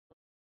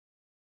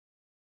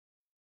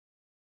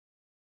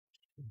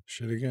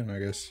Shit again, I What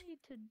guess. I need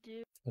to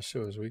do? That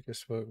shit was weak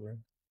as fuck, bro.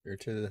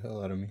 Irritated the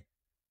hell out of me.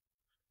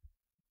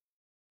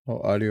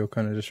 Whole audio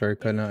kind of just started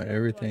cutting out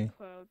everything.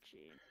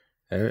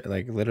 Crouching.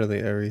 Like literally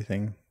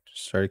everything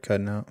just started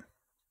cutting out.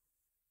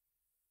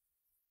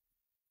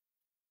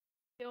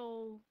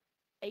 Kill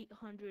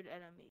 800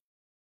 enemies.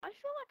 I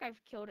feel like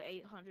I've killed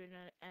 800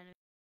 enemies.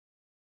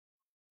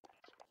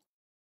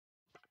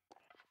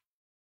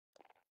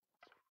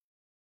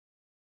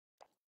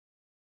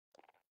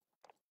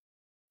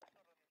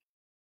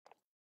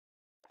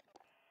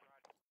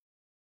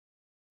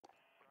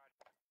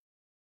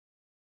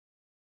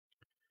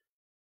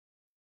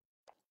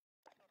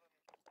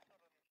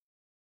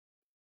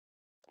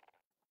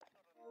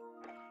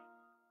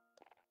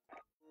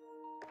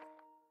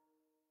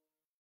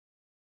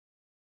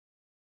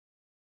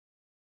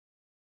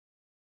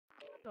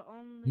 The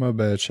only My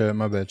bad, chat.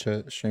 My bad,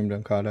 chat. Stream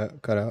done cut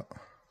out. Cut out.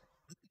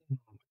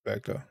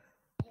 Back though.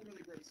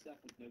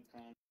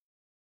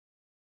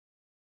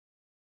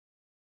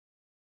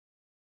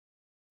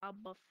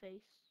 buff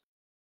face.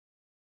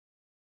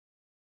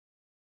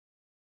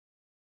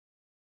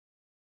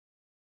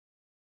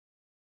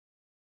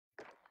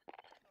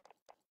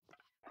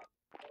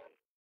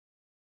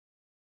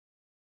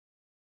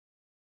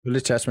 What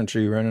attachment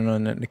are you running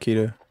on that,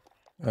 Nikita?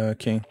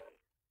 King.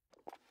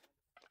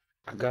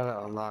 I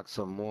gotta unlock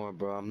some more,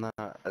 bro.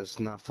 It's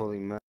not fully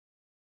met.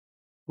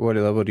 What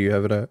level do you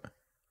have it at?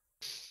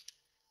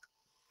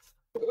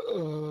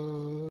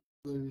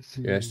 Let me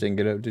see. You guys didn't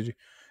get up, did you?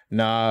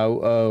 Nah,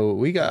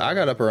 I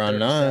got up around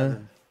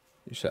 9.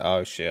 You said,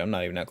 oh shit, I'm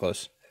not even that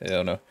close.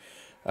 Hell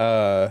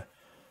no.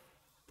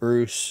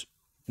 Bruce.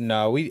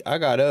 Nah, I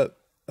got up.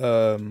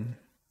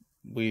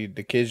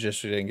 The kids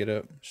just didn't get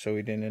up, so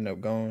we didn't end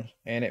up going.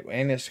 And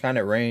it's kind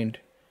of rained,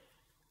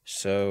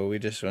 so we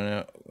just went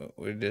out.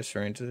 We just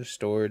ran to the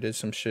store, did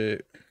some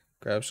shit,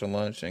 grabbed some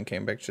lunch, and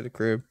came back to the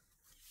crib.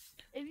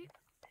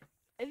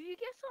 If you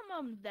get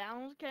some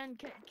downs, can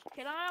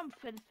I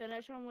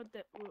finish on with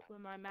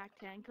my Mac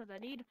 10? Cause I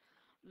need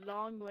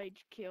long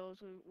range kills.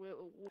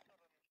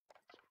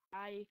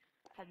 I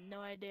had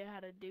no idea how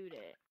to do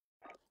that.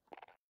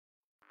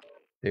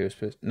 They was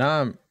pissed.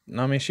 Nah,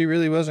 I mean, she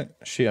really wasn't.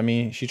 I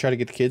mean, she tried to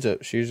get the kids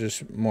up. She was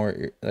just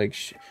more like,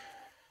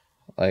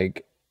 I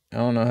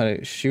don't know how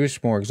to. She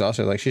was more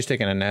exhausted. Like she's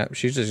taking a nap.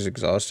 She's just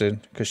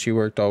exhausted because she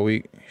worked all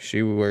week.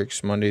 She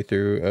works Monday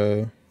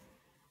through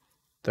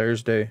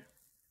Thursday,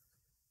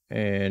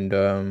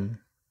 and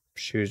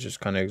she was just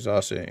kind of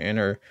exhausted, and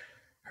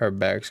her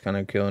back's kind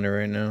of killing her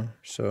right now.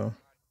 So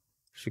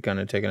she kind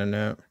of taking a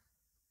nap.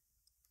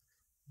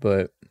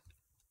 But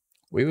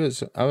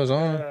I was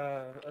on.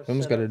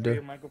 Someone's got to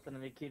do.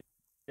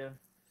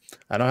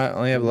 I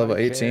only have level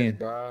 18.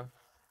 I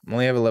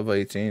only have a level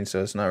 18,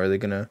 so it's not really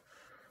gonna.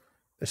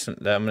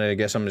 I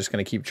guess I'm just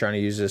gonna keep trying to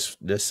use this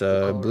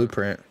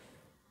blueprint.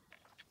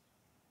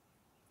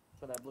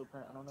 For that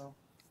blueprint, I don't know.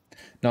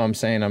 No, I'm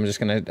saying I'm just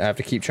gonna have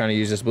to keep trying to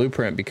use this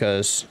blueprint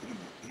because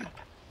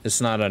it's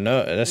not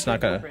enough. That's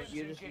not gonna.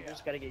 You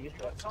just gotta get used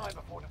to it.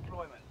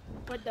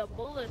 But the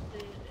bullets.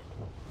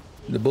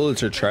 The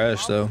bullets are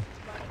trash though.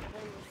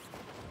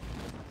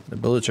 The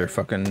bullets are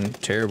fucking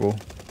terrible.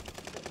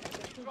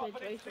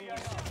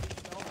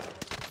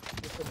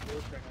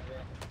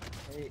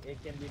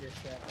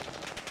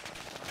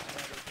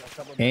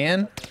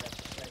 Can?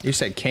 You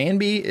said can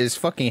be is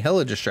fucking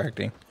hella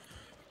distracting.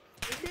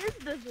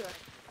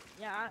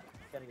 Yeah,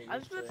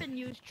 I've flipping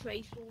used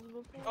trace tools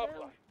before.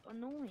 They're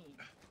annoying.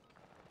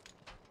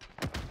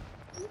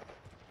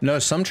 No,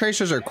 some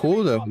tracers are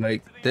cool though.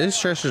 Like these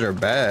tracers are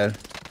bad.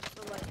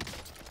 So, like,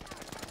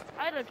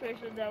 I had a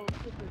tracer that was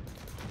super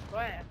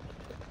trash.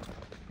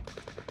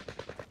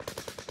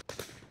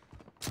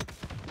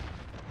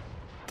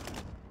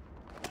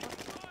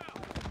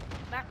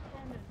 Back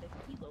then is the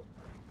kilo.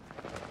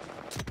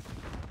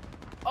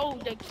 Oh,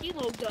 the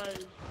kilo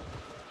does.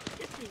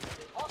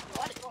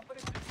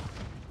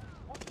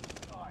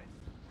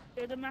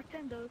 Yeah, the Mac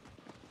 10 does.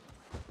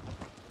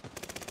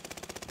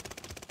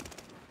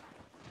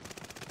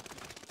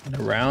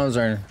 The rounds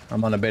are.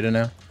 I'm on a beta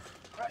now.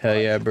 Hell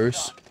yeah,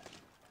 Bruce.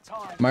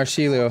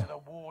 Marcelio,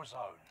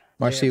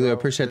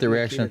 appreciate the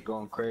reaction.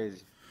 Going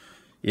crazy.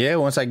 Yeah,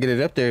 once I get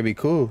it up there, it'd be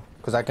cool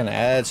because I can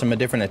add some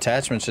different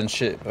attachments and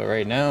shit. But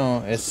right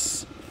now,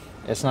 it's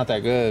not that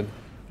good.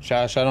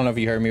 Josh, I don't know if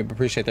you heard me, but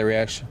appreciate the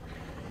reaction.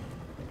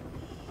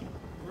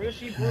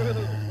 Rishi, bro,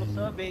 what's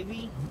up,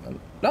 baby?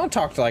 Don't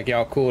talk like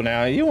y'all cool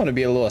now. You want to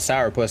be a little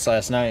sourpuss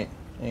last night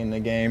in the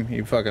game,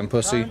 you fucking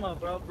pussy.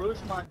 Bro, Bruce,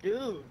 my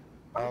dude.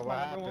 Oh, what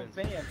happened?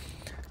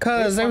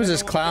 Cause they was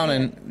just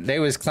clowning. They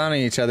was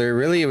clowning each other.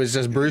 Really, it was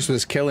just Bruce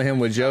was killing him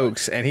with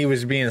jokes, and he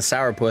was being a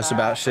sourpuss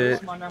about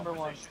shit. My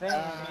 #1 fan,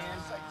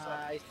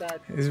 man.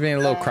 He's being a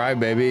little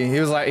crybaby. He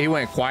was like, he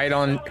went quiet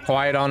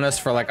on us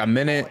for like a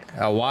minute,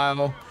 a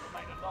while.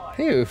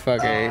 He was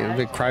fucking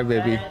big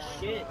crybaby.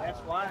 That's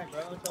why,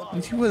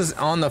 bro. He was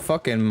on the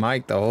fucking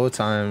mic the whole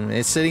time.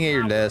 It's sitting at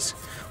your desk.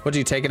 Would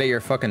you take it at your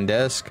fucking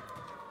desk?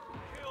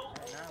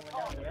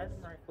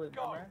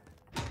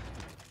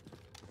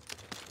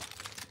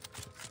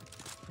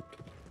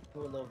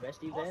 Do a little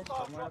vesty vest.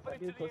 Don't mind if I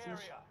do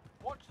pussies.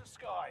 Watch the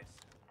skies.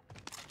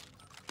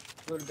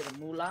 A little bit of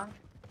moolah.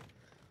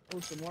 Oh,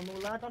 some more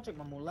moolah. Don't take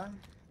my moolah.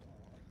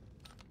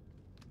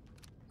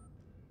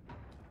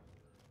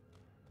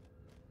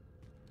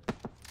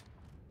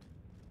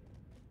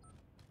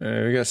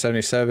 We got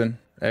 77.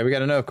 Hey, we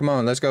got enough. Come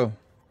on, let's go.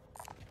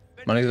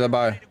 Money to the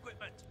buy.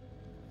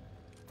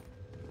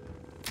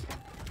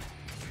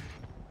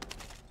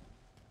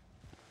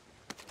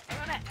 I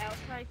got an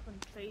outside from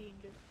trading.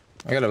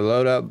 I got a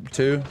load up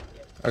too.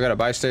 I got a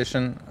buy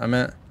station. I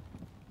meant.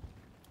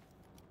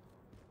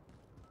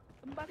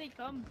 Somebody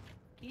come.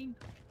 King.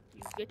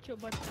 You get your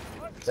money.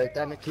 Take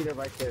that Nikita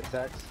right there,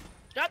 Tex.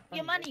 Drop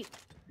your money.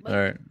 All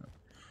right.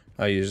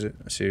 I'll use it.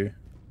 I see you.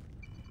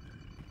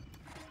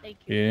 Thank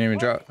You you. didn't even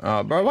drop.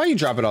 Oh, bro, why you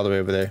drop it all the way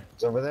over there?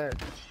 It's over there.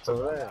 It's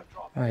over there.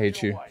 I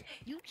hate you.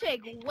 You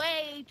take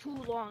way too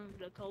long,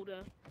 Dakota.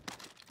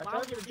 I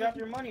told you to drop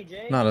your money,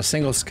 Jay. Not a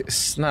single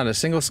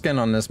skin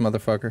on this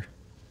motherfucker.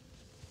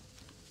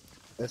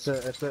 It's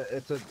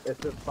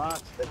a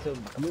box. It's a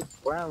blue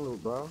brown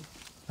loot, bro.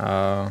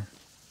 All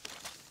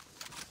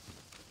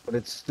But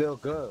it's still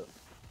good.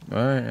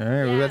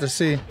 right. We got to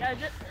see. Yeah,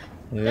 just,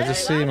 We got to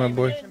see, my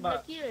boy.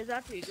 Nikita is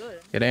actually good.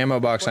 Get an ammo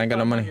box. I ain't got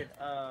no money.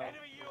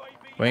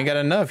 We ain't got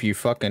enough. You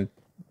fucking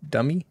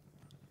dummy.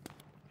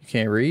 You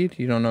can't read.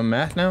 You don't know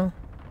math now.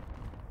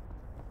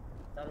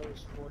 Thought it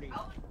was 40.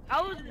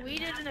 I was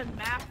reading in a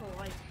map for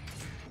like.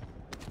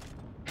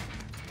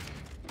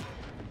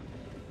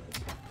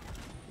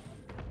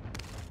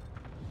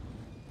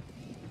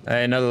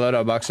 Hey, another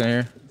loadout box in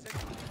here.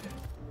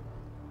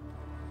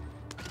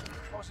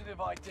 Positive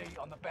ID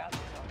on the bounty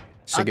target.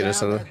 So get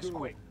us a got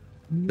Quick.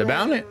 the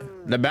bounty.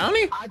 The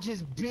bounty. I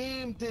just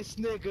beamed this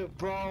nigga,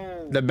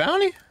 bro. The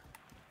bounty.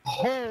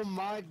 Oh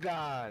my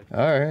god. All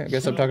right. I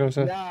guess I'm talking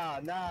to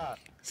myself. Nah.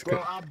 Bro,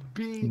 I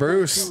beamed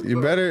Bruce, that dude, you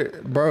bro.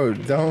 better, bro.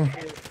 Don't.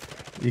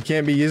 You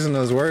can't be using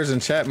those words in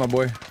chat, my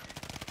boy.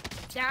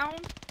 Down.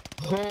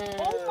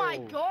 Oh my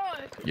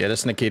god. Yeah,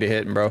 that's Nikita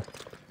hitting, bro.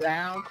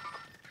 Down.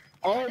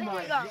 Oh This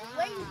my nigga god.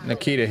 lazy.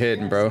 Nikita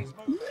hitting, bro.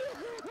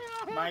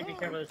 Mike, be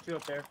careful, there's two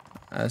up there.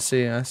 I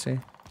see.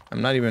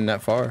 I'm not even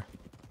that far.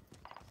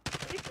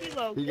 60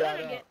 low. He Good got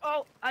again.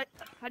 Oh, I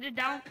did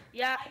down.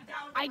 Yeah,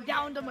 I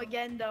downed him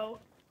again though.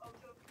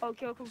 Oh,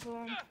 kill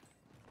confirmed.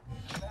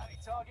 Bounty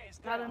target is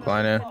Not down. enough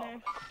Flying in. in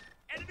there.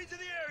 Enemies in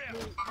the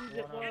area. Who's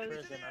it One on was.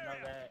 prison, I know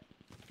that.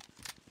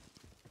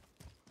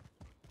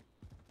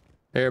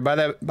 Here, buy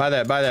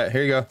that.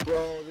 Here you go.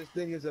 Bro, this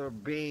thing is a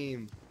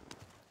beam.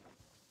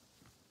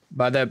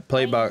 Buy that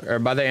plate box or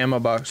buy the ammo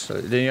box.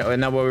 Isn't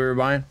that what we were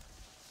buying?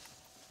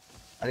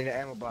 I need an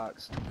ammo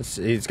box.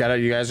 He's got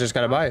it. You guys just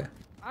gotta buy it.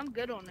 I'm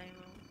good on ammo.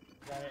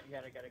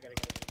 Got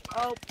it.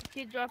 Oh,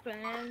 keep dropping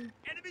in.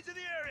 Enemies in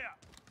the area.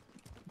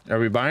 Are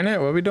we buying it?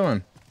 What are we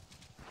doing?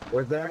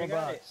 Where's the ammo Already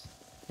got box?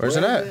 Where's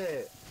it Where at? is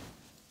it?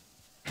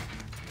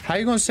 How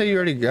you gonna say you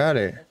already got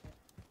it?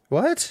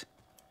 What?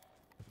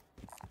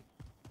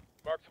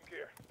 Mark some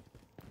gear.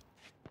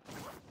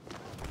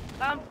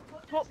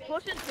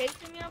 Push and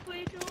chasing me, I'm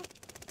pretty sure.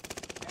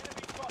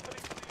 Enemy dropping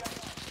into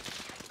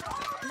the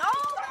AO.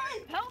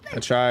 No! Help I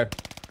me! tried.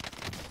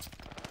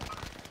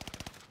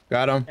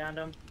 Got him. Downed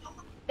him.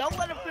 Don't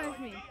let him finish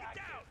me.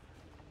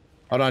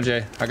 Hold on,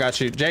 Jay. I got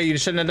you. Jay, you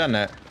shouldn't have done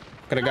that.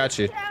 Could have got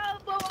you. Down,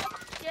 boy!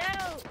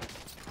 Down!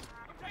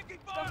 Taking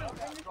fire. Don't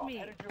finish me.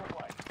 Headed your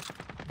way.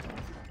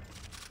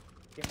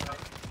 Getting right.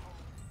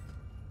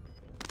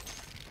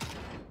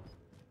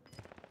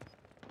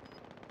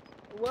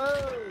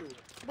 Whoa!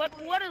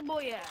 What is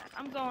boy at?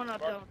 I'm going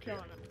up there and killing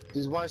him.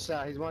 He's one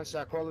shot. He's one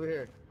shot. Crawl over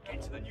here.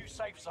 Get to the new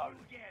safe zone.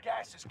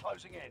 Gas is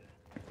closing in.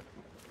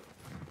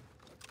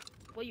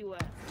 Where you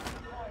at? 5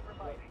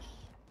 remaining.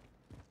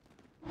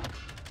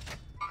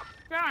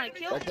 Trying to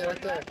kill Right me. there,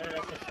 right there.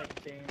 That's the second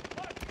team.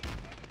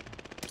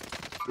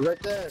 Right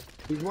there.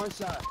 He's one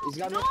shot. He's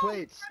got no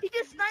plates. He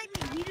just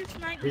sniped me. He just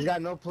sniped He's me.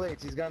 got no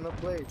plates. He's got no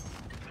plates.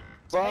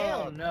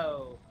 Hell Fuck.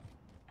 no.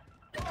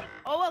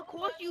 Oh, of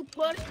course you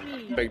pushed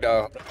me. Big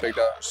dog. Big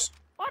dogs.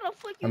 Why the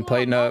fuck you I'm on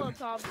plating up.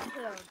 Molotov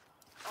instead of-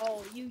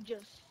 Oh, you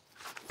just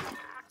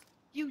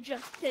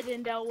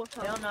sitting there with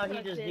a Hell no, he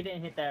fucking-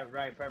 didn't hit that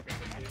right perfectly.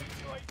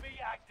 UAV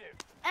active.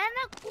 And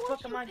of course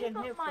Fuck am you I pick getting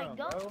up hit my from,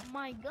 gun, bro?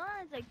 my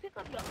guns. Like pick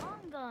up your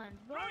own guns,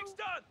 bro. Throwing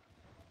stun.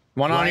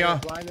 One on Blind y'all.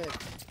 it, blind it.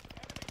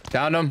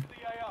 Down him.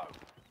 The AO.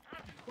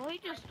 Well, he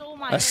just stole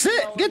my. That's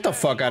ammo. it. Get the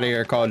fuck out of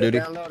here, Call of Duty.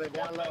 Down low. They're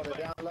down low. They're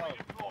down low.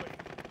 Deployed.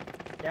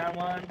 Down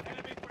one.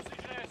 Enemy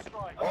precision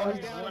airstrike. Oh, Oh,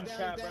 he's down. one He's down.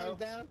 shot, He's down. bro. He's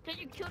down. Can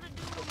you kill the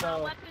dude with No.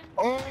 my weapon?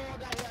 Oh,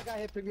 I got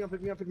hit. Pick me up.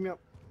 Pick me up. Pick me up.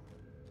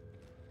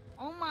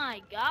 Oh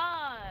my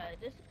god,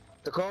 this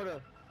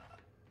Dakota.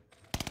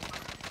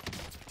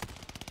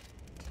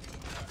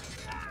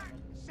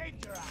 Send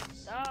your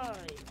ass.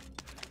 died.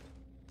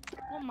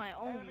 I want my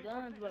own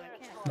guns, but I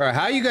can't. Bro,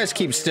 how you guys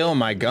keep stealing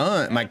my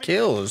gun, my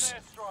kills?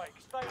 Airstrike.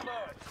 Stay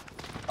alert.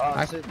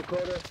 Oh, shit,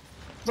 Dakota.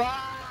 Fuck.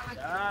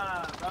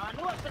 Ah, bro, I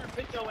knew I was gonna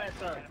pick your ass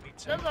up. Enemy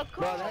team. There's a Bro,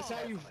 car. that's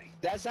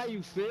how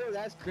you feel?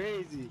 That's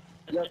crazy.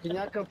 Yo, can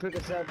y'all come pick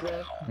us up,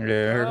 bro? Yeah,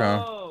 here we go.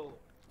 Oh,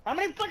 How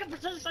many fucking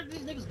precision strike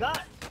these niggas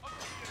got?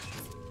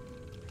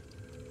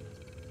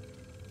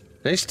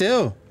 They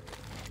still.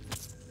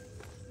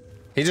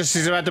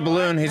 He's about to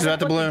balloon. He's about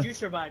to balloon. You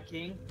survive,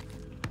 King.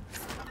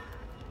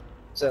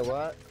 Say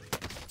what?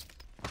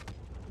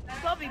 You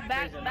probably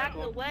back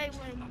the way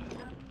when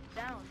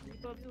down. You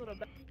probably would have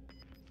back.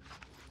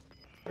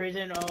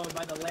 Prison,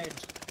 by the ledge.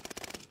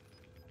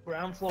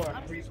 Ground floor,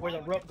 where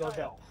the rope goes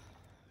up.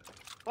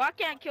 Well, I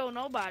can't kill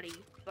nobody. So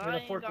Where I the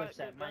ain't got forklift's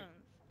no at, Mike. guns.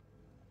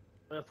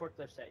 Where the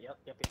forklift's at, yep.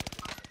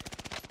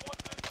 Squad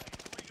mates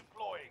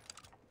redeploying.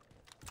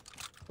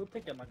 Who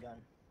picked up my gun?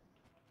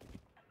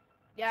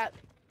 Yeah.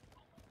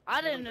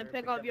 I didn't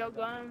pick up your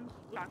guns.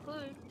 I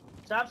could.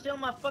 Stop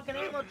stealing my fucking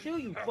ammo too,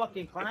 you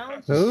fucking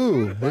clowns!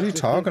 Ooh, what are you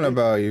talking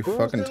about? You Who's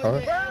fucking doing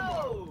talk.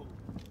 Bro!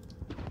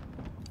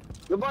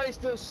 Nobody's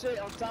still shit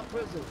on top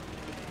prison.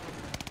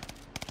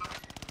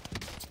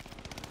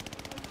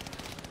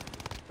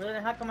 Really,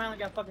 how come I only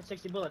got fucking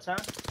 60 bullets, huh?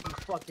 You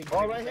fucking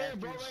Oh, right crazy here,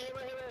 bro, bastards.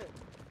 right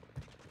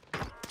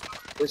here.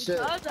 This shit.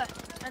 Because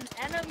an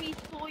enemy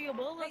stole your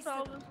bullets,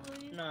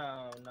 obviously.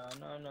 No.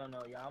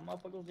 Y'all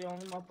motherfuckers the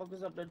only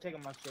motherfuckers up there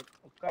taking my shit.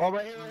 Okay? Oh,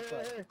 right here, right here,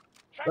 right here.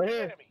 Check Right the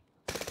here. enemy.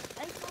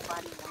 Ain't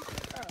nobody wants your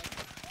stuff.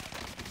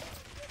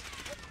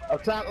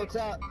 Up top, up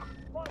top.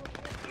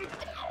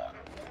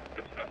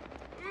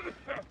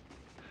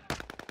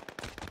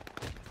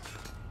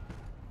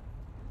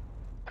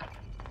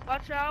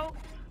 Watch out.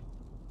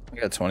 I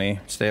got 20.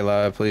 Stay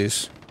alive,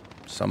 please.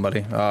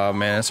 Somebody. Oh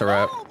man, it's a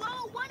wrap. Whoa,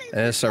 whoa, what is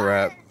It's a that?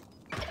 wrap.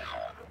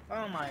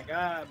 Oh my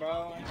god,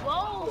 bro.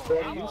 Whoa, Bro,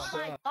 oh you my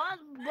suck. god,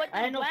 what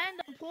I ain't no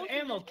random person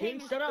ammo, just came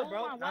King. and Shut up, stole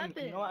bro. my You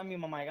weapon? know what I mean,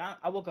 my mic.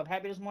 I woke up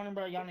happy this morning,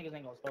 bro. Y'all niggas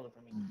ain't gonna steal it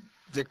from me.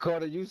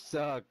 Dakota, you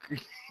suck.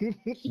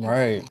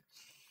 Right.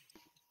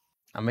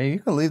 I mean, you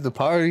can leave the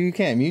party. You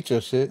can't mute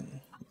your shit.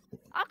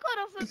 I could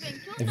have flipping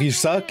killed If the you dude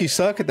suck, you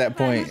suck at that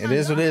point. It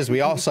is what it is.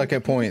 We all suck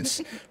at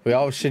points. We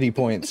all have shitty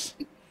points.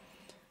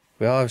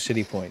 We all have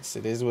shitty points.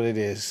 It is what it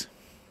is.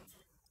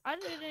 I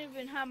didn't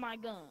even have my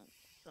gun,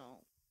 so.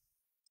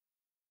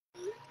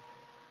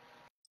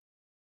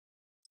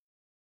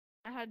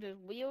 I had this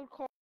weird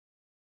car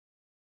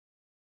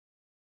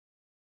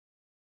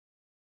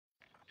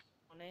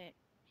on it.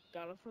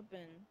 Got a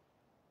flipping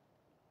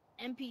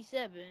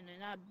MP7,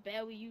 and I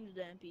barely used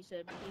the MP7,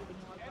 even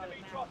though I got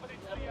Enemy it dropping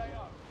into mounted. the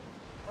AO.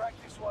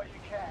 Practice while you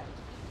can.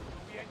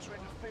 We'll be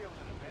entering the field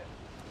in a bit.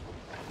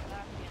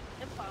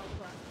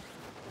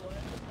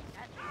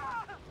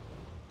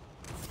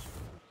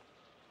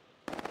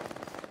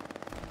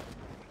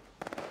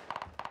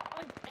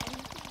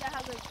 Anything that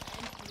has like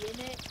MP in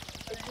it,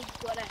 it's just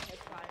good at hip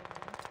fire.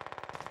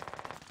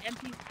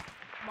 MP,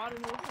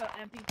 Modern Warfare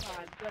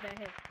MP5, good at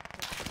hip.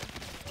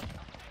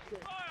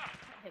 Good.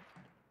 Hip.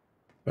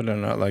 But they're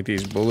not like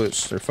these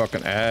bullets. They're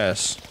fucking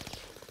ass.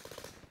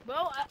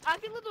 Bro, I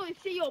can literally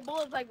see your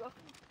bullets like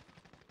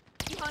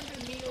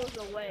 300 meters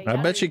away. I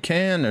bet you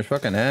can. They're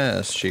fucking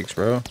ass cheeks,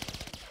 bro.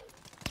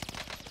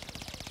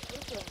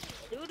 Listen,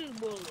 doo-doo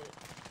bullet.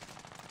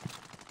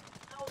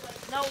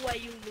 No way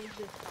you lose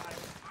this time.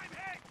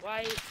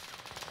 Why?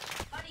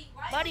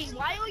 Buddy,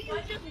 why are you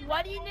just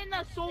running in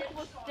a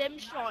circle stem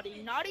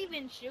shotting, not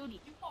even shooting?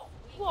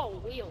 You are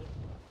real.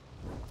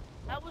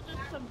 That was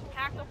just some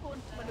tactical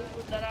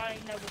maneuvers that I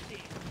ain't never seen.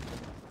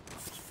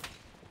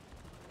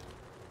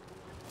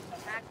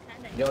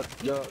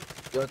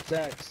 Yo,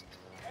 text.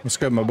 What's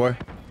good, my boy?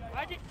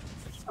 Why did,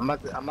 I'm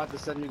about to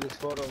send you this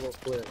photo real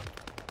quick.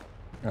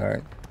 All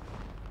right.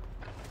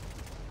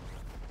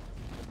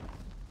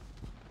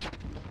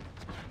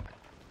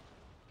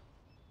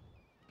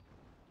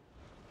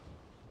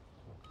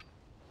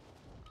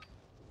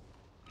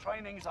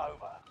 Training's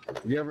over.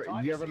 You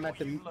ever met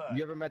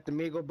the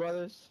Migo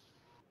brothers?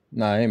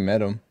 Nah, I ain't met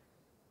them.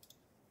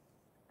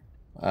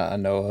 I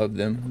know of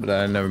them, but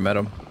I never met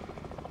them.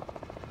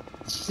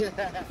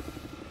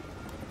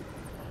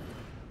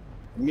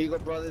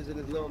 Migo brothers and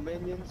his little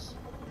minions.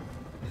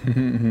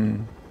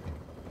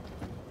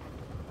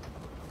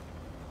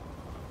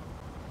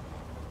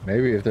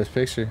 Maybe if this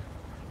picture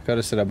could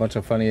have said a bunch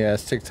of funny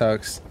ass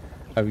TikToks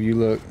of you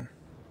look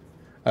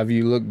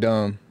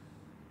dumb.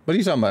 What are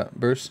you talking about,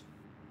 Bruce?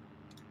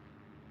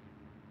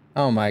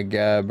 Oh my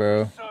god,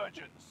 bro.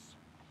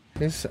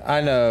 Surgeons.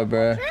 I know,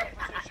 bro.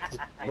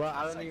 Bro,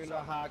 I don't even know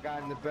how I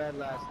got into bed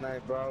last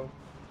night, bro.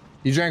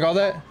 You drank all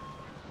that?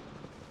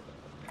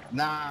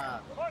 Nah,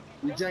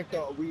 we drank the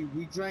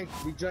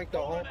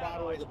whole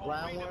bottle of the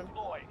brown one.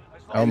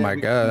 Oh my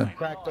god. We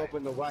cracked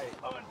open the white.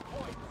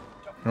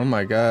 Oh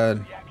my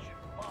god.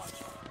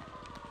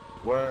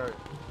 Word.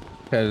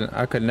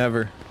 I could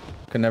never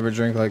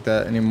drink like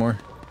that anymore.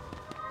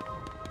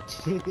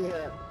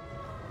 Yeah.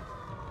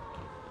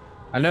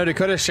 I know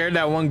Dakota shared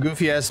that one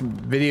goofy ass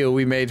video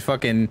we made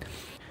fucking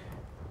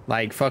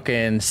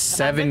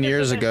 7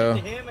 years ago. To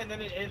him, and then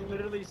it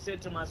literally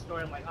said to my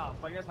story. I'm like, oh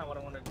fuck, that's not what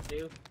I wanted to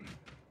do.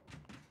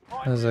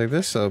 I was like,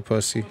 this so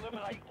pussy.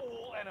 Eliminate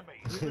all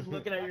enemies. He was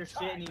looking at your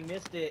shit and he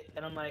missed it,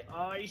 and I'm like,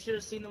 oh, you should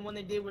have seen the one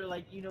they did where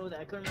I couldn't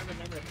remember the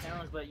name of the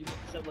challenge, but you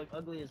said like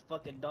ugly as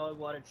fucking dog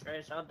water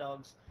trash hot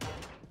dogs.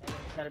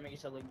 And Try to make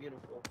yourself look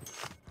beautiful.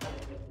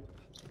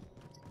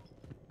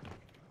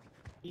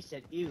 He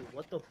said, ew,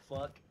 what the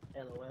fuck?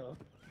 LOL.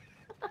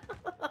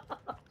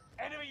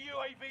 Enemy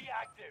UAV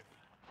active.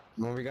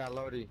 When we got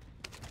Lodi.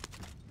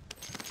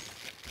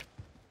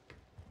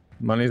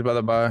 Money's about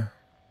to buy.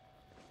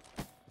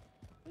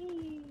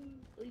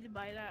 Please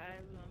buy that.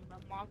 I'm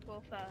Mark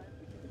 5.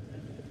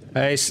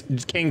 Hey,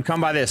 King,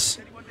 come by this.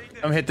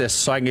 Come hit this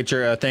so I can get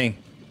your thing.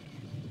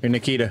 Your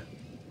Nikita.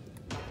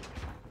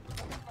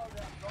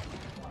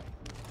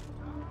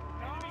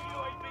 Enemy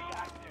UAV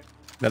active.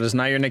 That is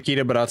not your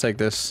Nikita, but I'll take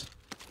this.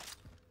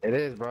 It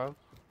is, bro.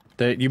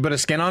 You put a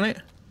skin on it?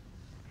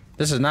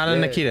 This is not a Yeah.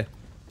 Nikita.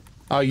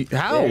 Oh,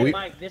 how? Yeah. We,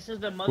 Mike, this is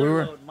the mother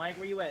were- load. Mike,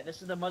 where you at?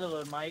 This is the mother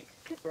load, Mike.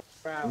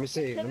 Let me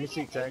see. Let Can me we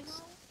see, get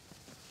Tex.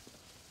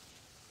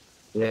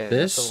 ammo? Yeah.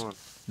 This? That's the one.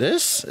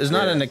 this is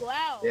not Yeah. a Nikita.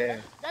 Glow. Yeah.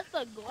 That's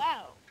the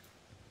glow.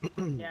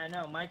 Yeah, I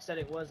know. Mike said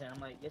it wasn't. I'm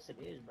like, yes, it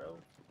is, bro.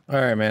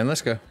 All right, man.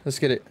 Let's go. Let's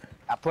get it.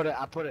 I put a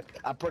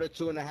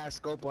 2.5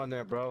 scope on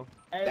there, bro.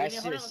 Hey, That we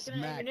need, hold on, shit's let's get an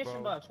smack, ammunition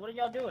bro. box. What are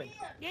y'all doing?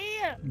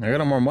 Yeah. I got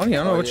no more money. I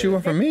don't know Oh, what you yeah.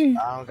 want from me.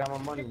 I don't got my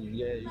money.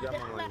 Yeah, you got That's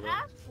my what money, I bro.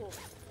 asked for.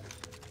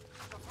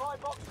 Supply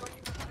box ready.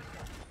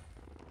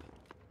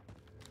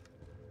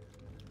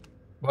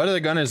 What other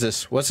gun is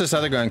this? What's this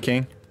other gun,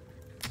 King?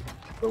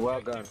 The well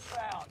gun.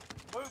 Found.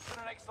 Move to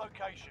the next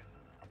location.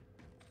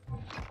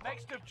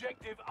 Next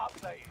objective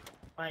updated.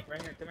 Mike,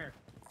 right here. Come here.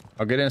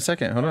 I'll get it in a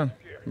second. Hold on.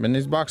 I'm in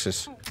these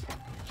boxes.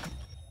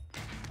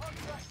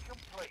 Contract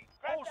complete.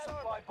 All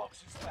supply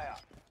boxes found.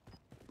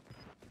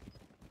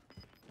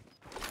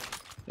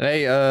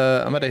 Hey,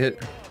 I'm about to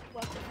hit.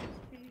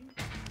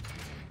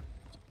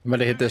 I'm about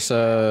to hit this. Move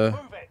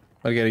it.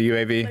 I'm gonna get a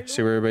UAV.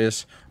 See where everybody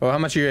is. Oh, how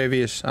much UAV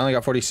is? I only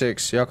got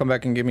 46. Y'all come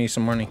back and give me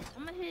some money.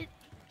 I'm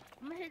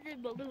gonna hit this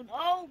balloon.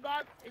 Oh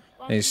God, it's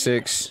I need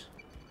 6.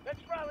 Let's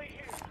rally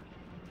here.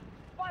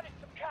 Find us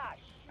some cash.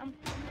 I'm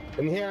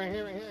coming. In here, in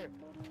here, in here.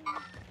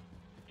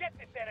 Get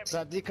this enemy.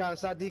 Side decon,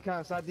 side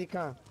decon, side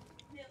decon.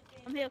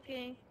 I'm here,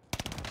 King.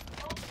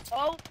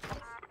 Oh,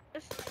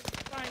 this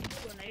flying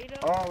tornado.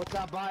 Oh, what's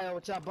that bio?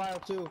 What's that bio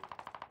too?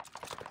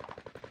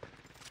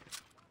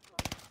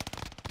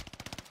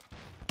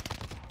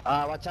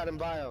 Watch out in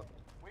bio.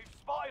 We've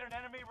spotted an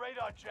enemy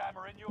radar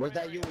jammer in your Where's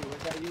that area. Yui?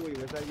 Where's that Yui?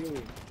 Where's that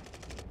Yui?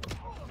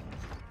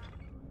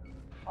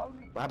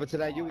 Only What happened to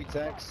that Yui,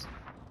 Tex?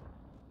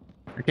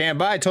 I can't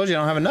buy. I told you I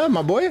don't have enough,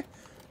 my boy.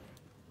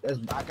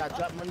 I got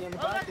drop money on the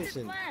Oh, buy I got 6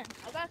 station. plan.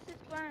 I got 6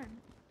 plan.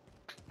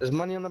 There's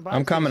money on the buy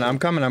I'm coming. station. I'm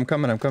coming. I'm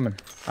coming. I'm coming.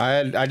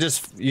 I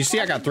just. You see,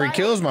 I got 3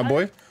 kills, my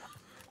boy.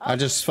 I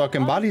just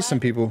fucking bodied some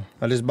people.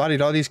 I just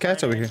bodied all these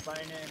cats over here. Fine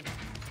in.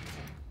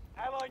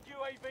 Allied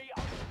UAV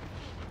up.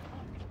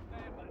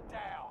 Them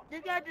down.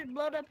 This guy just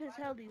blowed up his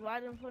heli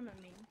right in front of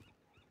me.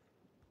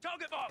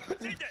 Target bomb.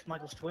 It's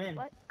Michael's twin.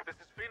 What? This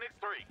is Phoenix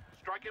 3.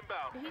 Strike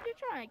inbound. Did he just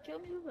try and kill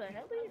me with a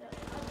heli?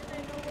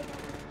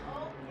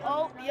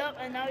 Oh, yep,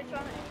 and now he's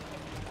trying to.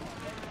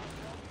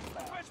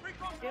 Request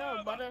recon Yo,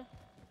 flyover. butter.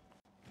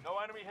 No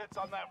enemy hits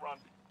on that run.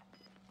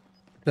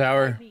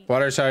 Tower.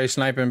 Water tower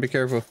sniping. Be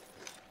careful.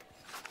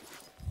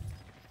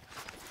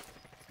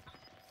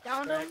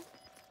 Down him.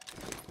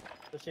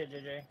 Good shit,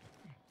 JJ.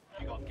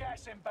 You got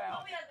gas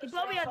inbound. He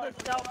probably has the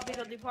stealth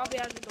because he probably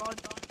hasn't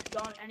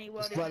gone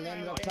anywhere. Just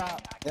landed up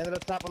top. Landed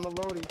up top on the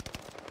loading.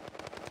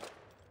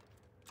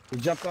 He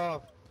jumped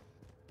off.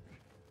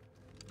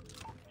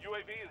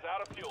 UAV is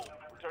out of fuel.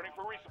 Returning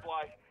for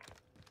resupply.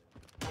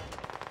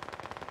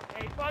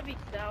 Yeah, he's probably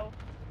stealth.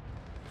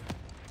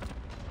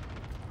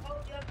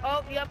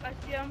 Oh, yep, I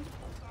see him.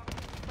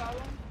 Follow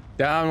him.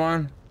 Down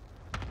one.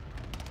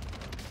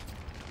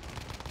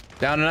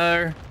 Down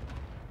another.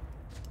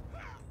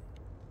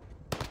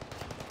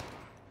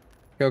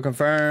 Kill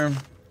confirm.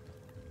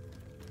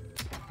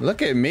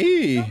 Look at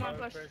me. Oh my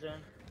gosh. Prison.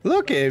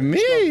 Look at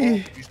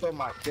me. You stole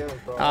my kills,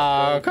 bro.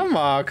 Oh, come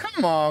on.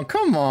 Come on.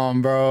 Come on,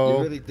 You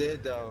bro. really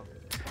did, though.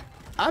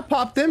 I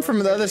popped in from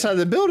the other side of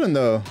the building,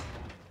 though.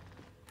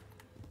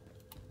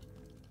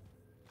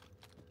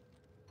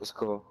 It's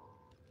cool.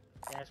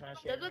 Yeah, that's when I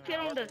shit. There's a kid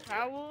on the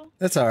tower.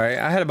 That's all right.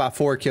 I had about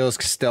 4 kills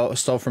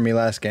stole from me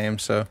last game,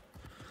 so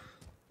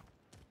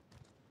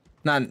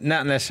not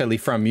necessarily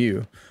from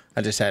you.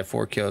 I just had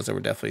 4 kills that were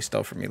definitely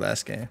stole from me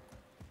last game.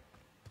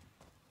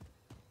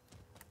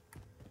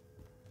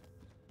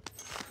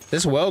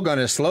 This well gun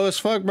is slow as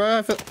fuck,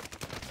 bro.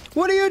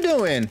 What are you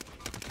doing?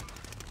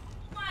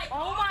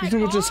 Oh my You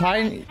think we're god, just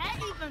hiding? I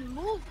can't even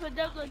move because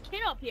there's a kid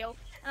up here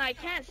and I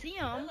can't see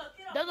him.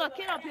 There's a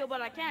kid up here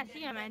but I can't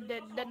see him, and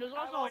then there's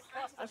also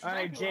a sniper.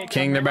 Alright, Jake.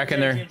 King, they're back in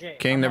there.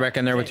 King, they're back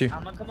in there with you.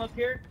 I'm gonna come up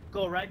here,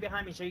 go right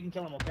behind me so you can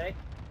kill him, okay?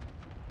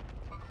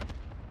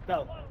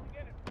 Go.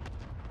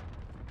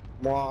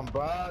 Come on,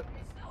 bro.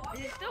 Is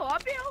he still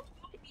up here?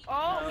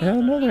 Oh, Yeah,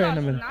 no, he they're got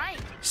in a minute.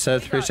 sniped.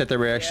 Seth, appreciate the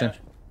reaction.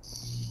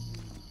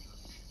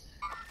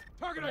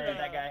 Yeah,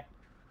 that guy.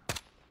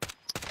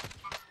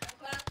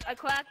 I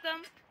cracked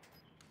him.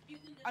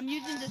 I'm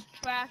using this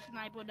trash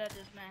sniper that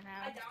this man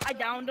has. I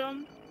downed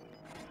him.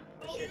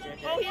 Shit, JJ.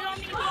 Oh, he's on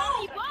me, he's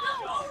on me.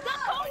 Whoa!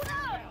 Stop going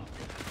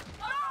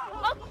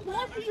up! Of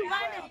course see you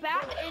landed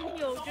back in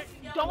here.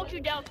 Don't you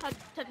dare touch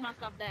my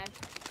stuff, Dad.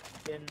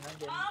 I didn't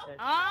touch.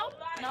 Oh,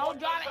 no,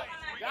 drop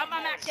it. Drop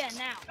my Mac then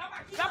now.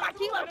 Drop my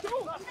kilo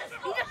too.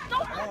 You just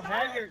stole I don't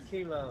have your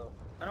kilo.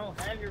 I don't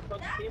have your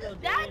fucking kilo.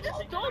 Dad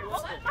just stole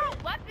both of my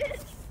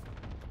weapons.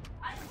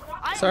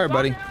 I am Sorry,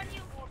 buddy. dropping on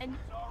you, and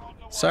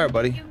Sorry,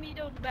 buddy. give me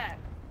those back.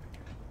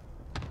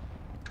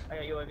 I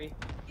got UAV.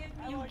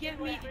 You give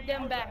me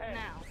them back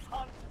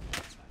now.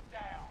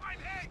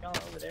 Y'all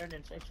over there and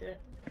didn't say shit.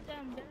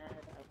 Damn, Dad.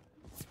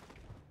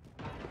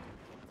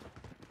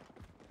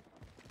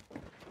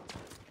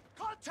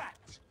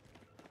 Contact!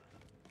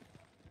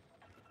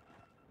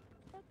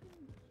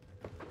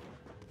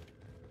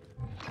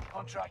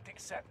 Contract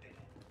accepted.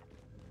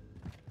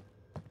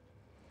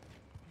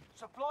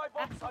 Supply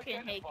I box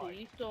fucking hate you. identified.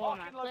 You stole my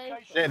Marking place.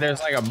 location. Yeah, there's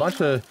like a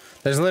bunch of.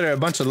 There's literally a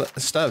bunch of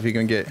stuff you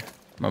can get,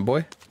 my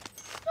boy.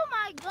 Oh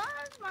my guns,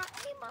 my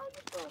ammo.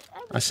 You stole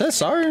everything. I said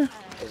sorry.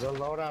 There's a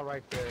loadout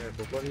right there.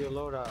 But go to your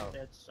loadout.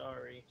 That's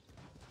sorry.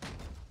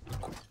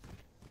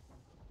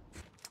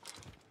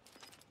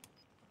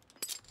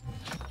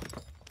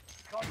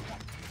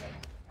 Contact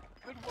accepted.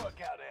 Good work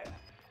out there.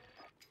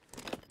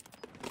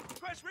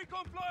 Press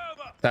recon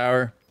flyover.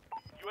 Tower.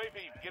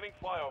 UAV beginning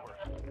flyover.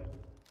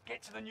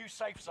 Get to the new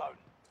safe zone.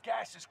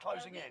 Gas is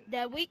closing in.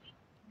 That we can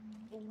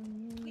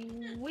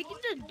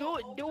just do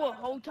a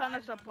whole ton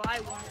of supply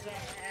ones,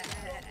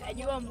 and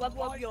you gonna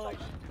level up your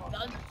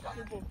guns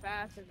super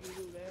fast if you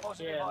do that.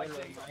 Positive Yeah, ID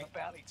literally, on the right?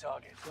 bounty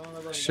target. Don't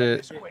level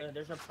Shit.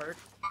 There's a perk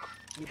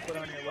you put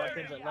on your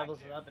weapons that levels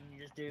it up, and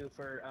you just do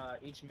for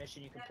each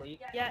mission you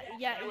complete. Yeah.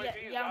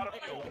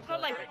 It's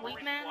called like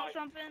Fleet Man or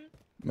something.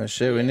 But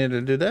shit, we need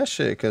to do that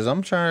shit, cause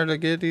I'm trying to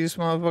get these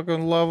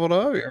motherfuckers leveled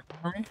up here.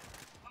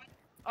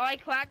 Oh, I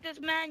cracked this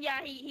man.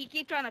 Yeah, he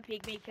keep trying to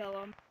peek me, kill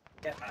him.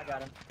 Yeah, I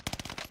got him.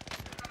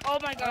 Oh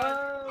my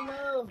god. Oh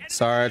no!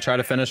 Sorry, I tried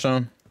to finish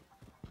him.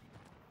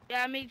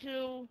 Yeah, me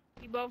too.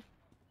 We both.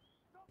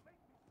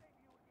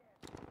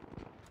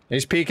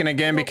 He's peeking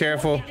again. Be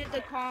careful. He did the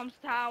comms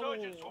tower.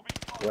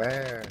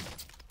 Where?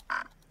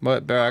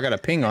 What, bro? I got a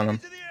ping on him.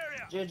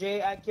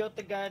 JJ, I killed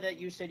the guy that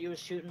you said you was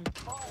shooting.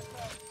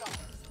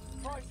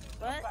 What?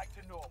 Back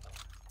to normal.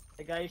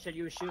 The guy you said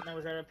you was shooting that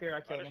was right up here,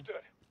 I killed him.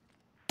 Understood.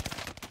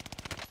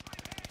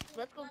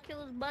 Let's go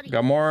kill his buddy.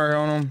 Got more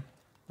on him.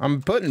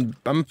 I'm putting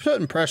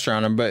pressure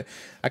on him, but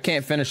I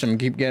can't finish him.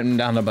 Keep getting him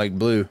down to like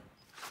blue.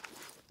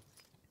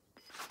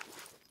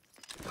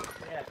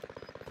 Yeah.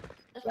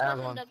 Let's That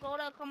go one. to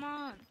Dakota. Come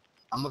on.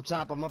 I'm up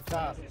top. I'm up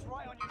top. It's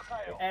right on your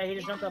tail. Hey, he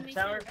just jumped up the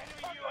tower.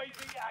 Enemy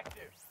UAV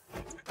active.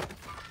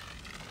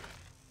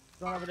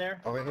 Going over there.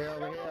 Over here.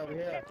 Over here. Over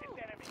here.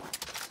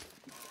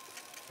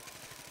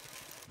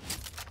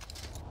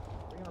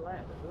 We're gonna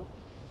land, bro.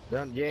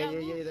 Yeah.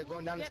 They're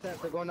going down the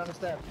steps. They're going down the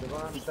steps. They're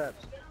going down the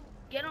steps.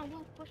 Get on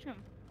Luke. Push him.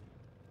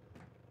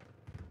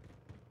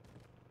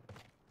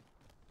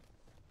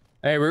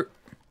 Hey, Root.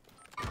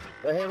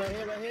 Right here.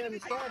 In the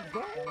steps.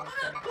 Go.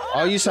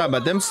 Oh, you talking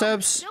about them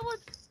steps? There was.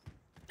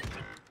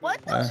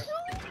 What the shoot?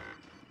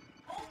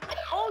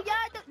 Oh yeah,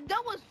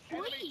 that was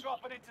Enemy sweet.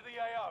 dropping into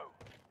the AO.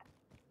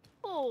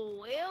 Oh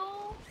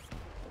well.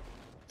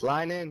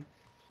 Flying in.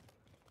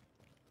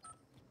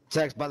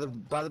 Text by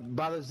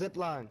the zip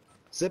line.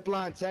 Zip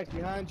line. Text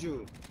behind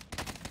you.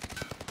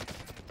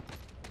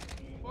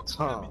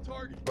 Huh,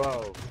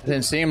 bro. I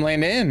didn't see him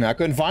land in. I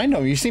couldn't find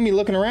him. You see me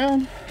looking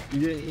around?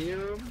 You didn't hear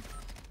him?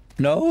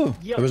 No,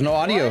 Yo, there was no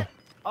audio. what?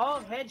 All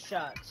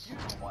headshots.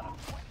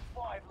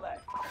 5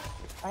 left.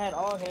 I had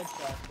all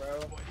headshots, bro.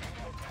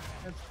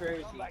 That's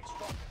crazy.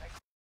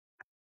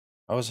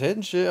 I was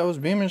hitting shit. I was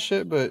beaming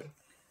shit, but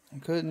I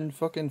couldn't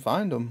fucking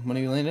find him when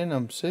he landed in.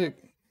 I'm sick.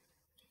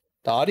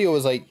 The audio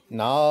was like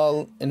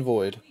null and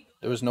void.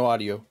 There was no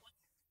audio.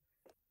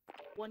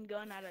 One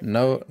gun out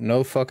of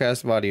No fuck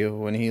ass audio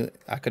when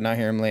I could not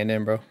hear him land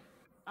in, bro.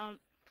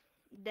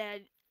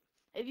 Dad,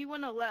 if you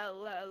wanna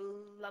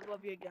level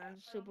up your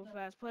guns super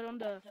fast, put on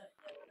the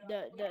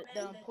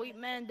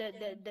appointment that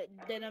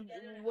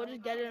what is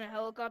that in a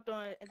helicopter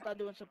and start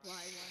doing supply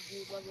runs.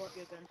 You level up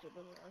your guns super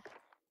fast.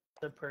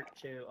 The perk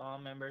 2. All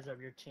members of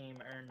your team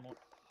earn more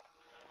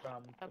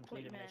from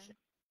completed Appointment. mission.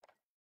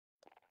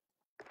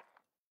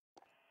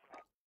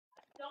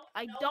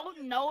 I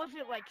don't know if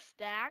it like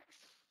stacks,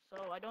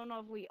 so I don't know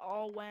if we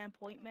all went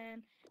point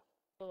man,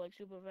 so like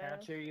super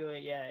fast. Counter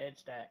UAV, yeah, it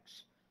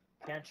stacks.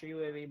 Counter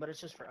UAV, but it's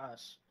just for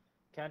us.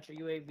 Counter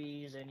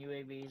UAVs and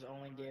UAVs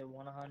only give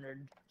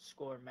 100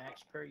 score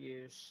max per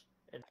use.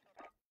 And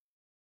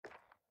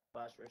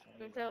phosphorus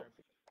only gives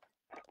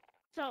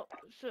So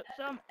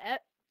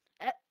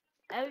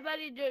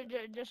everybody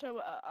just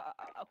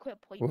a quick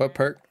point. What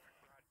perk?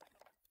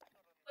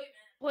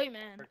 Point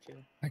man. perk 2.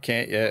 I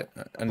can't yet.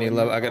 I need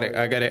level. I got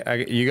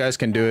it. You guys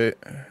can do it,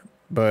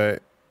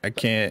 but I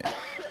can't.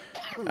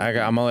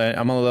 I'm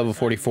on level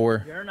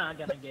 44. You're not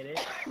gonna get it.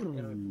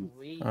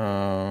 We,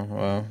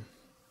 Well,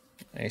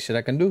 ain't shit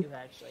I can do. you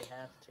actually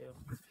have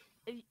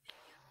to.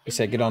 If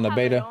said you get on don't the have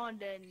it beta. on,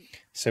 then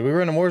So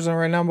we're in a Warzone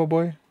right now, my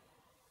boy.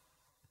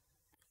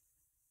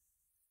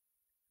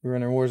 We're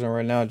in a Warzone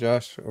right now,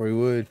 Josh, or we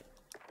would.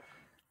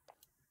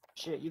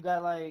 Shit, you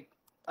got like,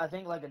 I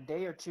think like a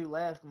day or two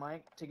left,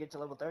 Mike, to get to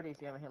level 30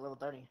 if you haven't hit level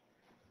 30.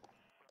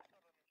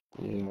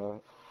 Yeah.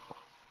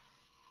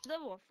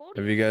 Level 40.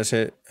 Have you guys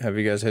hit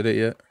it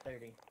yet?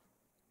 30.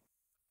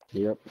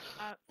 Yep.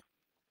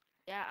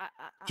 Yeah,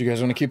 Do you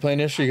guys want to keep playing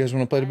this, or you guys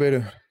want to play the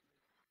beta?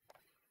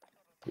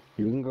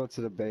 You can go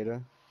to the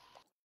beta.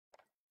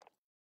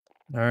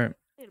 All right,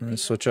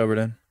 let's switch over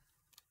then.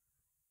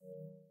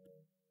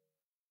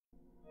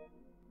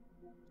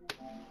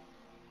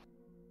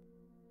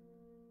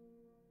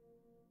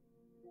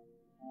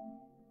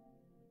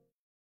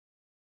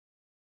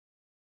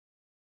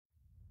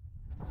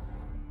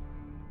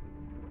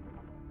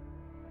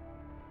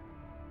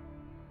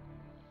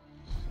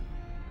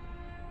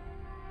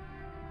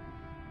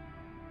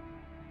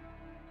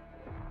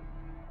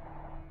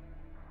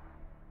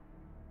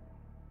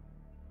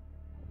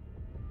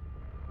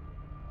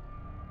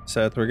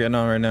 Seth, we're getting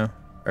on right now.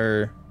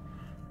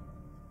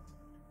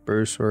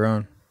 Bruce, we're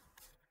on.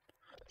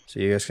 So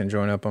you guys can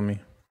join up on me.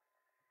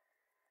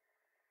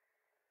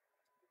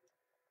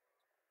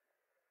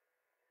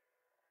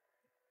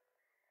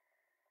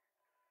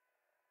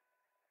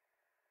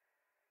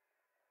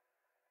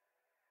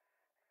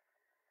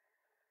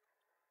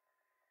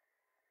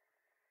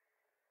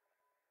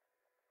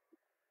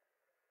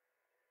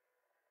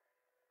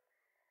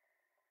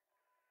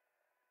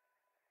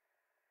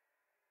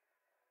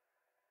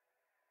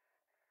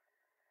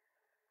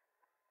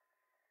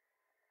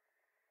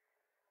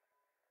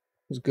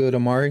 What's good,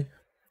 Amari?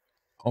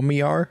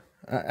 Omiar?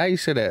 How you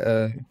say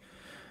that?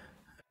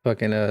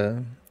 Fucking,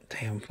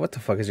 damn, what the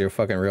fuck is your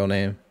fucking real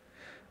name?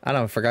 I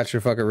don't forgot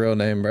your fucking real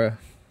name, bro.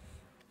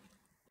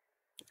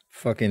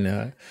 Fucking,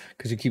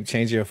 cause you keep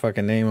changing your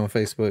fucking name on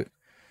Facebook.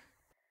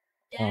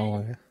 Oh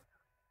my God.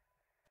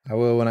 I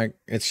will when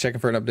it's checking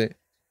for an update.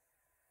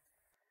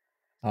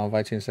 I'll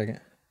invite you in a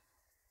second.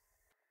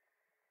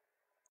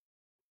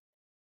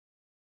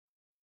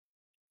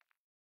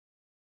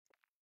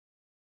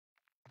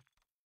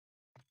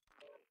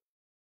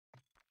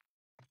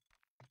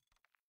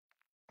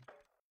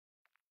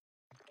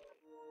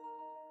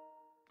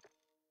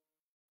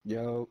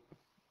 Yo.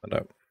 What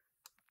up?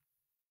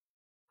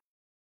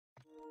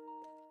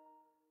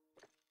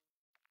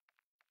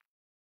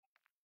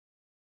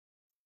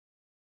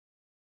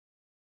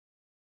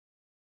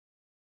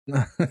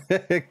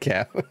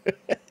 Cap.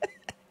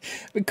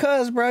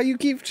 Because, bro, you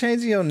keep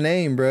changing your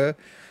name, bro.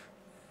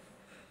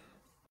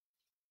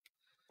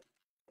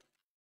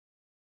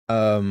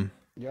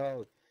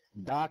 Yo,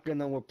 Doc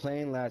and them were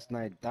playing last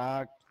night.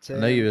 Doc, I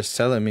know you Tim, was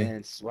telling me.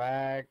 and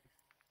Swag.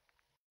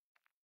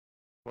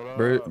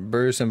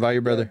 Bruce, invite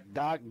your brother.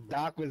 Yo,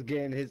 Doc was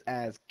getting his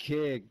ass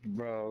kicked,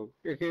 bro.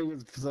 It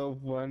was so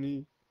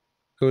funny.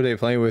 Who are they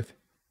playing with?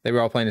 They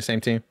were all playing the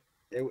same team.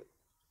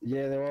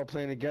 Yeah, they were all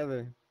playing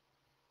together.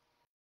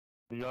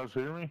 You guys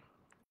hear me?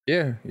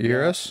 Yeah, you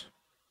hear us?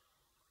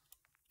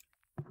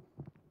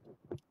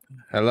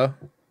 Hello?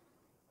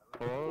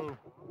 Hello?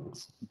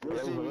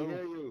 Bruce, we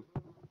hear you.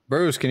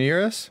 Bruce, can you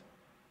hear us?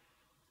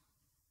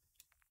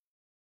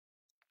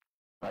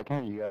 I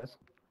can hear you guys.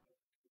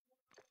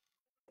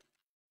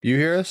 You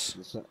hear us?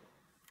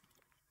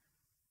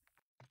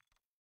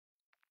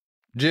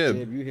 Jib,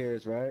 Jib, you hear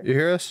us, right? you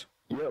hear us?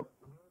 Yep,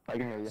 I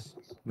can hear you.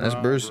 That's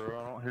Nah, Bruce. Bro,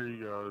 I don't hear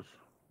you guys.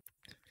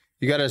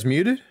 You got us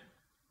muted?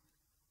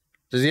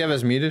 Does he have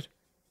us muted?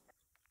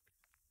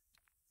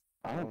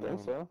 I don't think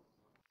so.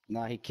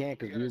 Nah, he can't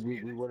because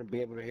we wouldn't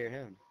be able to hear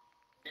him.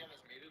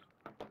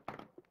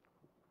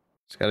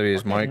 It's gotta be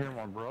his I can't mic. hear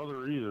my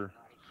brother either.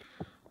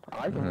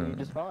 I can hear you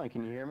just fine.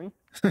 Can you hear me?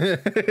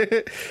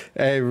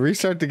 Hey,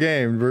 restart the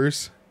game,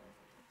 Bruce.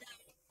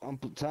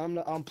 Tell him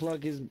to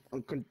unplug his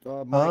mic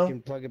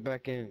and plug it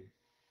back in.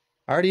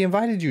 I already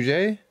invited you,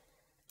 Jay.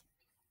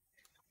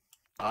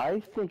 I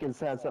think it's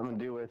had something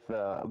to do with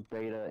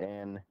beta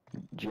in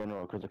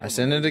general. Cause I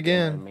sent it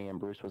again. Me and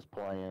Bruce was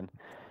playing.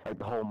 Like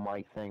the whole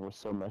mic thing was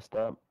so messed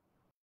up.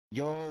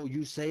 Yo,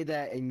 you say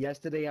that, and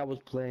yesterday I was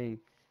playing,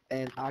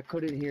 and I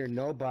couldn't hear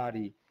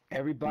nobody.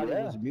 Everybody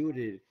was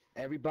muted.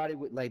 Everybody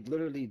would like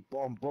literally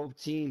on both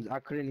teams. I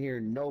couldn't hear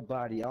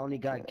nobody. I only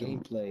got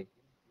gameplay.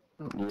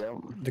 Yep.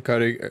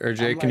 Dakota or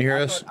Jay, can you hear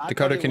us?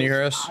 Dakota, can you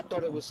hear us? I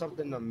thought it was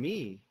something to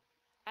me.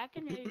 I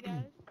can hear you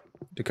guys.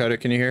 Dakota,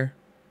 can you hear?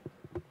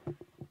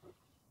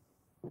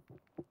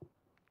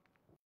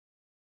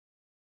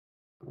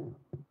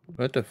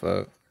 What the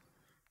fuck?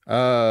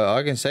 All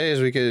I can say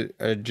is we could.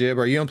 Jib,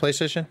 are you on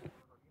PlayStation?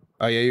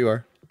 Oh yeah, you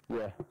are.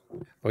 Yeah.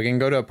 We can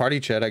go to a party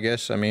chat, I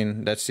guess. I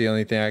mean, that's the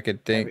only thing I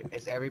could think.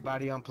 Is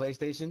everybody on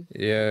PlayStation?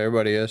 Yeah,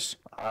 everybody is.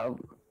 I'll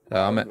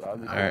I'm do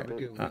right.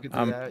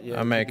 Yeah,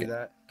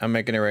 I'm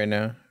making it right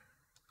now.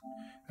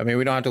 I mean,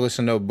 we don't have to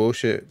listen to no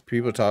bullshit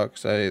people talk.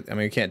 So I mean,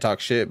 we can't talk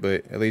shit,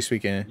 but at least we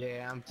can.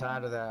 Yeah, I'm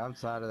tired of that. I'm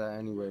tired of that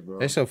anyway, bro.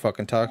 They're so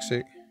fucking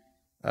toxic.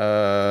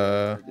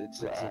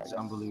 It's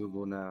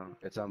unbelievable now.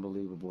 It's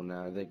unbelievable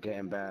now. They're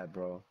getting bad,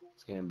 bro.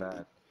 It's getting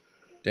bad.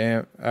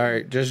 Damn. All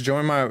right, just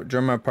join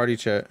my party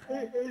chat.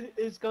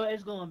 It's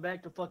going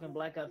back to fucking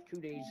Black Ops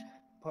 2 days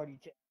party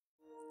chat.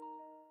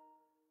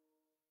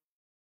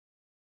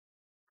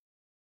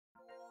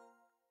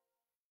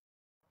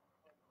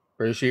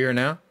 Bruce, you here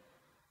now?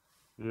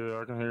 Yeah,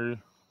 I can hear you.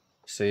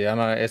 See, I don't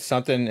know. It's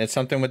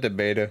something with the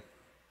beta.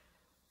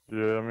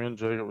 Yeah, me and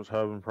Jacob was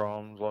having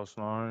problems last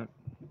night.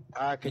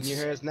 Can you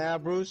hear us now,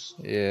 Bruce?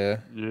 Yeah.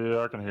 Yeah,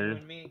 I can hear you.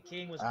 When me and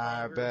King was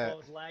I playing, we bet.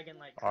 were both lagging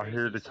like I crazy.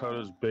 hear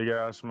Dakota's big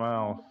ass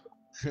mouth.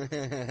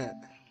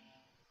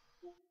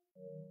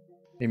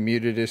 He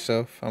muted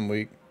himself. I'm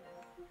weak.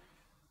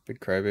 Big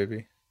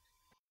crybaby.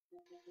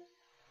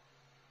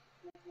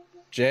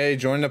 Jay,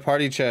 join the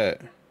party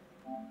chat.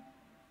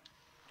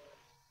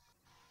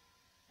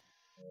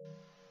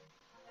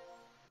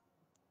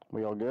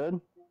 We all good?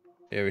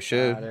 Yeah, we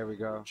should. There we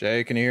go.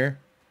 Jay, can you hear?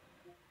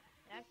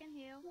 I can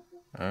hear.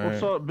 All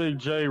What's right. up, Big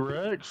J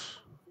Rex?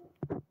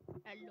 Hello.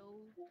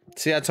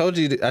 See, I told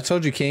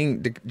you,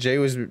 King.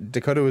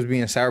 Dakota was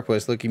being a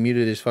sourpuss. Look, he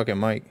muted his fucking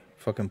mic.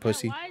 Fucking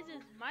pussy. Yeah, why is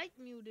his mic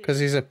muted? Cause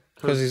he's a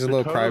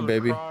little Dakota's a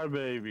crybaby.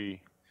 Crybaby.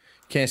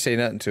 Can't say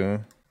nothing to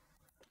him.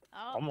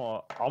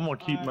 Oh, I'm gonna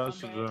keep I'm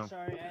messaging back. him.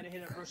 Sorry, I had to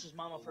hit up Bruce's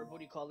mama for a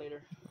booty call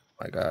later.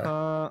 My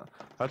God.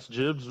 That's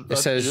Jib's. It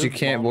That's says you Jib's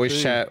can't mom, voice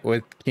too. chat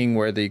with King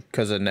Worthy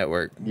because of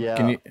network. Yeah,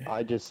 Can you?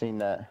 I just seen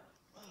that.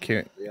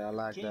 Can, Yeah, I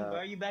like King, bro, are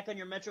that. you back on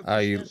your Metro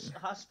Are you- business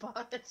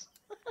hotspots?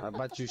 How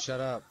about you shut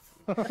up?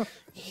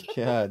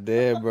 God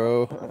damn,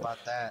 bro. How about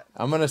that?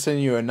 I'm gonna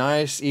send you a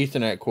nice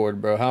Ethernet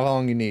cord, bro. How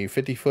long you need?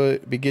 50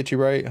 foot? Be get you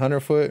right? 100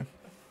 foot?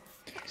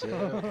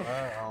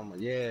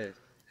 Yeah.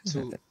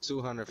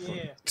 200 foot.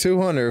 Yeah.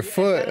 200 Yeah,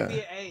 foot?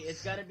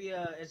 it's gotta be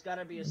a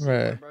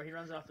Right. right. Bro. He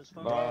runs it off his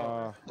phone.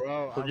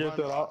 Bro, Forget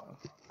that.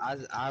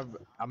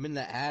 I'm in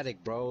the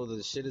attic, bro.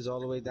 The shit is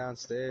all the way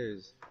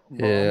downstairs.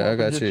 Yeah, I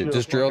got you.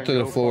 Just drill through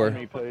the floor.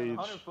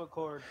 100-foot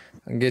cord.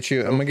 I'm gonna get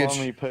you.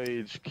 GoFundMe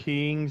page.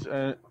 King's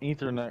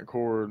Ethernet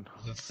cord.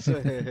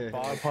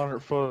 500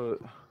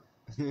 foot.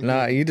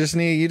 Nah, you just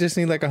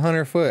need like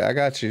 100 foot. I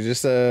got you.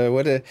 Just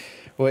what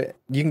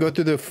you can go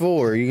through the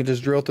floor. You can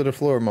just drill through the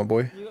floor, my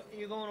boy.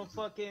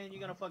 You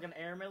gonna fucking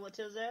airmail it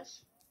to his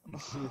ass?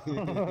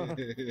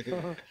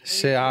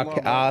 Shit,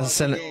 I'll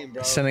send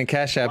a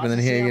cash app and then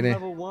he'll get I'm in.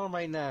 level 1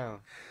 right now.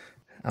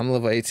 I'm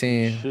level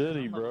 18.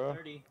 Shitty, I'm bro. level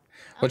 30.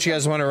 What you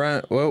guys want to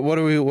run? What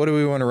do we want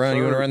to run?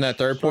 You want to run that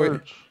third point?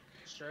 Search.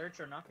 Search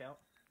or knockout.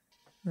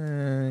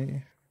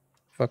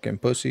 Fucking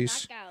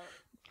pussies. knockout.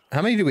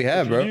 How many do we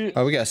have, If bro? you-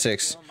 Oh, we got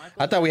 6. Well, Michael-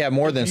 I thought we had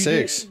more than If you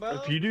 6.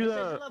 If you do It says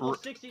that, level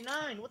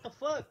 69. What the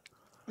fuck?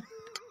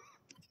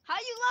 How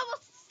you level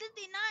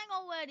 69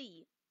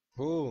 already?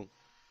 Who?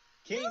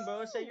 King,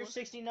 bro, it said you're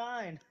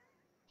 69.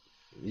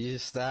 You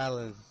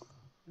styling.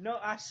 No,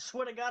 I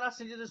swear to God, I'll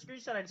send you the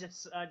screenshot I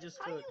just How you took.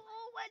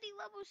 already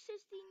level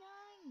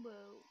 69, bro?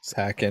 It's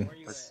hacking. Where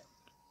you at?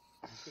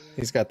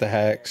 He's got the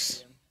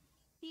hacks.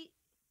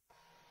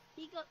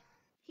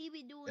 He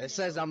be doing. It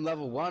says I'm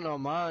level 1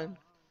 on mine.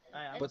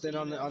 Alright, But then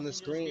on the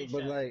screen,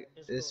 but like,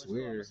 it's cool.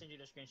 I'm weird. gonna send you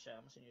the screenshot.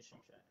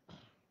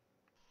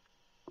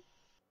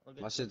 Look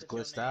My shit's look at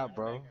your glitched name out, in the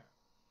bro. background.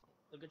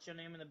 Look at your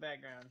name in the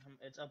background.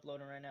 It's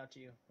uploading right now to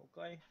you.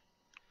 Okay.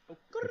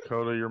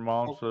 Dakota, your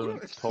mom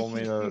told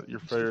me that your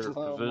favorite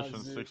Oh, my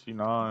position G.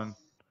 69.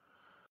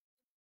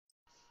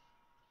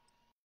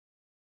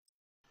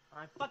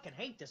 I fucking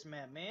hate this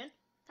map, man.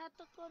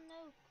 Tactical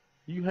no.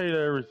 You hate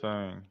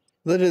everything.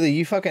 Literally,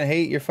 you fucking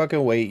hate your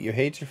fucking weight. You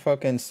hate your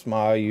fucking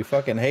smile. You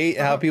fucking hate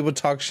how people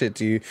talk shit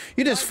to you.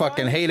 You just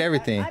fucking hate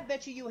everything. I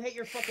bet you hate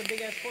your fucking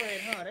big ass forehead,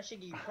 huh? That shit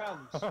give you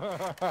problems.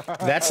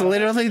 That's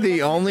literally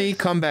the only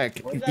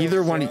comeback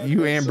either one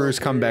you and Bruce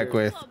come back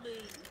with.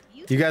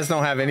 You guys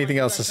don't have anything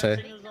else to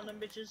say.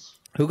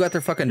 Who got their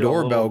fucking Get a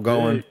little doorbell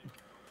going? dick.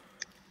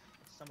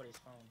 Somebody's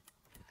phone.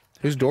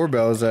 Whose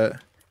doorbell is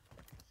that?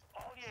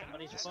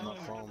 Somebody's My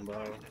phone. phone,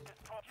 bro.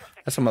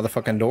 That's a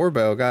motherfucking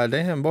doorbell. God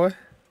damn, boy.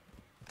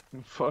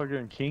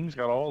 Fucking King's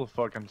got all the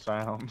fucking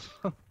sounds.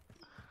 None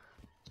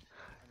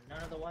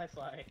of the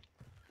Wi-Fi.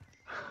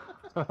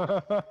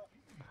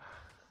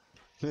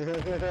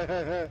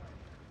 Okay,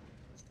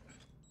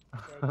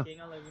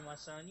 King, I love you, my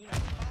son. You know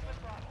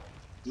my son.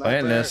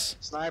 Playing this.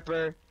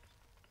 Sniper.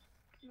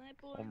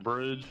 On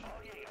bridge.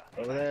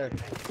 Over there.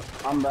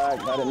 I'm back.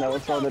 I didn't know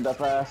it loaded that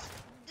fast.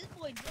 This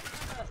boy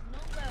just got no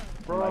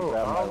Bro, I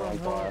grabbed my I rank don't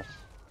know. class.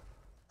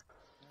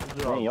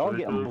 Good Man, y'all job,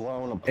 getting Jacob.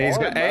 blown apart. He's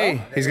got. bro.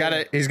 Hey, he's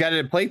got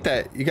to plate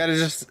that. You got to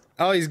just.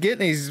 Oh,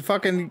 he's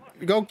fucking.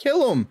 Go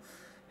kill him.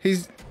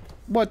 He's.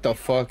 What the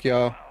fuck,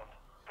 y'all? What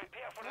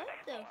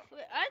the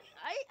frick?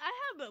 I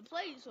haven't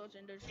played such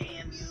in this.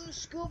 Damn you,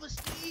 Scuba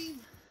Steve.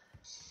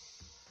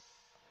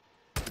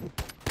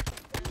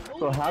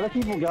 So how do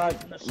people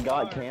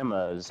got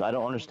cameras? I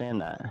don't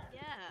understand that.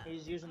 Yeah.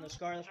 He's using the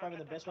Scar. That's probably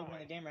the best weapon in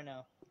the game right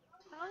now.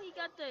 How he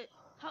got the?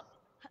 How?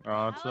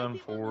 It's how are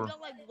people who M4.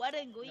 got, like red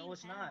and green? No,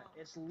 it's not.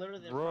 It's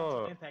literally the Bruh,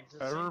 frontal impact. It's the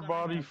same gun I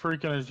everybody have.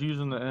 freaking is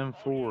using the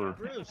M4.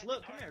 Bruce,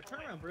 look, come here. Turn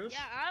around, Bruce. Yeah,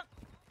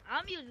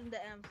 I'm using the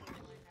M4 right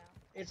now.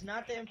 It's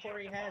not the M4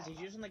 he has. He's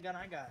using the gun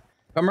I got.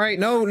 Come right.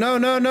 No.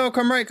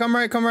 Come right. What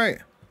are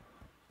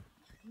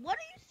you?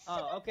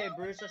 Oh, okay,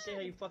 Bruce. Let's see how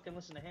you fucking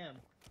listen to him.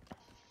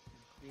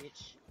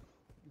 Bitch.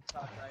 You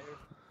cock rider.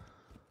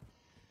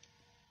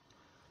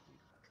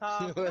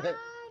 Cock rider.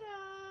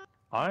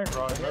 I ain't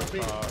riding that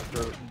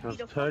side, because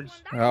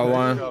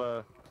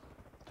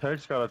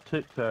Teg's got a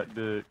Tic Tac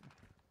dick.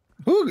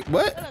 Who?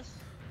 What?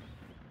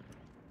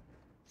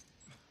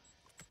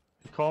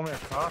 He called me a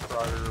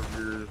cockrider of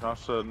yours. I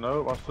said,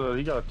 nope. I said,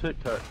 he got a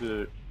Tic Tac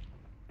dick.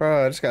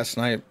 Bro, I just got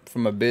sniped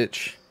from a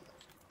bitch.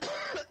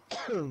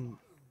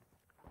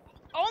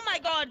 Oh my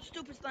god,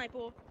 stupid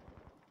sniper.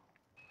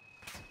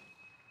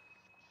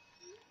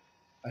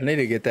 I need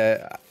to get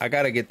that. I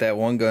gotta get that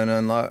one gun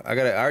unlocked. I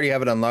already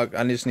have it unlocked.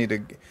 I just need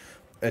to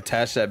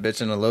attach that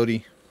bitch in a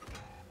loadie.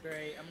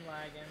 Great, I'm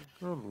lagging.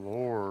 Good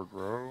lord,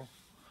 bro.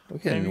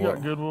 Okay, And you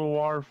got good little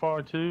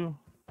Wi-Fi too?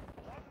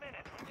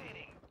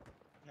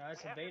 No,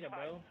 it's a beta,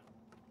 bro.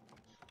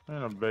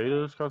 Man, a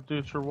beta? It's got to do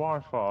with your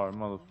Wi-Fi,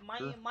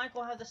 motherfucker. Me and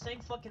Michael have the same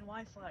fucking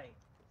Wi-Fi.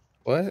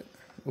 What?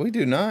 We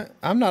do not.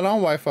 I'm not on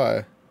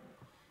Wi-Fi.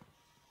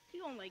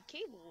 You on like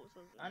cable or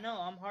something? I know,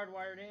 I'm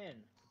hardwired in.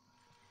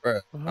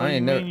 Bro, I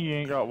ain't never. You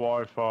ain't got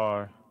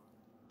Wi-Fi.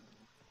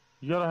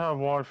 You gotta have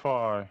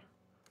Wi-Fi.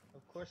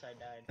 Of course I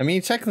died. I mean,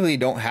 you technically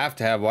don't have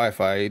to have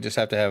Wi-Fi. You just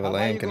have to have a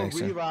LAN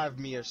connection. Revive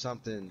me or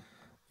something.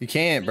 You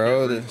can't,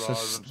 bro. That's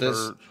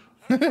the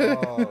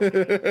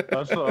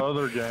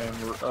other game.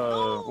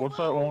 What's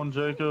that one,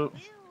 Jacob?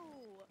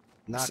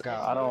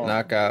 Knockout. I don't.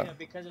 Knockout. Yeah,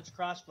 because it's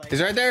crossplay.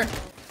 He's right there.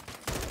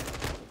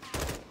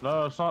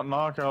 No, it's not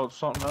Knockout. It's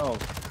something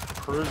else.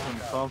 Prison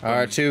something. All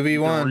right,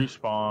 2v1.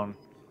 Respawn.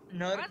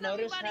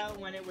 Notice how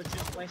when it was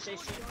just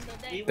PlayStation,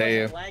 we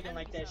Damn. wasn't lagging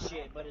like that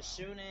shit, but as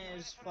soon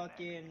as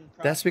fucking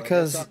That's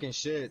because They're talking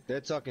shit.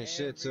 They're talking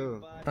shit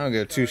too. I don't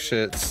give two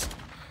shits.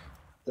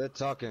 They're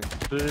talking.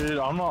 Dude,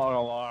 I'm not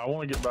gonna lie. I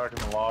want to get back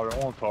in the lobby. I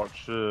want to talk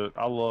shit.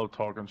 I love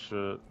talking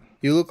shit.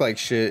 You look like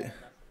shit.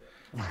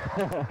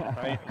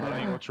 That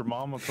ain't what your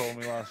mama told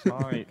me last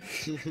night.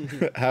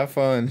 Have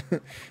fun.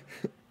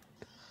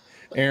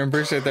 Aaron,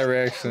 appreciate that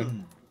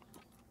reaction.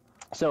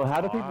 So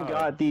how do people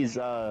got these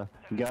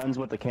guns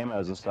with the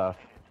camos and stuff?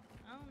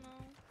 I don't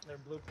know. They're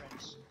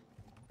blueprints.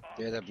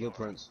 Yeah, they're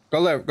blueprints. Go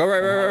left. Go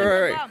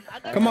right.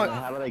 Come on.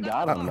 How do they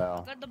got them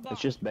though? It's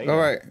just bait. Go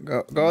right.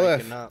 Go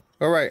left.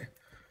 Go right.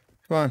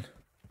 Come on.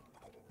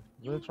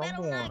 Bitch,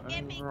 I'm going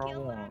anywhere I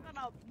want.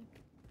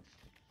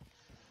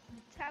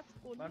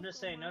 I'm just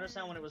saying, notice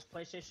how when it was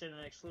PlayStation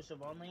and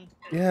exclusive only?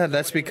 Yeah,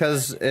 that's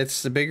because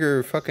it's the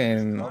bigger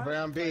fucking. Over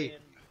on B.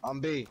 On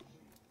B.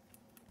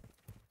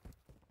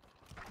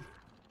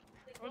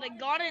 Or they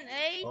got an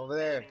A? Over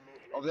there.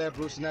 Over there,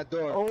 Bruce, in that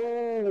door.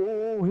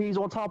 Oh, he's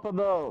on top of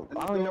the.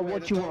 I don't even know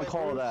what you want to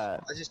call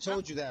that. I just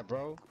told you that,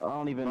 bro. I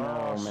don't even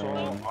know, man.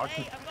 I'm going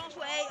to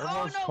A. Oh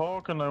Everyone's no!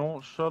 talking. They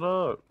won't shut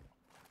up.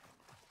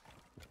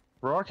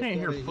 Bro, I can't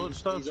hear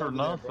footsteps or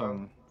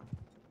nothing.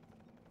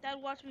 Dad,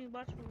 watch me.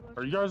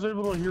 Are you guys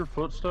able to hear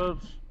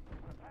footsteps?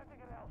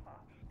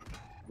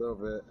 A little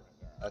bit.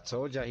 I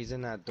told ya he's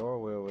in that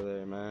doorway over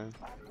there, man.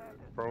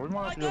 Bro, we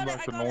might have to go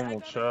back to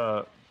normal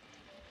chat.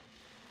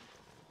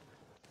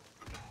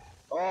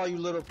 Oh, you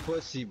little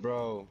pussy,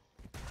 bro.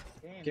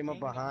 Damn, Came up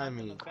behind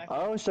me.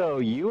 Oh, so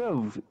you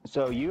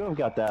have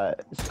got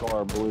that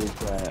scar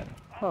blueprint.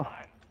 Huh.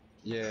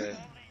 Yeah.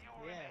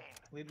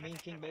 Yeah, me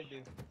and King Bed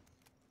do.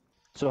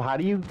 So how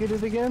do you get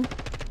it again?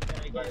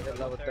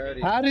 Level 30.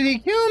 How did he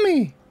kill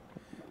me?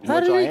 How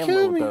Which did I he am kill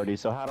level me? 30,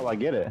 so how do I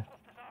get it?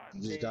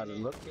 You just gotta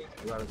look.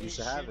 You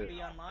should have it. Be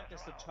unlocked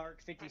as the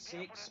Tark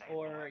 56,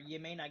 or you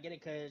may not get it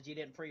because you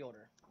didn't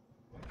pre-order.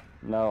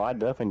 No, I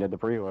definitely did the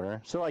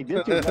pre-order. So like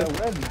this dude got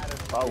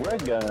a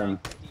red gun.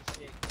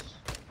 56.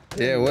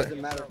 Yeah, It what?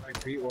 doesn't matter if you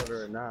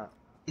pre-order or not.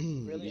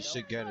 Really You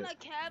should get it.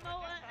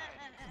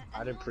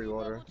 I didn't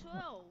pre-order.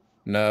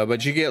 No,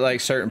 but you get like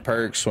certain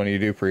perks when you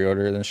do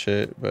pre-order and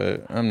shit.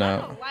 But I'm I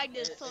not. don't like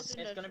this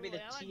It's gonna be the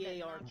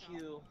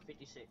TARQ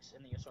 56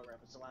 in the assault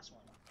rifle. It's the last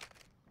one.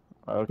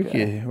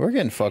 Okay. We're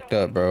getting fucked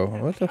up, bro.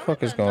 What the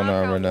fuck is going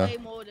on right now? Way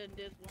more than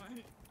this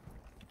one.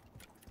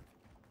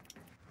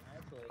 I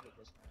absolutely hate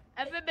this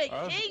one. FMA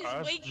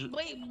Kings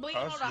wait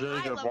on Ask the high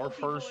Jacob, level our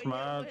people first in here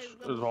match with his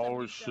is level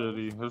always 7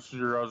 shitty. This is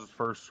your guys'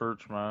 first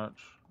search match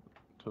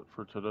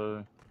for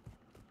today.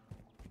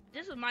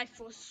 This is my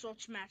first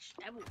search match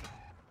ever.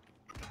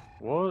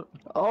 What?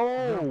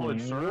 Oh, Play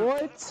search?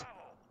 what?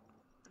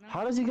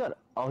 How does he got?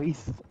 Oh,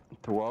 he's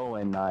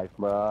throwing knife,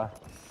 bruh.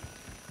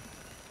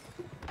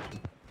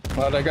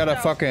 Well, they got a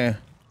fucking.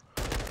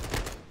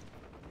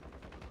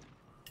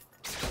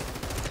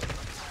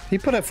 He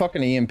put a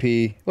fucking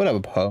EMP. Whatever,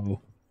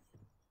 Poe.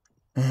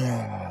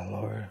 Oh,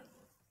 Lord.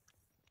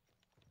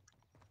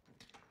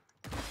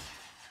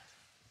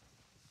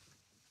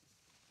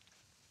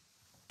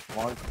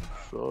 Mike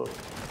sucks.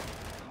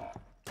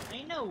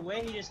 Ain't no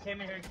way he just came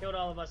in here and killed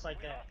all of us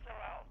like that.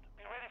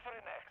 Be ready for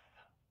the next.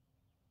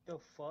 The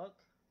fuck?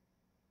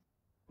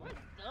 What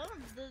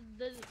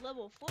the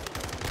level 4?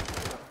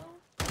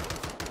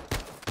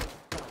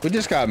 We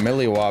just got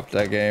milli-whopped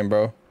that game,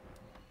 bro.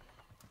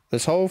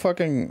 This whole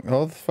fucking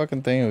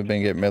thing we've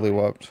been getting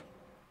milli-whopped.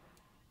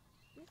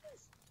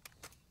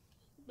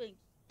 But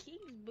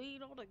Kings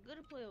beat all the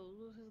good players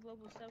with his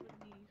level 70.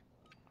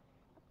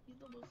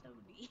 He's level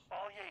 70.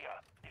 All year.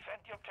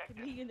 Defend the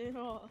objective. Being in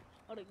all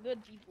the good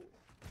people.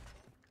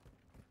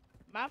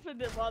 My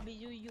favorite lobby,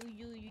 you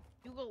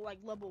go like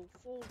level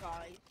 4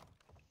 guys.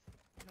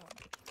 No.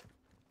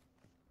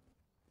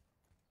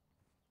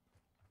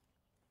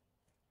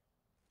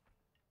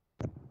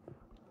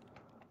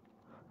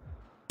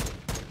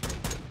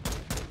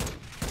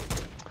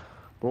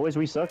 Boys,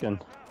 we sucking.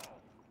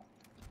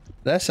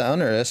 That's an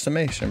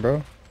underestimation,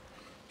 bro.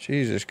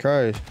 Jesus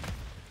Christ.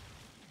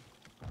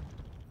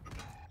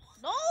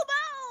 No,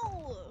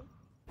 no!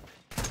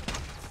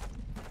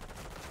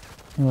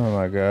 Oh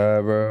my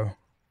God, bro.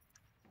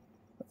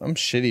 I'm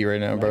shitty right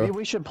now, bro. Maybe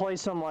we should play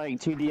some like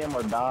TDM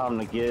or Dom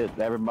to get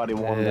everybody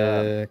warmed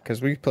up. Yeah,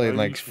 cause we played Maybe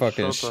like you should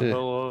fucking shut the shit.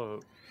 hell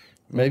up.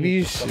 Maybe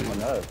you Suck should. my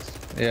nuts.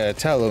 Yeah,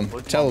 tell him.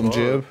 Lick Tell my him, butt.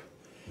 Jib.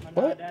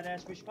 My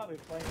dad we should probably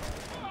play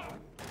that.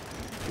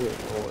 Good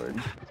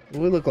lord.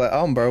 We look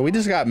like bro. We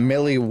just got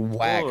Millie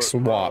wax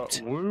Look, bro,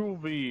 whopped. we'll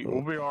be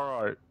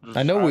all right. Just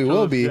I know we after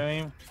will this be.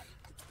 game-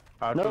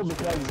 after No, this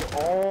game- because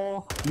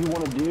all you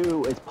want to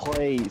do is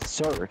play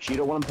search. You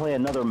don't want to play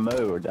another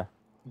mode.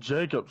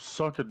 Jacob,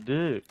 suck a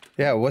dick.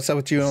 Yeah, what's up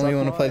with you only Suck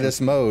want to play mine. this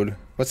mode?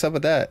 What's up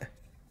with that?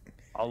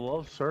 I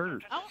love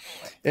search.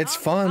 It's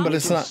fun, but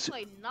it's not.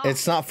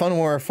 It's not fun when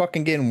we're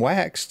fucking getting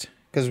waxed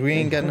because we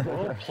ain't getting.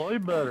 Well, play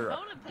better,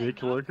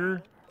 dick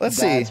licker. Let's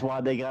see. That's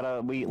why they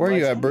gotta. Where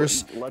you at,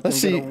 Bruce? Let's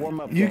see.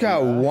 You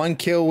got one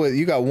kill with.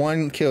 You got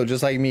one kill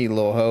just like me,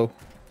 little hoe.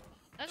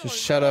 Just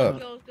shut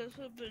up,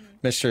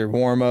 Mr.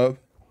 Warm Up.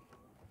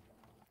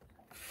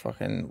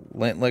 Fucking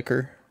lint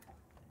liquor.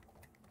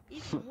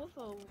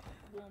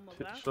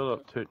 Shut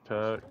up, Tic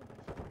Tac.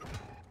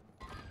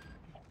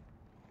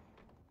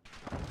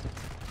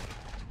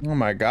 Oh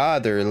my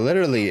God, they're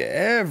literally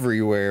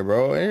everywhere,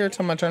 bro. Every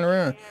time I turn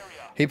around,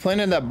 he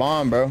planted that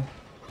bomb, bro.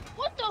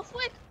 What the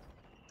flick?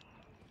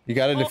 You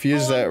gotta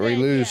defuse that or we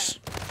lose.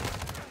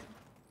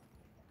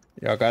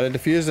 Y'all gotta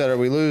defuse that or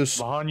we lose.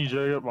 Behind you,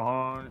 Jacob.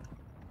 Behind.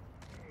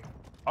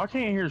 I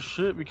can't hear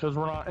shit because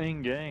we're not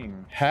in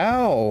game.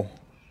 How?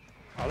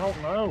 I don't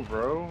know,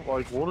 bro.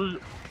 Like, what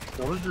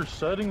is your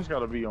settings got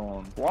to be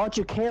on? Why don't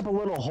you camp a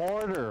little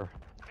harder?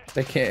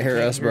 They can't hear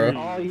us, bro.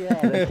 Oh yeah,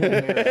 they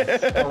can't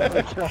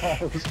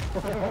hear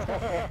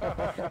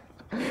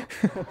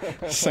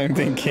us. Same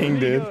thing King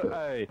did.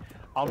 Hey,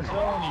 I'm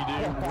telling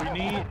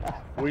you, dude.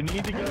 We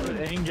need to go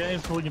to in game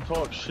so we can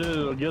talk shit.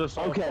 It'll get us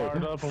all Okay,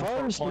 fired up and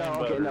first, start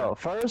playing better. no.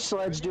 First,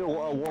 let's do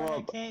a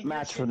warm-up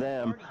match for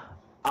them.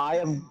 I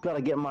have got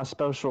to get my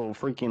special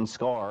freaking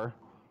scar.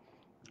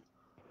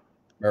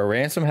 Bro,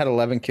 Ransom had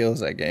 11 kills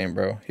that game,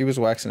 bro. He was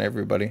waxing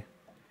everybody.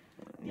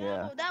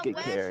 Yeah, that get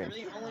wax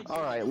carried.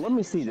 All right, let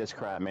me see this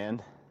crap,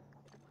 man.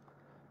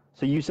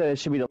 So you said it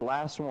should be the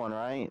last one,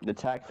 right? The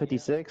TAC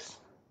 56.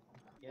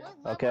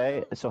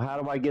 Okay, so how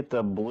do I get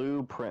the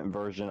blueprint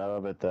version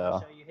of it,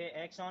 though? So you hit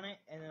X on it,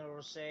 and then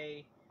it'll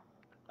say.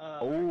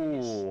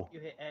 Oh. You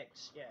hit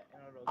X, yeah.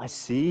 And it'll I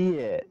see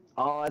it.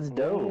 Oh, that's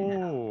dope.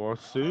 Oh, I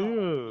see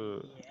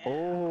it. Yeah.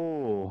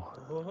 Oh,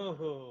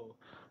 Oh.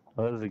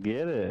 let's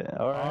get it.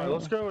 All All right, right,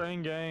 let's go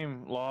in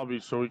game lobby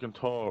so we can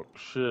talk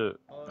shit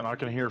and I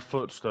can hear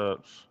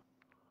footsteps.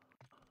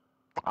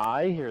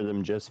 I hear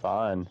them just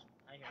fine.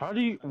 What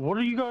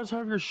do you guys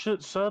have your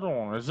shit set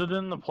on? Is it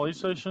in the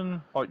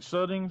PlayStation like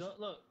settings?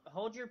 Look,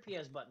 hold your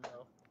PS button,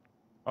 bro.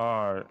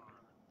 All right,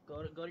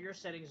 Go to your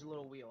settings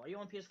little wheel. Are you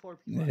on PS4 or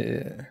Yeah.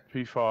 PS5?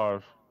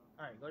 P5.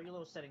 Alright, go to your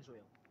little settings wheel.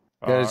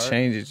 You gotta Alright.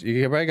 change it.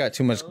 You probably got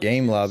too much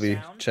game lobby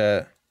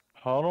chat.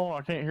 Hold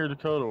on, I can't hear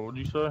Dakota. What'd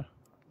you say?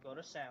 Go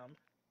to sound.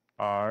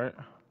 Alright.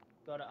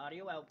 Go to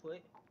audio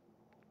output.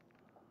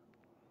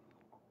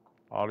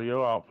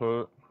 Audio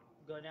output.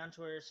 Go down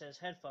to where it says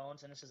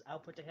headphones and it says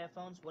output to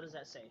headphones. What does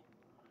that say?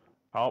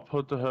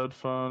 Output the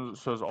headphones.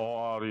 It says all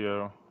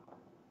audio.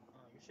 Oh,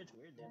 your shit's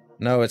weird then.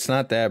 No, it's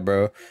not that,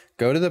 bro.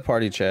 Go to the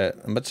party chat.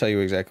 I'm gonna tell you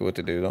exactly what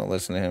to do. Don't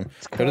listen to him.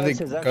 Go to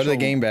the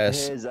game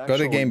base. Go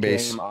to the game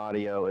base. Game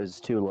audio is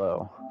too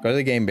low. Go to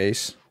the game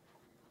base,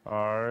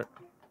 Alright.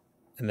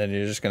 and then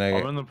you're just gonna.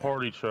 I'm in the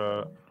party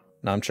chat.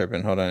 No, I'm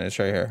tripping. Hold on, it's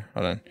right here.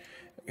 Hold on.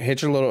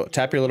 Hit your little,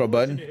 tap your little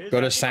button. Go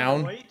to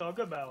sound.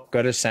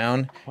 Go to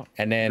sound,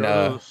 and then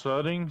Go to the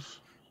settings.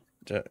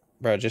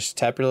 bro, just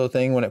tap your little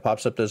thing when it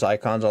pops up those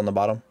icons on the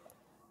bottom.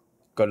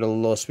 Go to the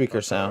little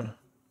speaker sound.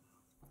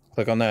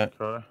 Click on that,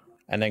 Okay.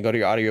 and then go to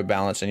your audio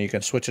balance, and you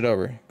can switch it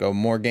over. Go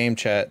more game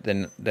chat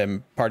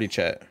than party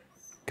chat,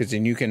 because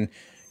then you can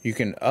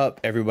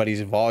up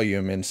everybody's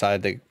volume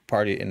inside the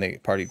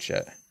party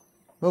chat.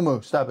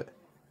 Momo, stop it.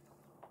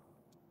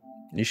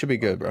 You should be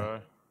good, bro.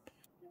 Okay.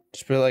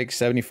 Just put like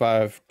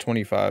 75,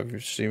 25. You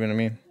see what I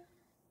mean?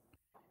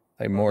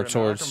 Like more Okay,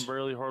 now I towards. can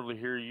barely hardly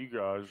hear you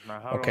guys. Now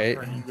how Okay.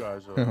 do I turn you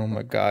guys up? Oh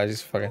my god,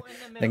 he's fucking. Go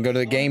in the Then go to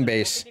the middle, game go in the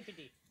middle, base.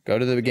 50-50. Go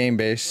to the game Go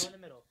base. in the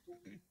middle.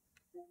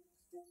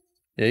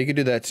 Yeah, you could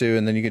do that too,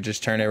 and then you could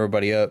just turn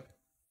everybody up.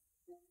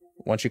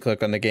 Once you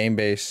click on the game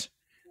base,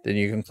 then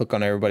you can click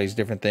on everybody's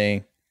different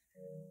thing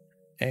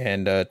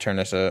and turn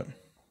us up.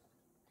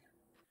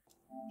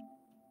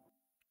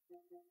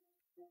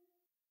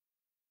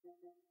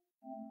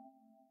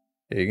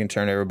 Yeah, you can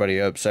turn everybody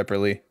up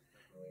separately.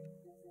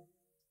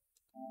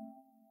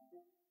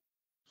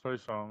 Say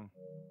something.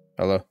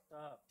 Hello.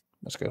 Stop.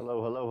 Let's go.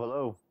 Hello, hello,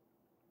 hello.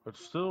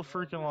 It's still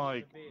freaking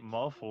like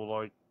muffled.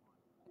 Like,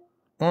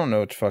 I don't know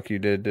what the fuck you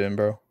did then,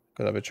 bro.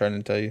 Because I've been trying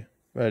to tell you.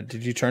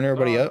 Did you turn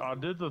everybody no, up? I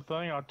did the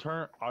thing. I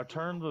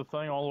turned the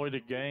thing all the way to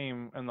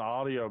game and the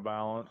audio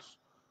balance,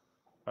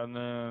 and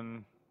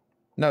then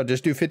No,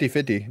 just do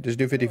 50-50. Just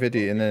do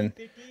 50-50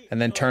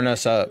 and then turn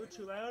us up.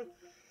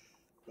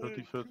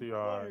 50-50.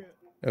 Alright.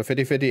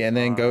 50-50 and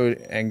then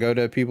go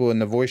to people in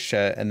the voice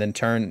chat and then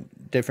turn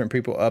different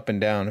people up and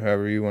down,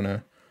 however you want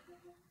to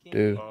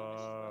do.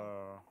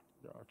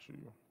 Got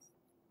you.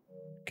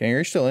 King, are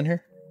you still in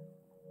here?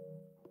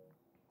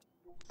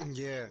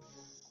 Yeah.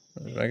 Hey,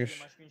 I did you guess. get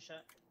my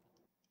screenshot?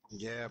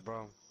 Yeah,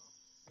 bro.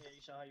 Yeah,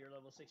 you saw how you're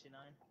level 69?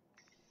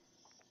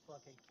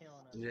 Fucking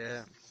killing us.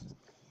 Yeah.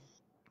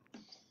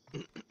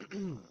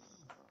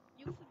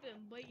 You've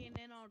been bringing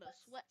in all the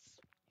sweats.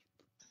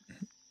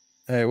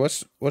 Hey,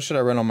 what should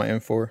I run on my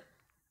M4?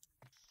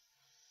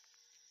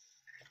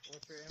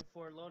 What's your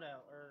M4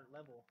 loadout or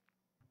level?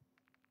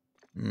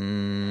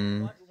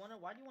 Mm, Why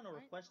do you want to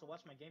request to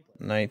watch my gameplay?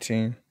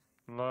 19.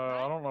 No,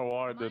 I don't know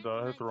why I did that.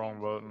 I hit the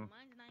wrong button.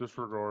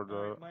 Disregard that.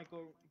 Alright,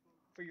 Michael,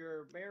 for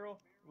your barrel,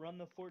 run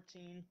the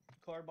 14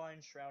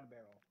 carbine shroud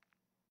barrel.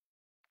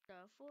 The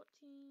 14.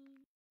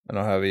 I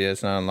don't have it yet.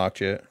 It's not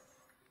unlocked yet.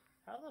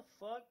 How the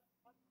fuck?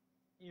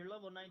 You're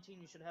level 19,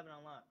 you should have it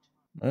unlocked.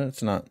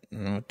 It's not.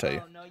 I'm gonna tell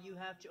you. Oh, no, you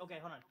have to. Okay,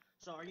 hold on.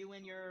 So, are you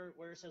in your,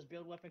 where it says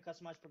build weapon,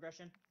 customize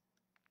progression?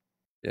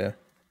 Yeah.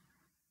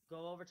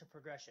 Go over to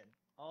progression.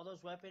 All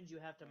those weapons you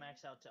have to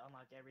max out to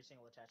unlock every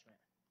single attachment.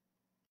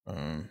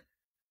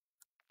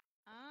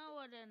 I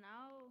wouldn't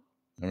know.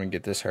 Let me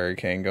get this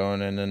hurricane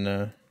going and then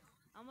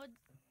I'm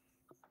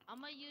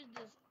gonna use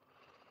this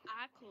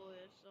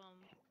Aquas.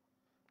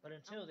 But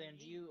until then,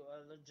 do you,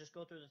 just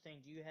go through the thing.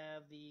 Do you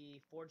have the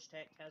Forge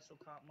Tech Castle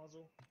Comp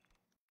muzzle?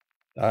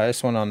 the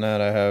highest one on that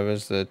I have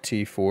is the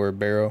T4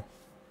 barrel.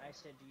 I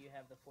said, do you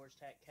have the Forge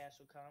Tech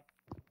Castle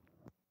Comp?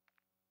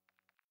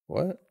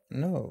 What?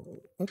 No.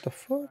 What the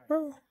fuck,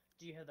 bro?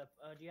 Do you have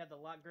the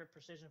Lock Grip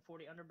Precision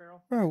 40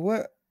 underbarrel? Bro,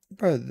 what?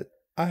 Bro,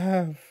 I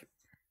have.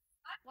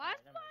 Why?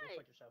 Never mind, go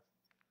fuck yourself.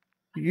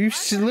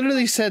 You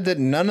literally said that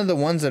none of the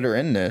ones that are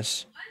in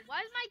this. Why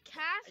is my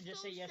cast And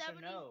just say yes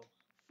or no.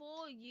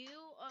 for you?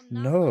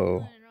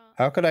 No.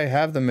 How could I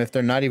have them if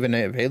they're not even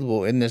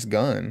available in this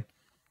gun?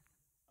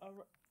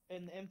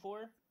 In the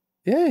M4?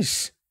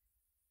 Yes.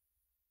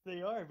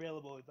 They are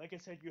available. Like I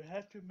said, you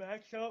have to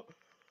max out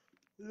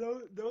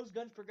those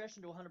guns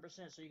progression to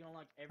 100%, so you can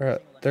unlock every Bro,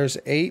 single. there's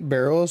 8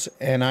 barrels,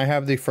 and I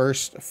have the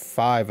first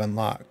 5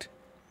 unlocked.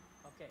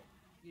 Okay,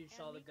 you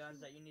saw the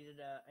guns that you needed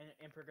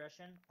in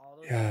progression. All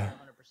those Yeah. are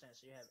 100%,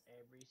 so you have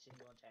every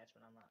single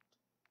attachment unlocked.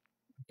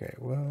 Okay,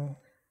 well,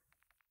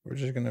 we're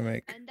just gonna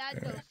make. And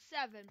that does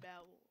 7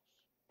 barrels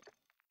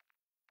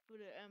for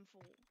the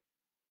M4.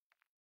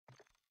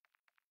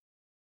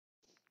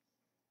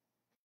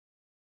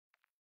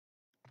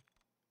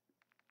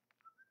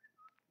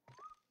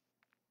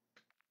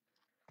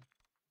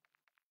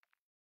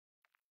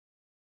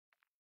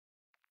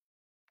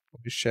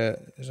 Voice chat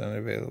is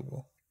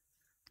unavailable.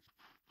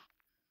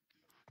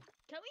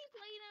 Can we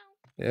play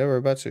now? Yeah, we're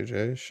about to,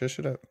 Jay. Shush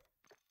it up.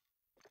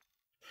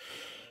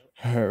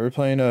 Alright, we're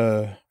playing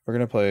we're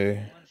gonna play.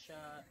 One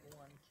shot,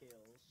 1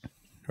 kills.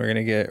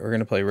 We're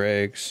gonna play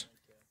regs.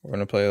 We're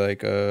gonna play like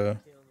Kills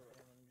with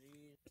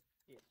LMGs,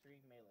 get 3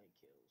 melee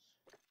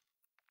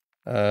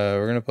kills.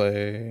 we're gonna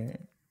play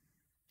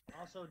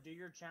Also, do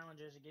your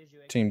challenges. It gives you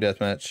team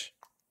deathmatch.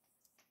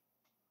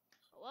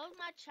 Where's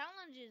my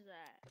challenges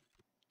at?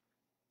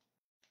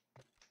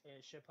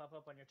 It should pop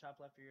up on your top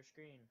left of your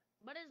screen.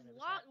 But it's And if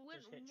locked not,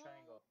 with just hit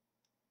triangle.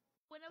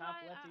 Whenever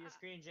Top left of your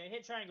screen, Jay.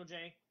 Hit triangle,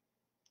 Jay.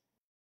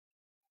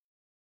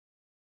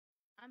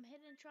 I'm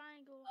hitting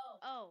triangle.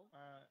 Oh.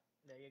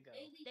 There you go.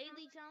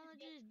 Daily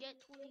challenges, get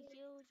 20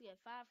 kills, get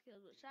 5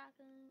 kills with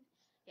shotguns,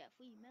 get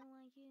 3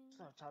 melee kills.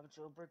 Stop talking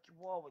to a brick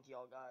wall with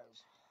y'all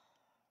guys.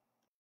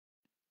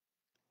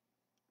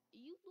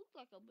 You look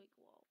like a big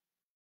wall.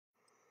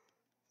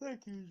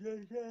 Thank you,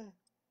 Jay.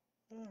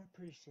 I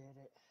appreciate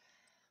it.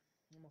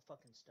 I'm a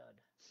fucking stud.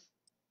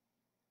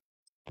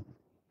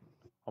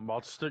 I'm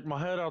about to stick my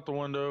head out the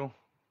window.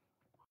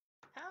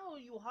 How are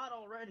you hot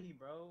already,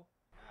 bro?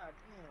 God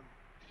damn.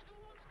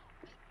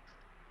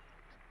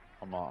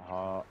 I'm not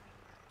hot.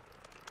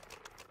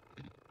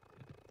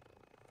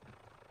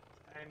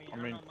 I I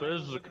don't mean, know, Mike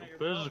was looking at your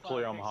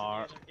physically, profile I'm picture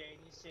hot. The other day,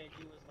 and he said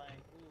you was like,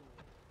 ooh.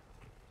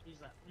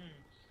 He's like, let me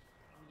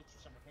get you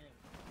some of him.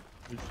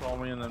 He saw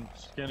me in them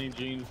skinny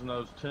jeans and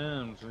those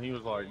Timbs, and he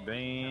was like,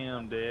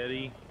 "Damn,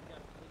 daddy."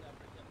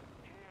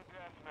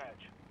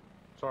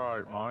 It's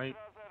alright, Mike.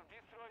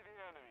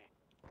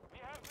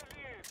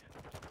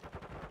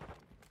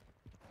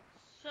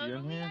 So You do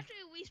in we here? actually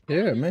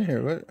respawn? Yeah, I'm in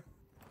here. What?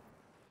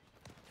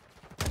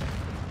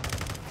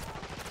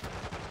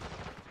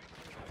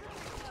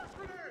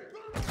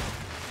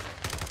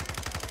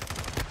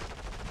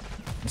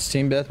 It's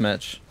team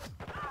deathmatch.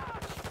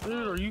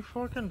 Dude, are you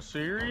fucking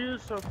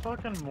serious? A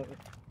fucking.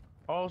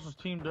 Oh, this is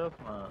team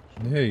deathmatch.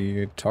 Yeah,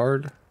 you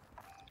tard.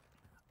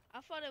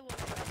 I thought it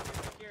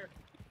was here.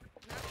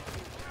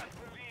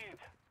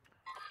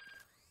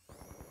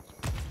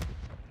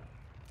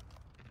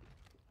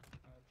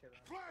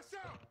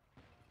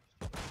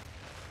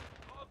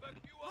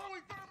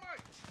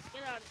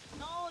 Get out.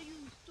 No, you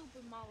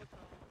stupid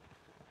Molotov.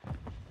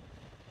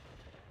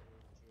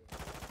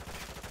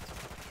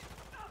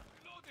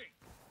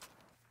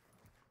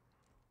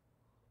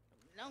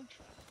 No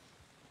try.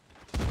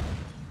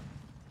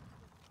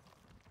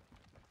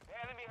 The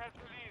enemy has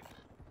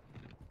released.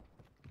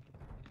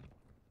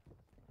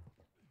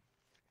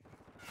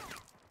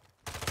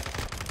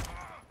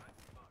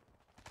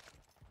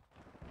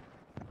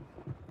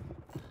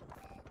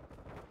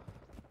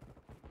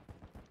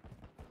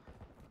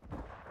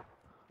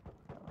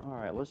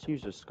 Alright, let's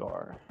use a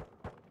scar.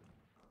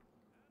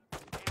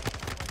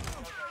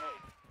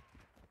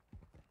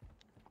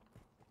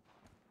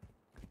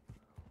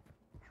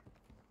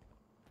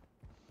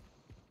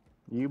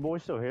 You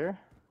boys still here?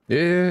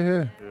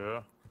 Yeah.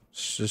 Yeah.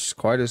 It's just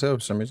quiet as hell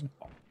for some reason.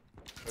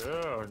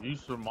 Yeah,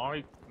 used to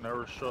Mike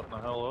never shutting the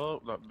hell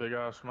up, that big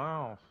ass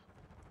mouth.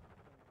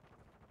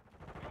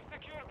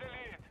 Secure the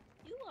lead.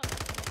 You are.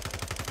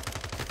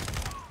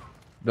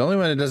 The only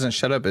one that doesn't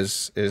shut up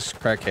is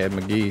crackhead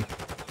McGee.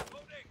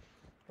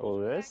 Oh,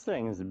 this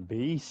thing is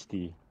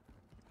beastie.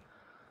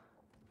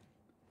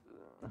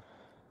 Who's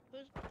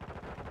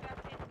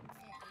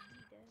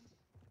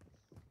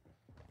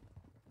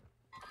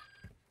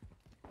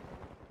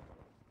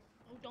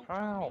Oh, don't kill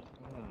Ow! me.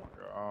 Oh my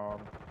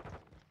god.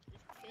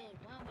 Just kill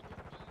one with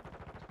this gun.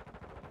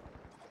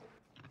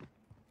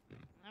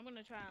 I'm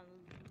gonna try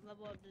and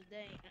level up the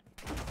day.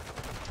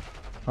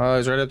 Oh,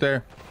 he's right up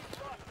there.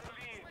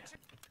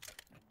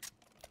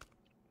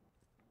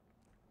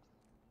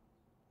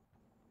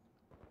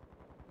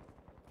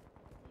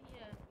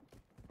 Yeah.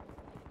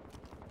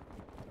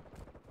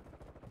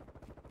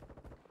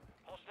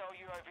 Hostile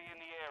UAV in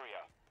the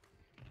area.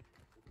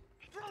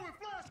 Throwing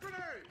flash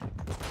grenade!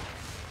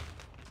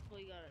 Oh,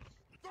 you got us.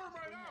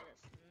 Thermite out!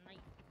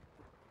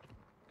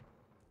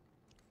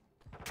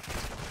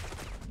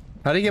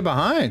 How'd he get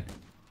behind?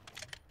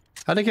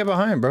 How'd he get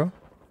behind, bro?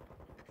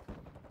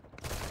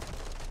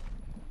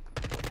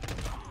 I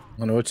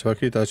don't know what the fuck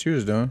he thought she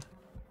was doing.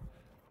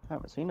 I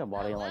haven't seen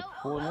nobody in like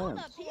 4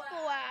 minutes. People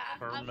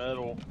Her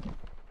middle.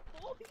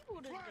 4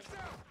 people this Flash game.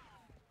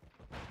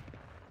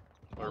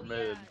 out! Or Oh,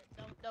 mid.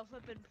 yeah, the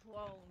flipping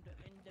prone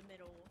in the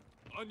middle.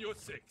 On your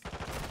six.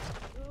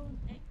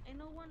 Ain't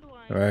no wonder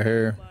why. I Right ain't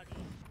here. nobody.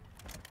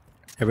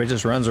 Everybody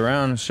just runs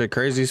around. Shit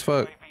crazy as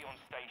fuck. UAV on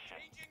station.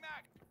 Changing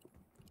mag.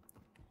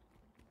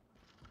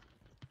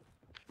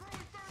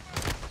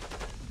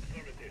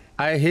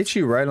 I hit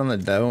you right on the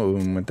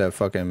dome with that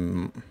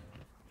fucking. Fast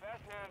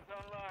hands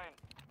online.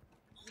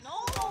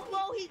 No,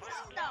 bro, he's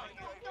just out.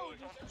 No,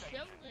 just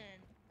chilling.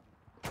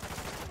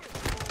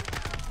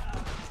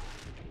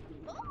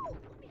 Oh,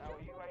 Our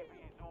UAV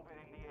is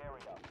orbiting the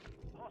area.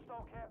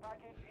 Hostile care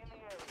package in the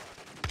area.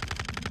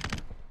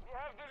 You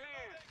have the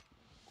lead.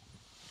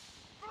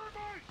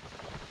 Thermite!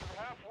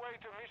 We're halfway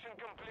to mission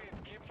complete.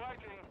 Keep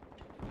fighting.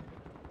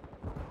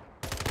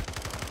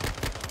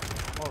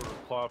 Oh, the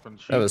clapping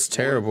That was cheeks,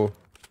 boy. terrible.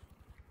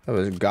 That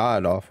was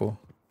god awful.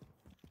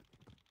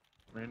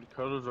 Me and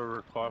Dakota's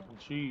over clapping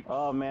cheeks.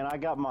 Oh man, I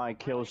got my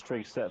kill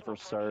streak set for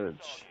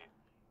search.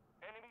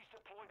 Enemies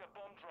deployed a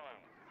bomb drone.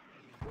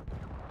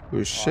 Oh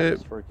Oh, shit.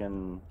 just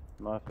freaking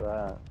muff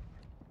that.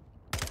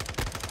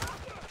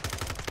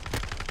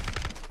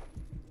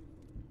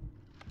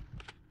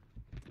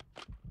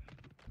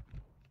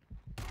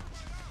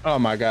 Oh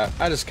my god.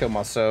 I just killed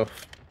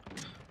myself.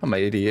 I'm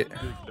an idiot.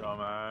 Big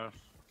dumbass.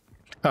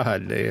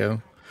 God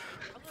damn.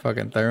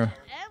 Fucking thorough.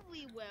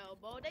 everywhere,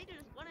 bro. They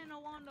just running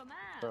along the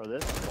map. Bro,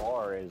 this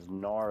bar is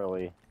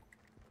gnarly.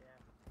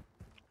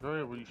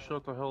 Hey, will you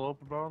shut the hell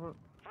up about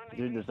it?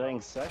 Dude, the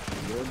thing's sexy,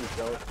 dude. Just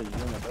go to the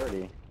unit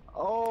 30.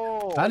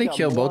 Oh! How'd I he got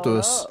kill both of blown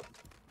us? up.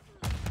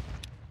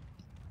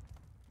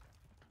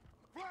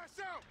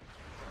 Flash out!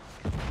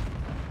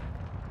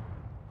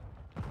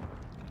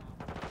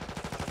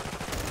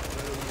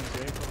 When the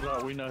game comes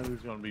out, we know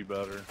who's gonna be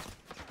better.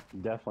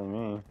 Definitely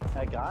me.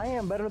 Heck, I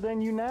am better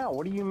than you now.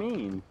 What do you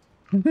mean?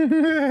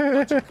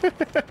 It's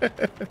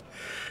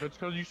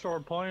because you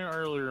started playing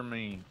earlier than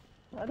me.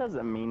 That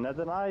doesn't mean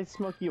nothing. I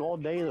smoke you all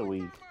day of the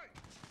week.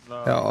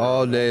 No, Yeah,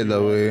 all day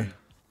though, we.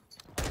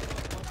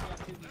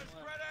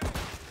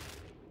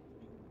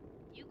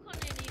 You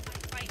couldn't even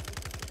fight.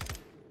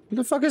 What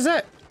the fuck is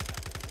that?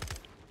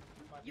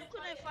 You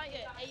couldn't fight an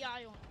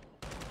AI on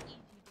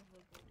easy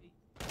difficulty.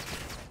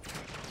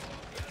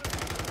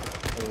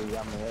 Oh, you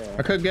got me there.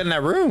 I couldn't get in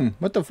that room.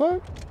 What the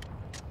fuck?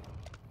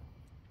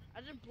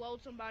 I just blow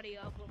somebody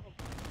up with a.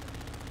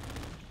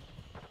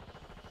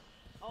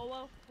 Oh,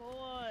 well,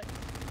 forward.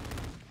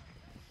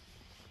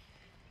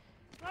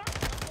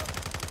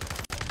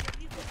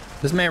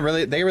 This man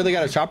really, they really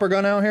got a chopper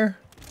gun out here?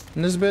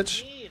 In this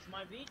bitch? Me, it's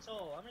my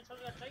VTOL. How many times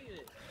did I tell you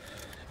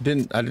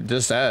this? I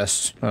just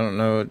asked. I don't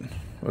know.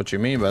 What you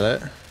mean by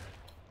that?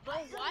 Bro,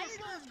 why did you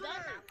done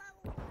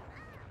that?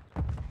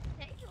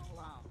 Take so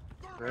long.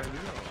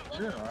 Yeah,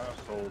 you're an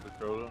asshole,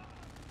 Dakota.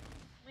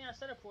 I mean, I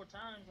said it 4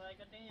 times. Like,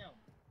 goddamn.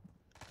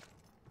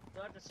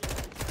 You'll have to see.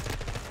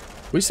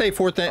 We say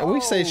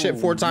we say shit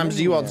 4 times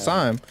to you all the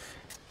time.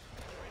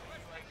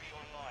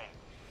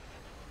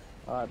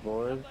 All right,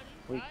 boys.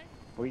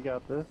 We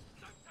got this.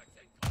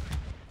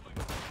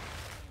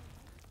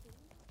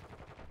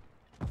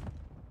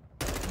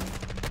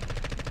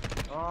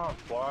 Ah,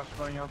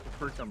 flashbang out the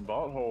freaking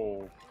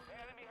butthole.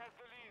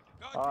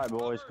 All right,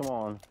 boys. Come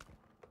on.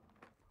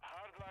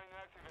 Hardline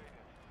activated.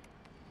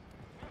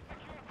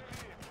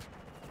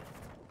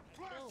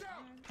 Flash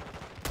out!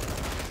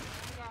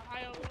 Got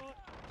high alert.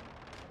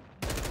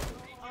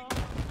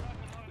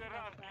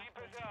 Keep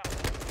it up.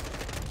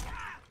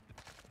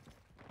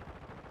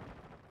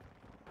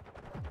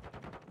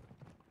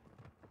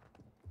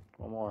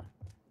 One more.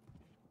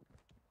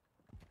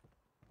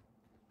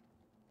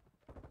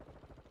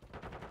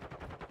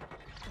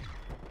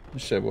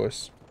 Shit,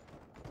 boys.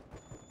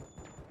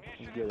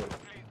 Let's get it.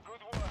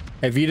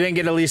 If you didn't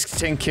get at least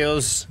 10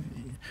 kills,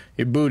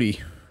 you're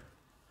booty.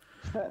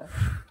 Yeah.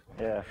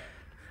 Your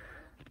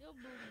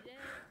booty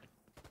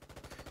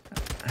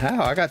dead.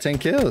 How? I got 10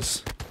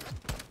 kills.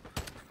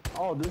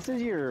 Oh, this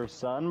is your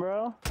son,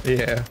 bro?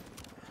 Yeah.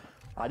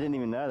 I didn't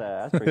even know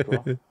that. That's pretty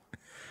cool.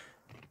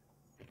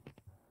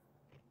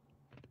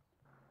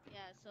 Yeah,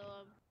 so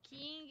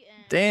King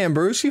and Damn,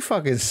 Bruce, you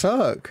fucking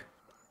suck.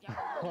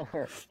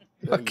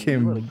 Fucking-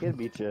 You little kid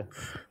beat you. I'm in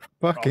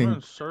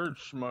Fucking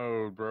search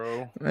mode,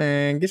 bro.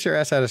 man, get your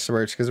ass out of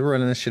search because we're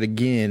running this shit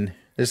again.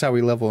 This is how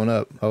we leveling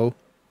up, ho.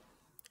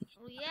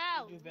 oh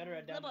yeah, Do better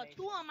at level domination.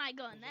 2 on my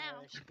gun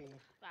now. Yeah,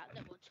 About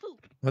level 2.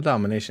 What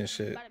domination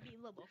shit? Gotta be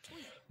level 3.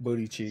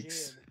 Booty Jib.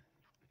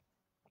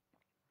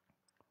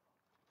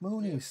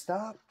 Mooney,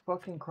 stop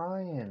fucking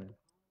crying.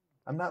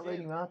 I'm not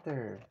letting you out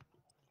there.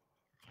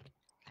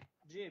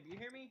 Jib, you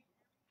hear me?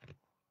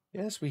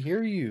 Yes, we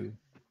hear you.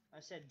 I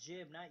said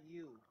Jib, not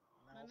you.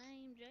 My Mouse.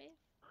 name Jay.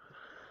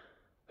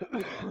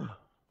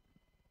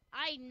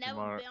 I You never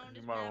might, been on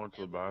this you might have map went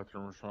to the ever.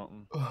 bathroom or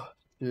something.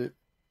 Shit.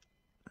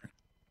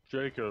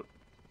 Jacob.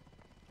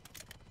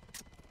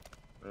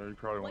 Yeah, you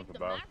probably went Like to the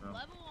the max bathroom.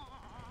 level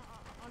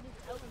on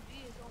this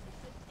LMG is only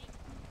 60.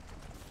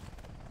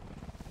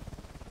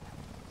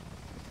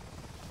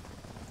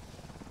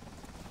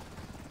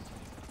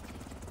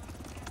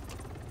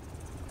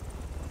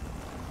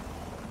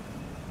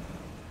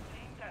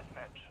 Team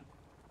deathmatch.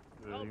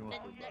 Yeah, Oh, you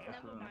went to the never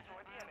bathroom. mind. I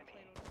don't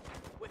play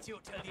those. What's your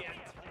tell the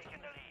act?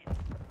 Taking the lead.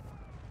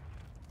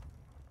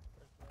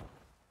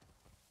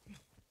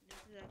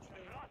 This is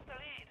actually Lost the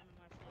lead. one of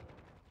my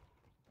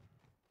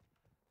favorites.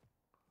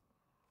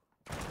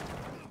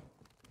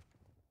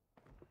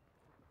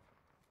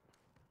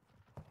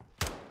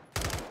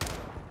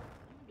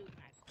 I'm doing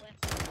my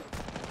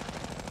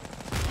quest.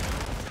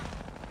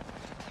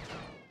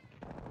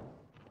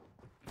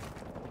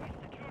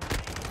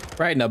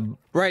 Right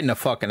in the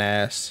fucking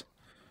ass.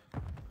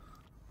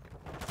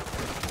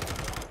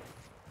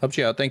 Helped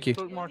you out, thank you.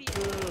 Took my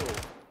kill.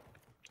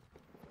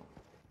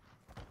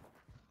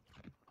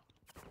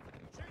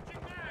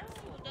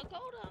 Oh,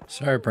 Dakota.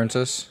 Sorry,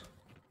 princess.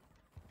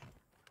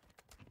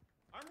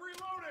 I'm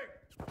reloading!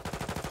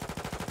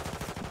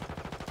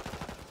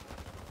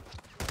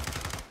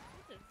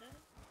 What is that?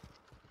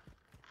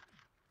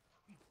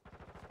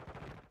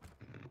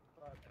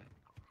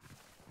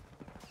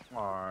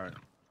 Alright.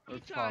 You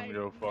It's time to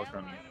go tried fucking.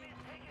 yelling.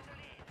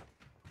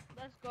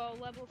 Let's go,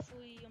 level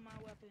 3 on my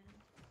weapon.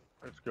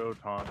 It's go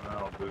time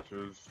now,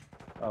 bitches.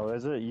 Oh,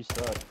 is it? You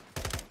suck.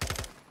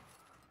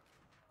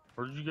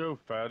 Where'd you go,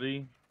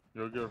 fatty?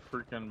 Go get a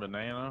freaking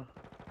banana?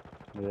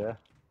 Yeah.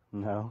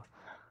 No.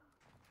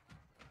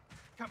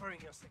 Covering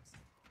your six.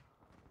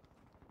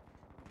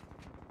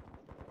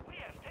 We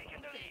have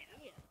taken the lead.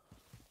 Yeah.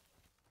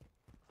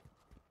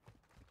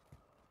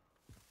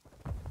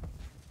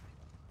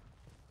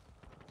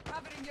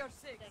 Covering your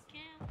six. The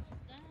count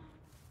down.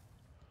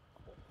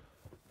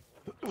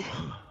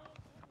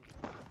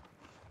 My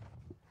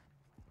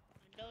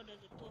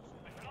daughter's a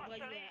pussy. Where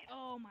you at?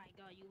 Oh my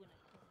god, you gonna.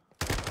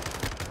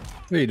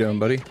 What are you doing,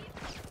 buddy?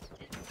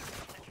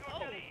 Secure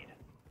the lead.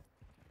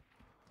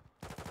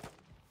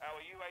 Our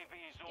UAV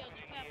is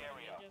orbiting the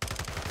area.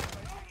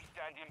 UAV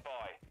standing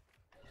by.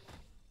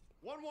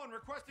 1-1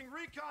 requesting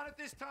recon at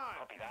this time.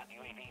 Copy that.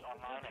 UAV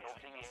online and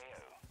orbiting the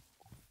AO.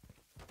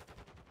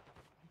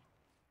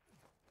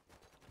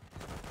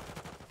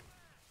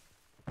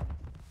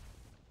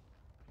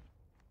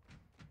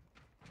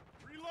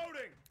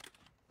 Reloading.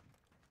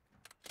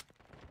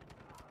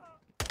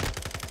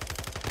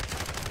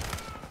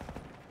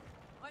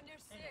 On your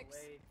Ain't six. no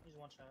way. He's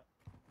one shot.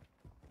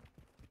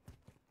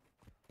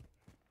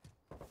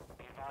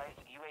 Be advised,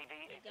 UAV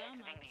is Got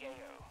my exiting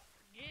the AO.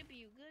 Jib,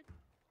 you good?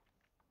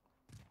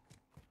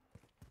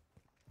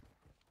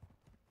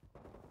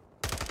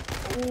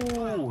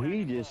 Ooh,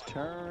 he just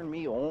turned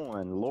me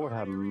on. Lord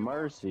have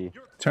mercy.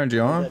 Turned you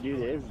That on?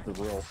 dude is the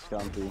real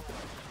scumpy.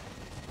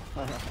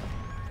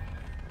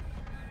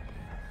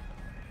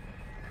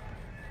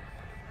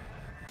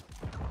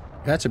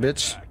 Gotcha,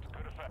 bitch. Hands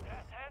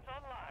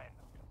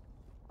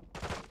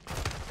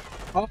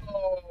online. Oh.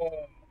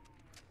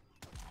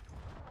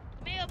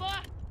 Come here, boy.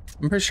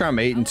 I'm pretty sure I'm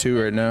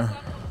 8-2 right now.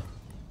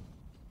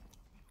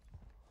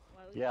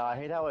 Yeah, I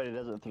hate how it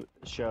doesn't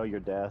show your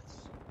deaths.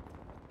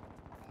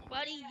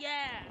 Buddy,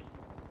 yeah.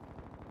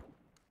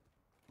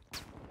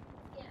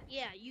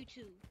 Yeah, you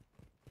too.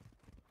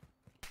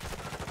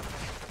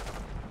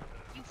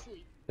 You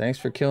sweet. Thanks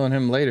for killing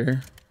him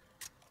later.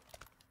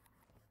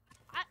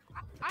 I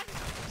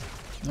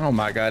Oh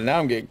my god, now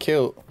I'm getting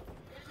killed.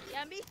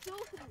 yeah, me too.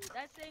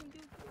 That same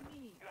dude for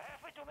me. You're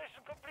halfway to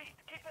mission complete.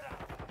 Keep it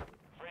up.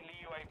 Friendly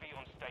UAV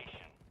on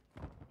station.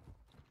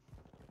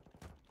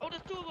 Oh,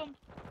 there's two of them.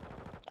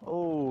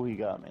 Oh, he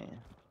got me.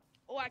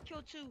 Oh, I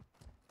killed two.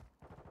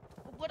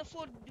 Oh, what if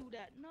I do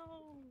that? No.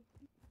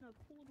 No,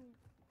 cool.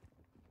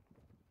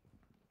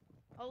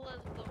 Oh,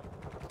 let's go. I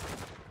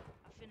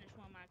finished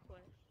one of my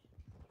quests.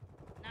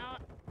 Now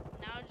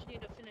I just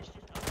need to finish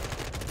this other.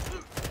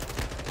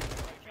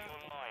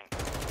 Online.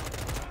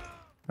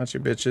 That's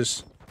your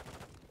bitches.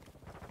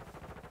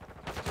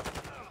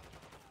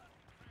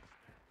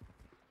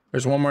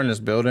 There's one more in this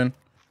building.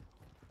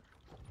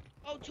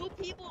 Oh, two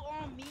people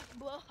on me,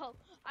 bro.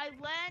 I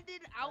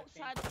landed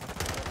outside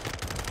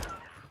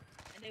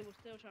and they were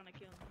still trying to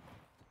kill me.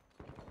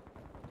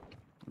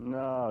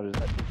 No,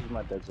 this is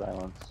my dead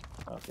silence.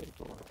 Okay,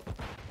 cool.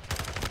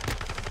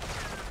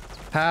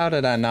 How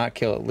did I not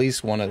kill at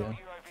least one of them?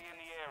 UAV in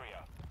the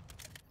area.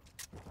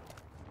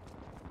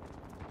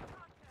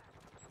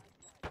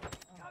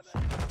 Where's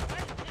somebody?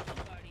 Where's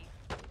somebody?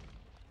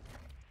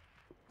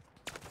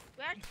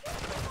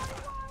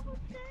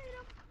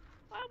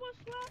 I was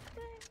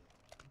laughing.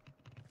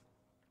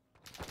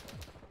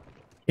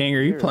 King,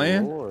 are you Dear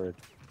playing? Lord.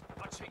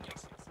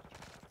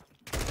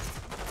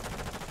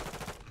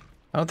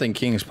 I don't think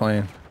King's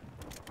playing.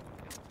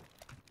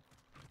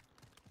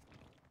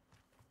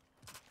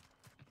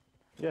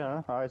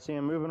 Yeah, I see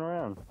him moving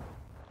around.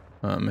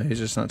 He's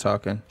just not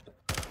talking.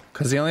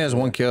 Cause he only has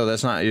one kill.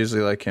 That's not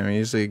usually like him. He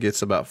usually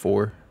gets about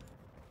 4.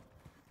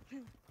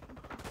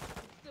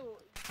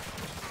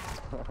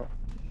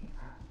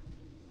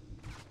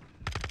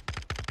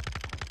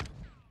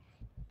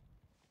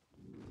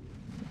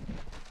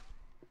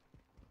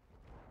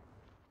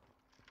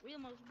 We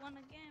almost won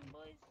again,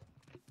 boys.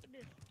 Look at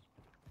this.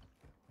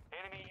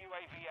 Enemy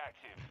UAV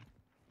active.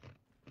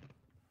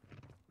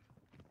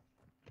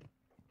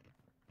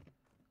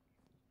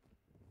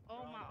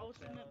 Oh, my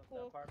ultimate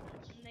pull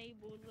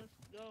enabled. Let's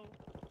go.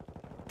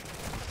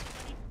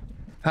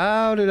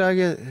 How did I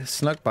get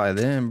snuck by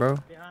them, bro?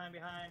 Behind.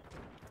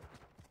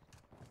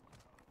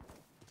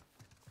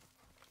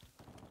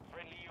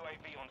 Friendly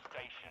UAV on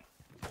station.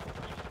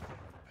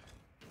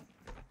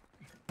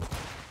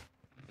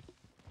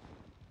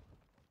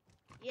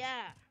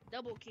 Yeah,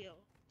 double kill.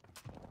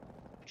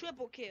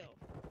 Triple kill.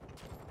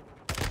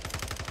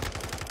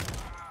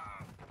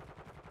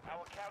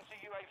 Our counter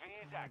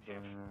UAV is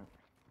active.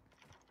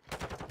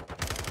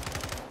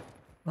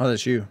 Oh,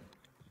 that's you.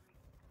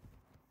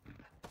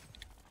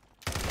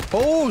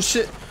 Oh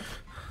shit!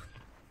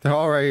 They're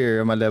all right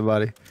here on my dead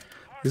body.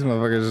 These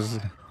motherfuckers is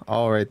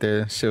all right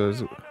there. Shit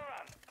was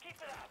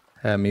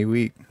had me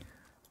weak. I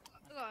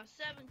got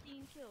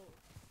 17 kills.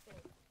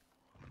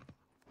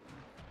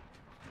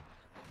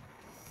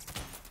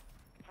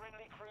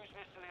 Friendly cruise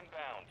missile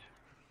inbound.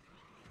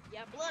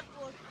 Yeah, blood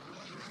force.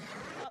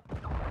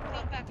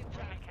 Come back and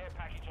try. Friendly care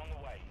package on the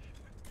way.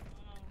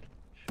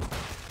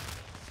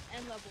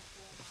 And level 4.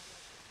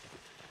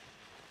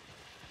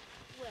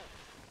 Well.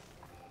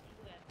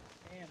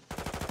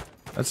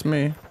 That's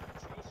me.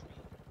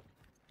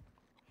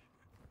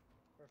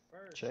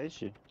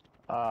 Chase you.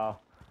 Yeah,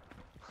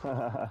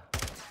 boy.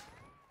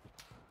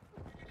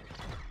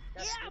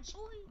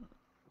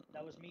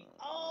 That was me.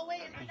 Oh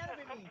wait, it might not have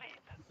been me.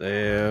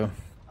 Yeah.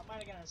 I might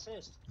have got an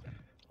assist.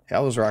 I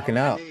was rocking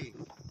out.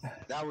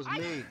 That was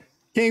me.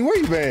 King, where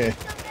you been? On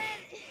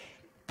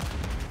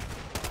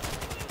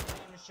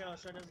the show,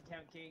 so it doesn't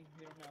count, King.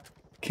 You don't know.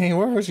 King,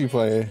 where was you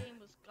playing?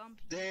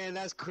 Damn,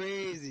 that's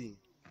crazy.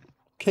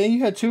 King,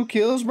 you had 2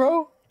 kills,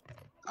 bro?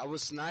 I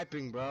was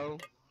sniping, bro.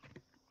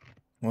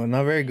 Well,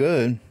 not very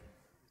good.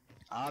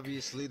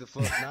 Obviously, the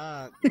fuck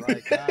not.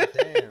 Like,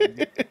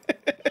 goddamn.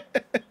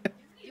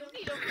 You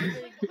need to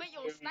quit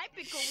your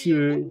sniping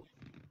career.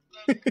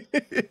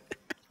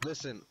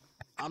 Listen,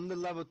 I'm the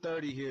level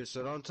 30 here,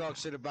 so don't talk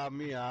shit about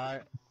me,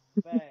 alright?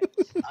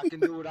 Facts. I can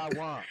do what I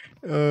want.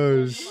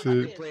 Oh I shit.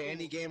 can play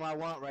any game I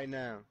want right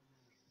now.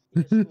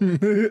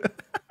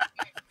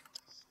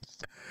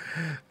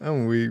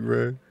 I'm weak,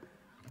 bro.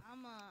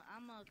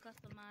 I'ma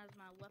customize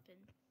my weapon.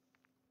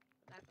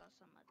 I got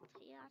some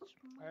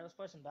attachment. Alright, let's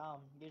play some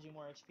Dom. Gives you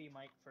more XP,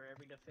 Mike, for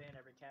every defend,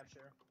 every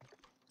capture.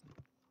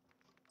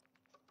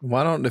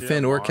 Why don't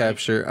defend or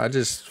capture? I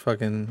just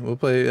fucking. We'll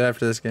play it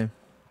after this game.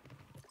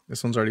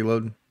 This one's already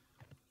loading.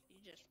 You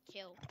just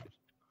kill.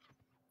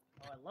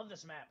 Oh, I love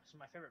this map. This is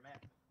my favorite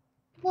map.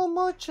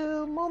 Mama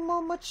chill,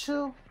 mama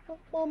chill,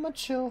 mama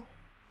chill.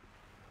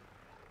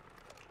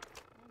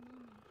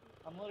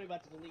 I'm literally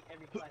about to delete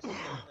every class in my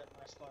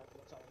squad.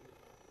 That's all I do.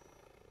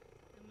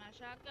 And my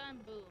shotgun,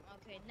 boom.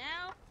 Okay,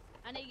 now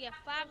I need to get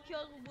 5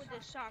 kills with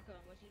this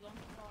shotgun, which is gonna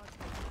cost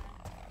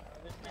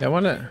me. I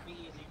wanna. Be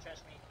easy,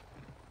 trust me.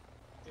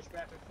 Just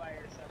rapid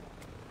fire shotgun.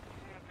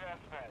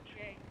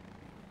 Okay.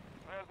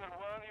 Resident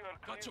 1, you are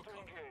clear to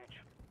engage.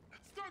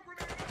 Stun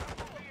grenade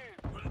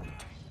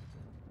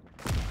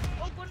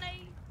Oh,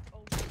 grenade.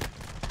 Oh.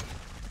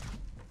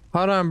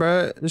 Hold on,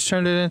 bro. Just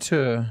turned it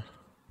into a.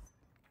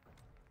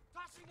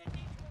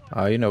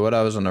 Oh, you know what?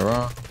 I was on the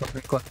wrong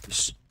fucking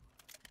class.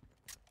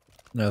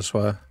 That's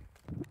why.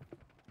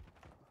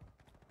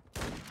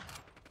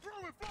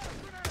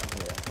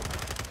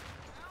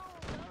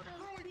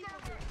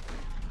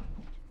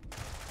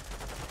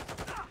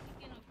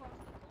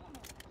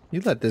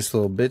 You let this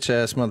little bitch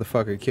ass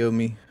motherfucker kill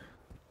me.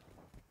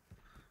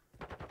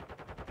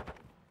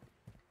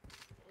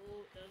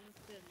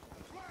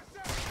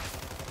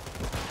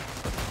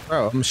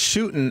 Bro, I'm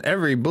shooting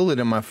every bullet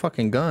in my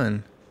fucking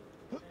gun.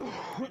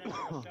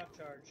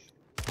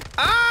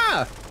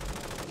 Ah!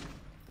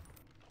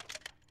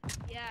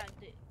 Yeah,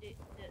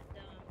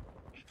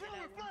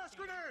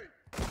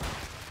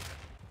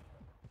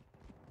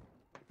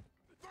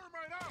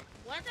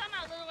 one time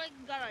I literally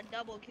got a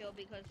double kill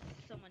because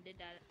someone did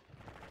that.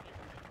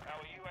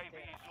 Our UAV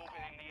is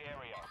orbiting the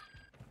area.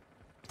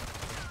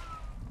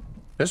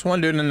 There's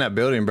one dude in that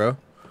building, bro.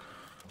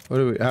 What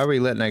are we? How are we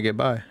letting that get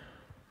by?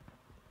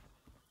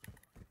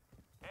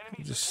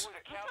 Just. I'm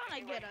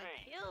trying to get a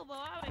kill, but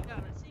I haven't got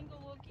a single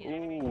little kill.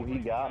 Ooh, he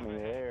got me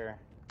there.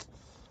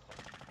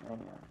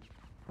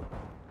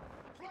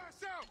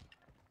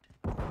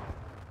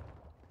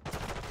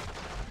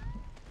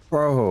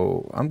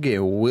 Bro, I'm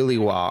getting willy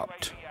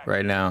whopped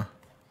right now.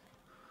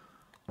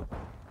 No,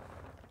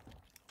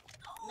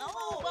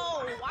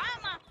 bro. Why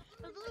am I?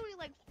 There's literally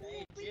like 4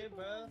 people. Yeah,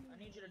 bro. I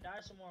need you to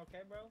die some more,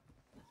 okay, bro?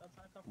 Stop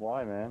trying to come.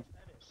 Why, man?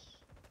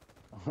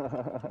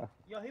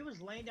 Yo, he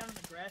was laying down in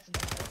the grass and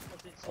the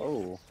it.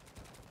 Oh.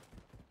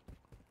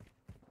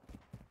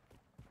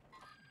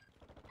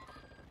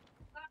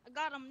 I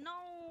got him. No.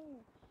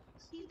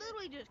 He's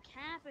literally just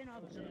camping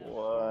up there.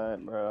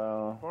 What,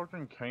 bro?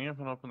 Fucking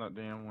camping up in that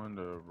damn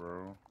window,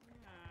 bro.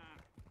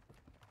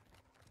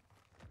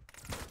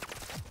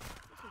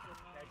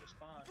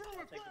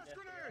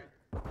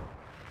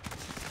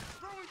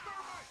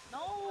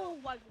 No,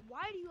 like,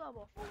 why do you have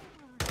a phone?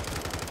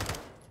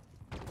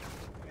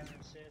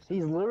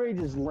 He's literally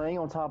just laying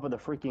on top of the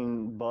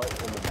freaking butt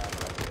in the back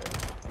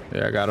right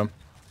there. Yeah, I got him.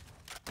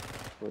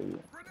 Sweet.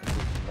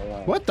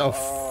 What the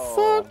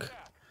fuck?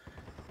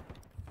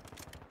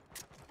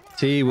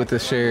 T with the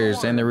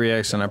shares and the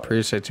reaction. I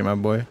appreciate you, my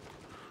boy.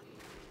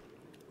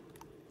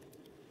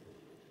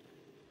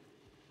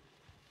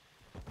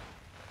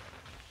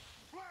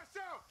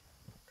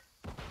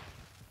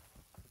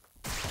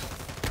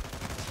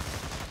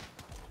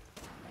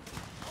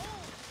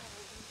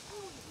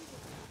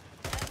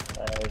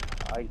 Hey,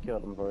 I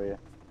killed him for you.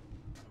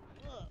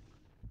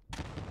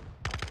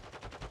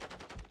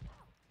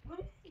 What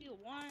do you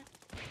want?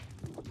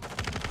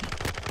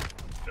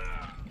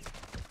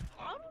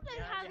 How do they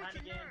have it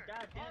in there?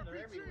 God damn,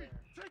 they're everywhere.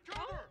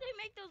 How do they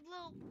make those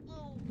little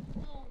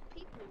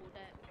people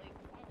that like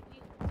on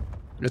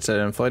wheels? It's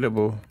an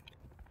inflatable.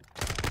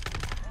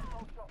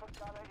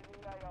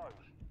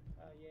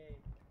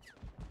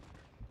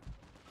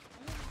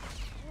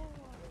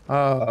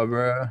 Oh,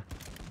 bro.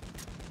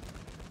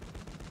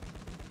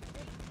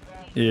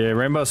 Yeah,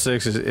 Rainbow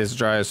Six is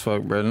dry as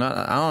fuck, bro.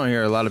 I don't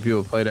hear a lot of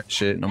people play that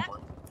shit no more.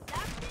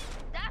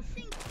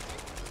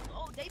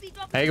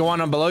 Hey, go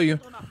on below you.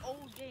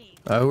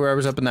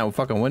 Whoever's up in that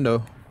fucking window.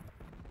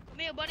 Come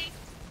here, buddy.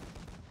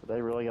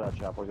 They really got a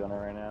chopper gunner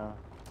right now.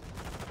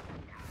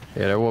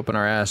 Yeah, they're whooping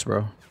our ass,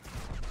 bro.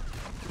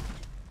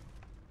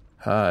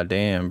 Ah,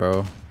 damn,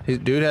 bro. His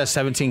dude has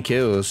 17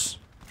 kills.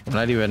 I'm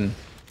not even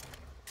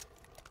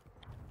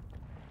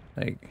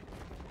like.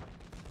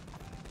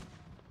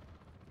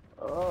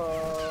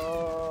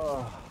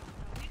 Oh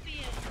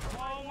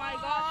my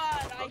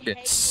god, I hate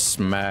Get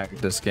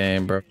smacked this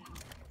game, bro.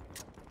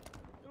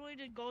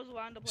 literally just goes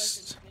around the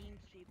place and means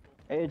people.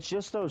 It's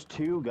just those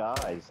two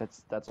guys.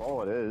 That's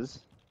all it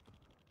is.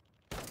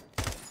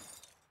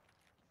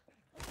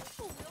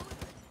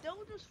 There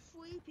were just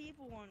 3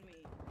 people on me.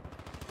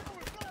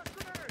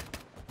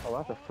 Oh,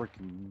 that's a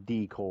freaking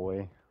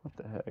decoy. What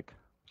the heck?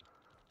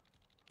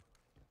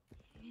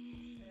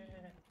 Yeah,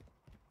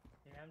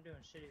 I'm doing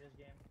shitty this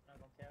game. Not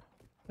gonna cap.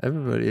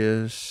 Everybody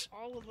is.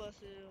 All of us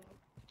is.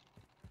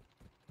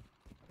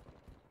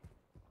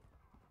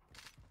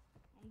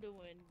 I'm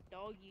doing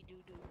doggy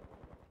doo doo.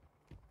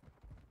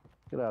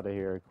 Get out of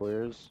here,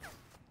 Clears.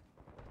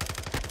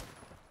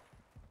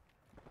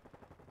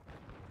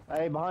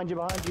 Hey, behind you,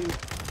 behind you.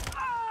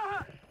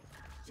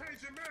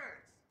 Changing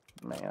mags.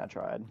 Man, I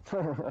tried.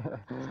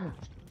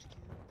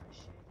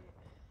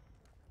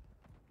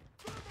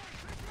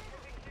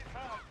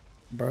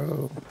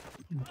 Bro.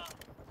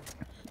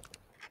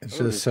 It's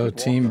just so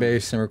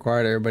team-based and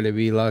required everybody to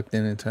be locked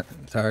in the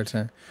entire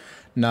time.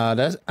 Nah,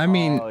 that's. I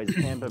mean, Oh, he's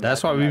camping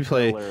that's back why on we that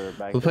play. pillar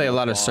back We play there a on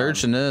lot the of farm.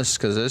 search in this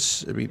because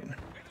this. I mean,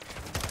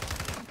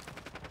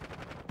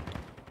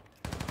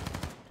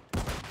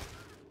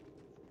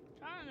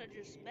 Trying to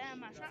just spam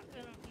my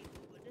shotgun on people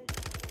with this.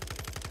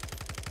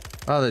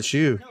 oh, that's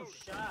you. No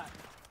shot.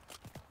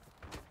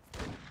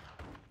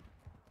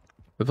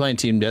 We're playing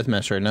team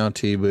deathmatch right now,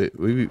 T. But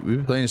we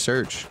be playing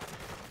search.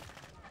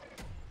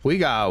 We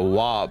got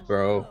WAP,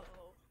 bro.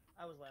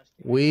 I was last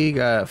kick. We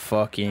got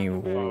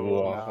fucking No,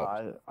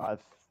 WAP.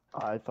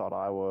 I thought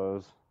I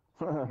was.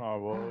 I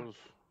was.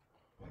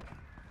 Look,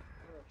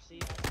 see,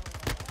 I know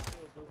how it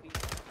feels, Loopy.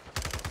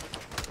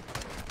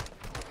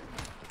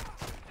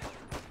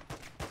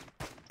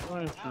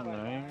 What is your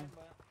name?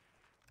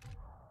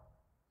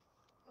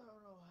 I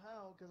don't know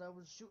how, cause I've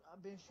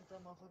been shooting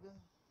that motherfucker.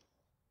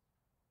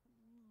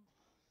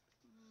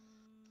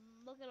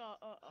 Look at all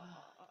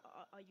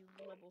you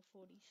level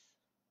 40s.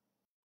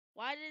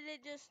 Why did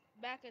it just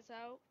back us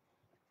out?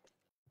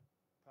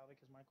 Probably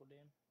cause Michael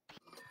did.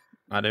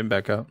 I didn't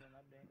back up.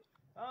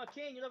 Oh,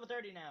 King, you're level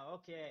 30 now.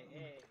 Okay,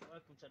 hey,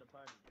 welcome to the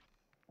party.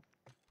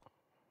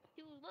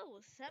 He was level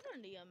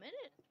 70 a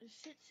minute,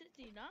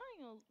 69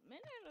 a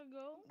minute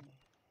ago.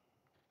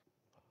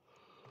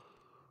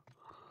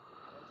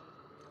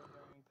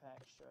 During pack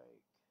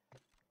strike.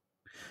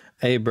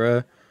 Hey,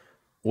 bro.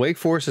 Wake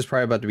Forest is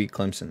probably about to beat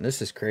Clemson.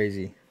 This is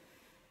crazy.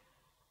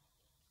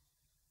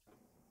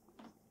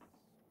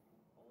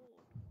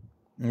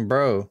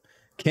 Bro,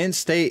 Kent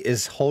State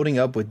is holding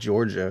up with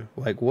Georgia.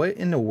 Like, what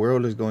in the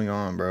world is going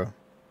on, bro?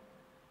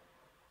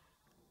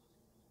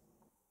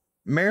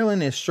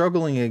 Maryland is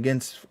struggling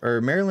against,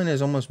 or Maryland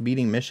is almost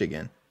beating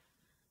Michigan.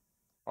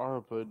 I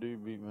hope they do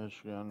beat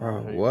Michigan. Bro,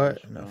 I hate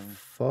what the Michigan.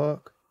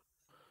 fuck?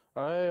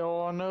 Hey,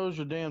 all I know is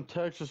your damn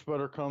Texas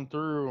better come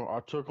through.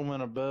 I took them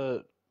in a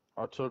bet.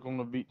 I took them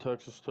to beat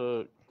Texas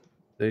Tech.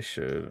 They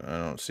should. I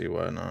don't see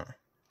why not.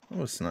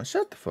 Oh, it's not.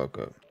 Shut the fuck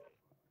up.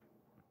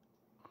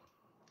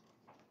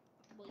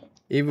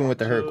 Even with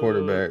the hurt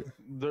quarterback.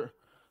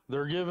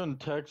 They're giving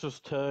Texas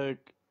Tech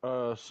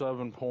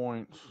 7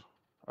 points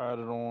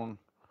added on.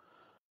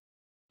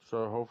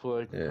 So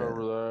hopefully they can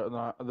cover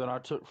that. And then I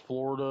took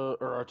Florida,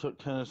 or I took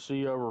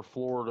Tennessee over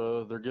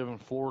Florida. They're giving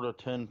Florida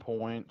 10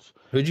 points.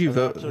 Who'd you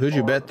vote? Who'd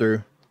you bet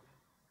through?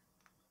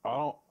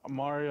 My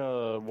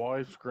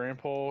wife's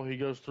grandpa, he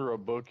goes through a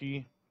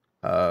bookie.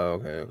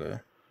 Oh, okay.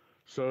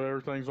 So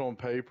everything's on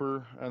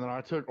paper, and then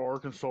I took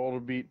Arkansas to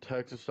beat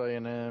Texas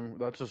A&M.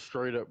 That's a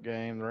straight up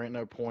game. There ain't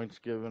no points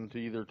given to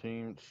either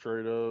team.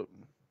 Straight up.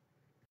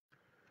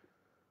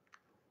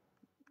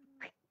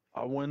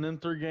 I win in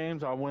 3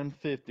 games. I win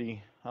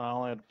 50. I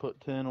only had to put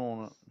 10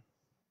 on it.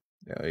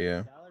 Oh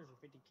yeah. $50 or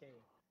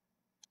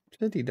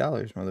 $50K?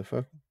 $50,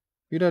 motherfucker.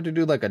 You'd have to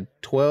do like a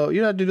 12.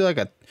 You'd have to do like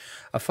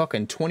a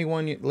fucking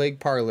 21 leg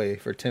parlay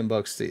for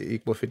 $10 to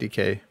equal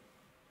 50K.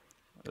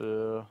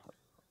 Yeah.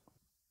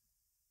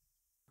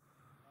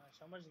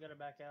 Somebody's got to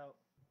back out.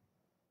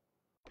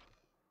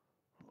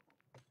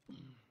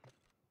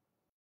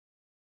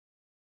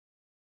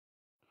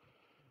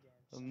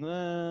 And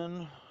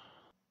then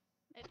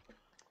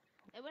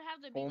It would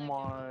have to be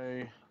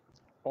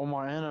on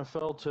my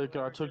NFL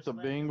ticket, I took the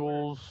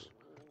Bengals.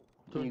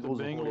 Took the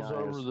Bengals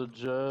over the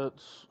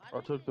Jets.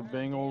 I took the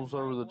Bengals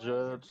over the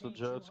Jets. The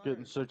Jets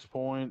getting 6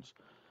 points.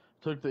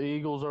 Took the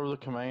Eagles over the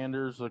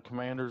Commanders. The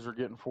Commanders are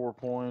getting 4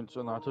 points.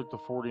 And I took the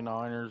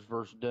 49ers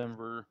versus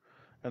Denver.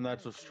 And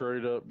that's a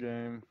straight up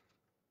game.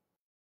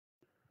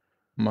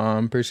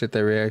 Mom, appreciate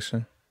that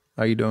reaction.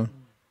 How you doing?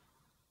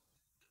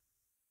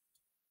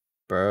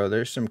 Bro,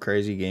 there's some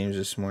crazy games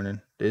this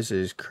morning. This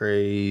is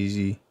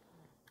crazy.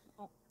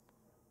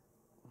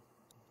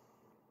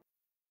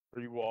 Are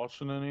you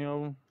watching any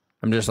of them?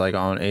 I'm just like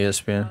on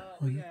ESPN.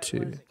 1,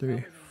 2,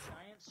 3.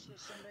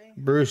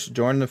 Bruce,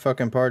 join the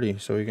fucking party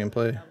so we can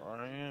play.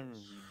 I am,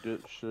 you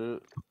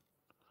dipshit.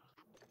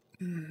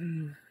 I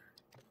think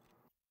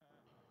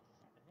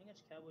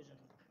it's Cowboys and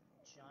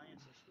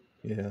Giants this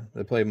week. Yeah,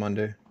 they play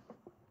Monday.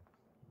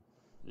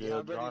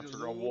 Yeah, Giants are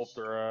gonna whoop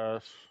their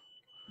ass.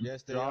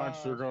 Yes, they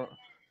Giants are.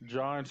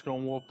 Giants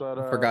gonna whoop that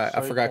ass.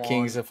 I forgot Saquon.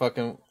 King's a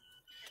fucking.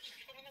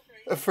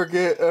 I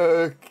forget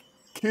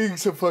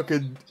King's a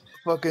fucking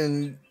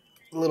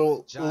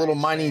little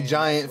Mighty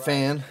Giant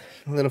fan.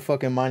 Little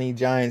fucking Mighty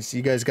Giants.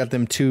 You guys got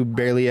them 2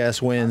 barely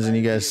ass wins, and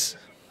you guys.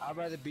 I'd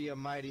rather be a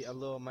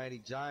little mighty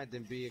giant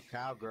than be a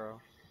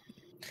cowgirl.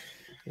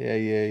 Yeah.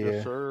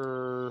 Yes,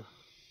 sir.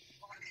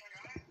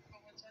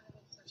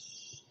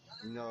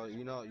 You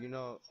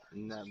know.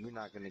 Nah, we're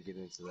not gonna get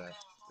into that.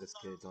 This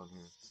kid's on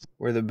here.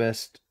 We're the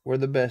best. We're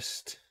the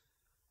best.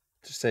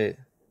 Just say it.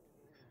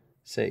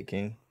 Say it,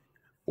 King.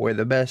 We're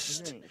the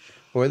best.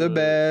 We're the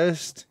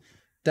best.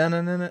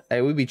 Dun-dun-dun-dun.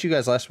 Hey, we beat you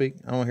guys last week.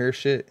 I don't hear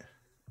shit.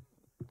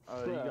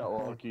 You got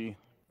lucky.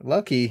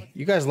 Lucky.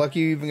 You guys lucky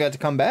you even got to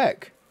come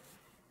back.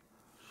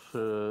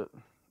 Shit.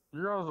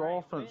 Your guys'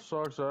 offense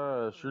sucks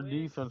ass. Your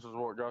defense is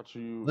what got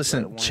you.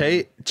 Listen,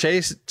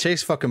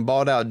 Chase fucking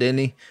balled out, didn't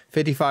he?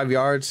 55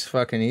 yards.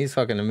 He's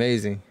fucking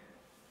amazing.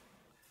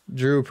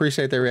 Drew,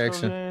 appreciate that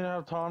reaction. They didn't have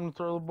have time to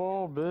throw the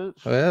ball,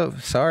 bitch. Well,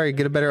 sorry.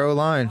 Get a better O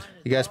line.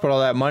 You guys put all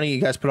that money.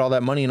 You guys put all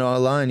that money in O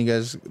line. You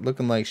guys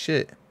looking like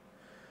shit.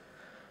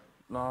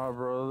 Nah,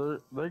 bro.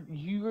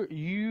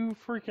 You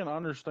freaking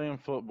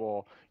understand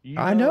football. You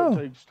I know.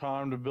 It takes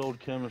time to build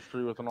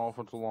chemistry with an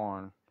offensive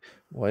line.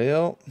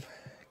 Well,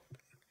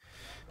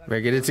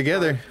 better get it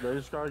together. They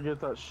just gotta get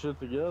that shit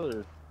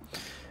together.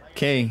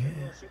 King,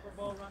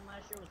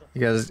 you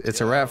guys, it's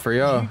a wrap for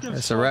y'all.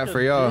 It's a wrap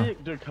for y'all.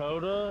 Dick,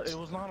 Dakota. It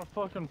was not a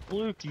fucking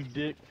fluke, you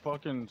dick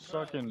fucking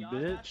sucking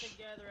bitch.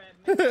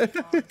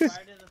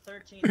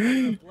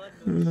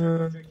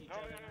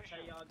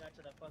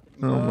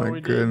 Oh my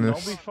we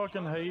goodness. Don't be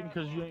fucking hating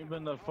because you ain't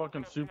been to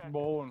fucking Super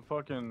Bowl in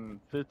fucking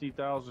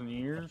 50,000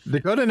 years.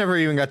 Dakota never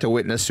even got to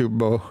witness Super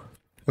Bowl.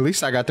 At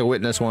least I got to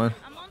witness one.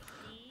 I'm on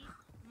C.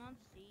 I'm on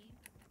C.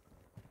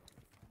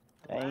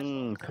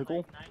 Dang,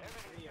 pickle.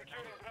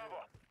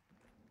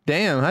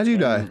 Damn, how'd you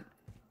die?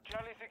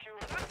 Charlie secure.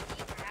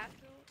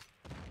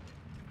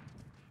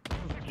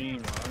 Team,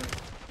 right?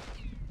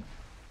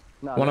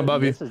 No, One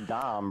above you. This is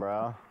Dom,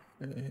 bro.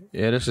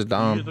 Yeah, this is You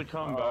Dom. get to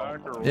come back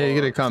or Yeah, you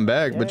get to come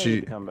back, Yeah, but you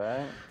you... come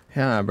back.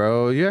 Yeah,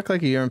 bro. You act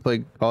like you haven't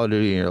played Call of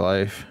Duty in your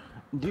life.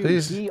 Dude,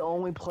 Please. he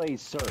only plays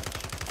search.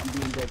 I'm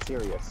being dead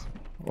serious.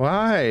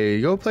 Why?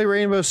 Go play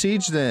Rainbow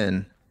Siege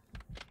then.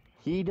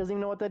 He doesn't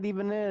even know what that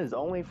even is.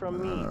 Only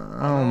from me.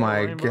 Oh my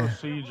Rainbow god.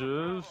 Siege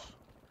is.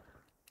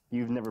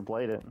 You've never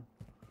played it.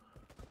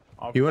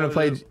 I've You wanna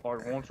played play- it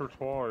like once or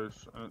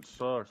twice, and it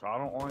sucks. I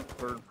don't like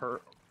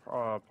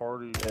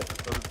party.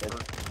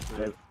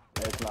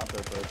 It's not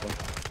third person.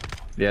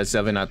 Yeah, it's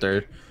definitely not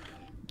third.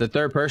 The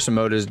third person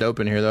mode is dope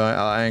in here though.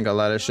 I ain't gonna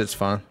lie, that shit's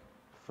fun.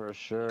 For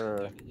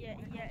sure. Yeah.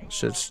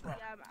 Shit's...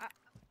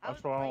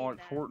 That's why I don't like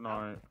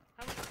Fortnite.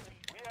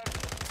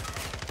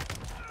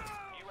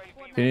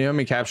 Can you help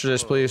me capture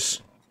this,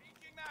 please?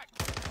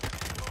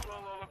 Control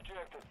all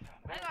objectives.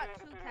 I got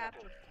 2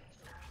 captures.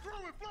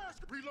 Throwing flash.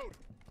 Reload.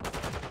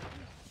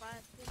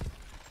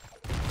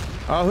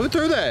 Oh, who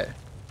threw that?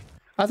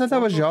 I thought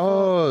that was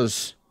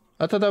yours.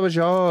 I thought that was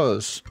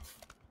yours.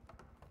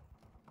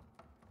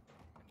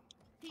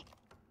 He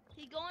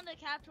going to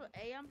capture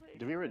A, I'm pretty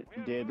Did we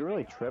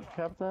really trip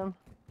cap them?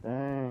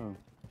 Dang.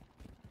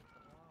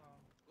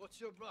 What's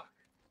your mark?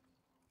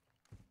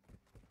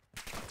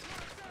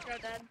 sure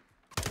dead.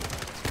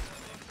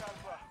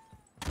 Alpha.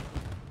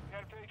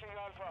 They're taking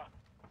Alpha.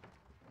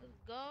 Let's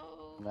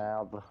go.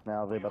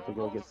 Now they about to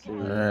go get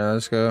sued. Alright,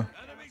 let's go.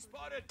 Enemy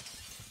spotted.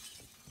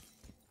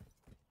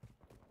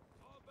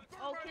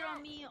 Oh, kill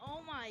me.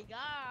 Oh my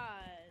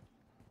god.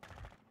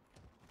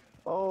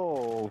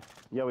 Oh,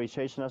 yo, he's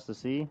chasing us to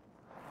see.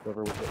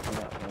 Whoever was hitting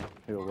that thing,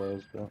 who it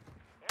was, but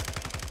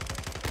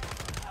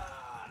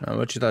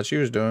What you thought she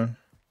was doing?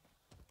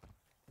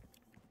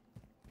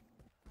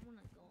 I'm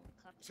gonna go and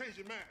cut it.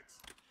 Changing mags.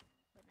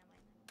 But never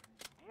mind.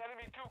 The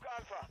enemy took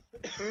Alpha.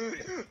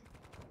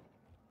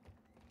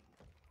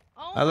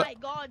 Oh I li- my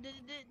god,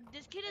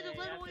 this kid is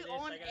literally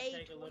on I gotta A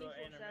take a little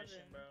 24/7.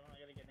 intermission, bro. I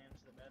gotta get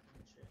into the bathroom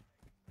and shit.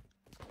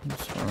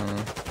 It's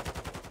fine.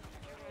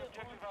 Literally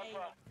on A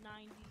like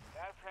 90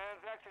 Gas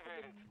hands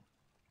activated.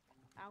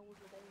 hours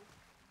a day.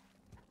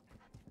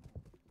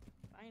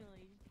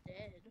 Finally, he's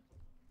dead.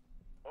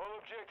 All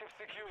objectives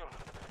secure.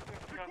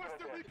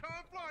 Requesting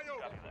recon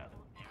flyover.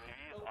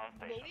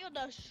 But we are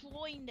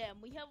destroying them.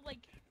 We have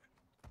like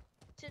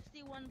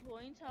 61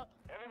 points. How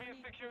Enemy many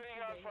is securing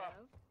points do they Alpha.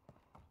 have?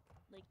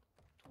 Like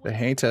They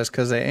hate us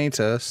because they ain't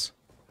us.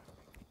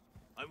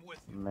 I'm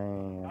with you.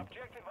 man.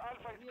 Objective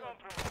Alpha is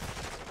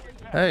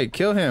compromised. Hey,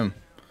 kill him.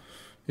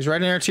 He's right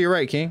in there to your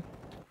right, King.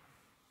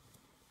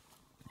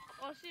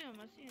 Oh, I see him.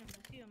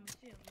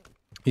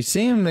 You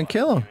see him, then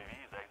kill him.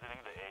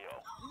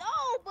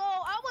 No, bro,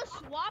 I was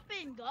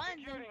swapping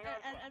guns, and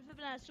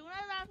flipping, as soon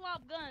as I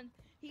swapped guns,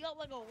 he got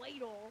like a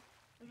ladle,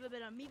 and flipping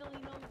immediately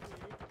noticed it.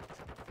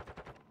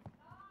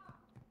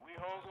 We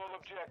hold all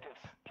objectives.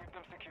 Keep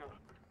them secure.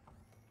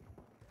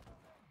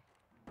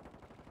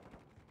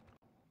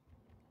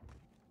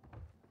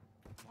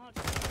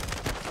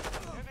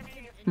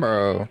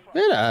 Bro,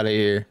 get out of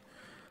here.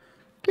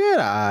 Get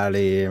out of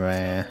here,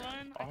 man.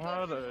 I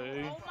had a.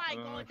 Oh my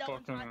and god, that was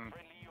fucking. my. That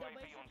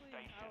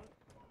basically how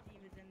he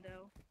was in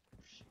though.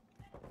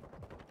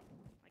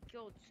 I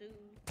killed 2.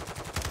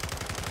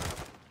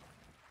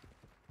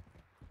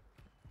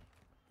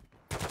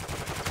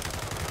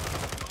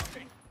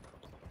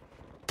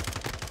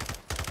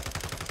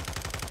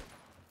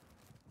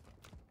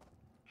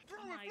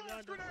 Oh my god,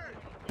 this is like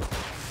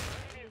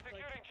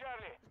Securing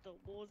Charlie. the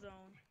war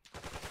zone.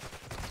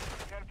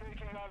 They're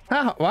taking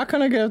Alpha. Why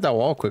couldn't I get up that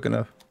wall quick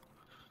enough?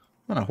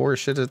 What kind of horse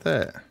shit is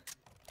that?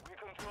 We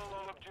control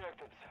all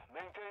objectives.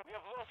 Maintain. We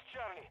have lost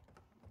Charlie.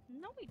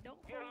 No, we don't.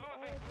 We are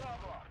losing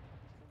Bravo.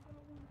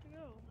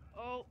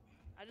 Oh,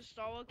 I just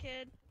saw a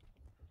kid.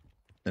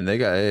 And they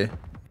got A.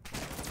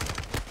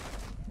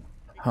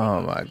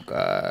 Oh my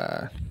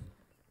god.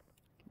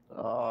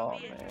 Oh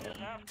Me and man. Dean.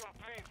 Task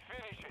complete.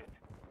 Finish it.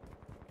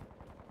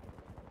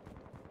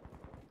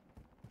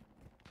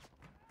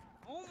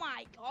 Oh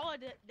my god,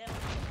 that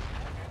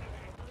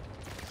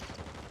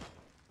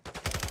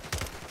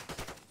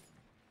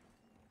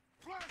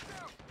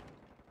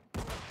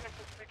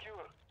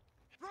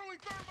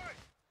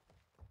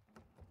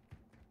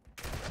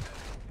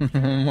Oh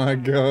my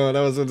god,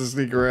 I was going to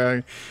sneak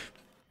around.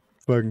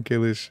 Fucking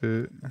kill this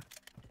shit.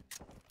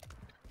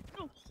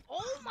 No,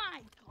 oh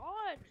my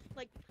god!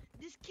 Like,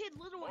 this kid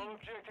literally All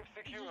objectives is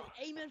secure. just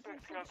aiming for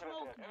Expect some counter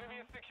smoke attack. now. Enemy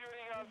is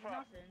securing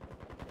Alpha.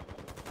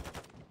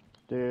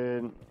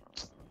 Nothing. Dude,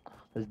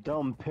 this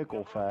dumb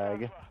pickle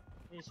fag.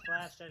 He's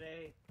flashed at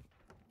A.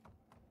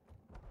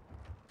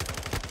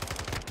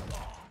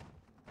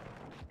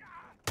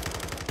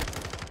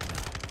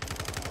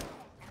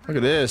 Look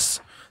at this.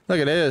 Look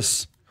at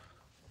this.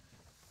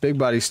 Big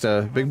body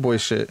stuff. Big boy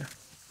shit.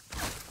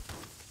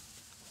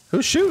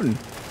 Who's shooting?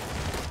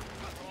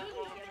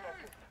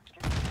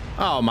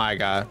 Oh my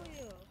god.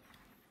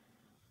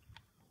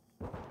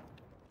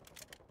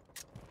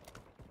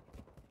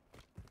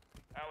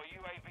 Our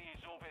UAV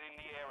is orbiting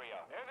the area.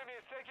 Enemy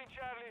is taking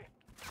Charlie.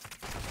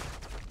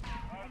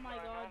 Oh my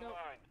god,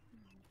 Online.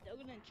 they're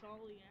gonna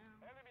Charlie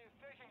now. Enemy is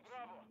taking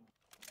Bravo.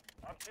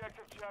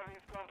 Objective Charlie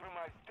is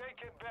compromised.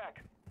 Take it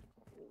back.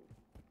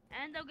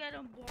 And they'll get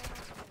him blown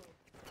up.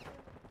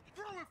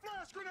 Throwing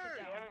flash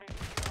grenade! Enemy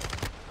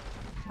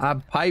I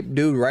piped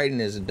dude right in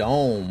his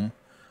dome.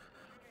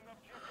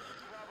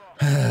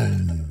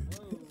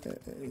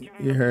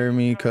 You heard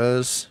me,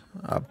 cuz.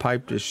 I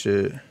piped this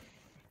shit.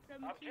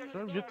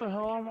 Dude, get the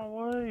hell out of my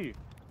way.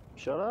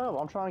 Shut up,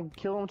 I'm trying to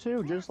kill him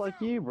too, just like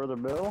you, Brother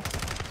Bill.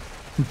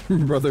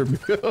 Brother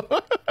Bill.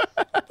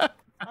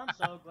 I'm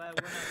so glad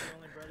we're not the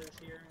only brothers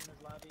here in this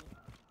lobby.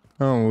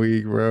 I'm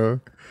weak, bro.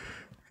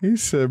 He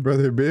said,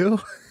 Brother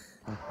Bill.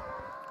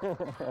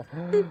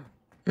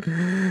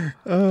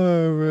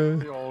 Oh,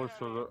 man. He always says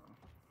that.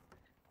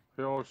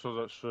 He always says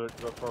that shit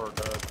 'cause that's what our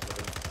dad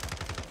says.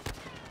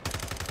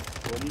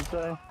 What do you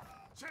say?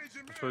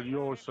 Changing I said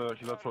you always say that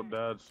 'cause that's what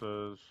dad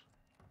says.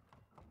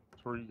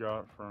 That's where you got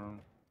it from.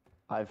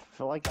 I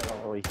feel like I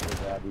don't really hear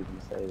Dad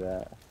even say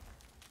that.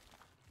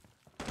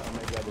 Or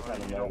maybe I just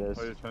haven't You don't pay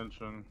noticed.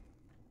 attention.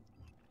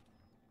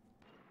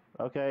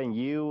 Okay, and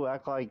you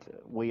act like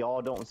we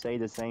all don't say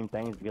the same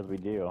things because we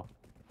do.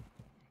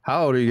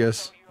 How old are you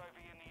guys?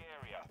 UAV in the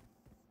area.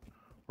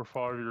 We're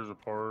 5 years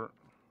apart.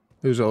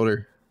 Who's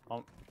older?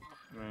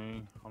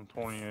 Me, I'm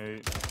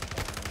 28.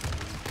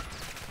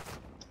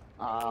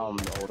 I'm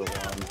the older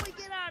one. Boy,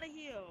 get out of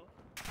here!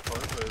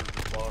 Birthday was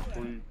just last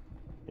week.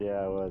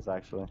 Yeah, it was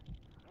actually.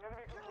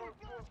 Enemy controls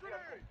full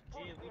objective.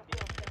 Gee, we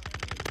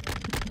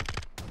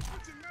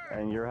did.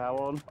 And you're how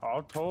old?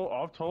 I've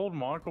told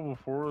Michael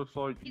before. It's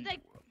like He's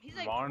like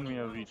remind me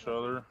of each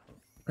other.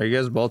 Are you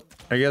guys both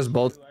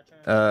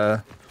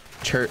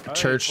church Hey,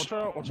 church Watch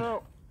out! Watch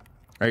out!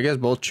 are you guys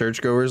both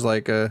churchgoers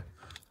like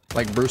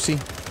Brucey?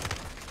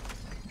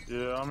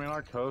 Yeah, I mean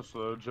I cuss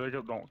though.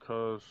 Jacob don't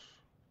cuss.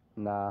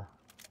 Nah.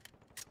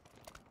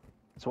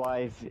 That's why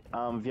if you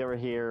ever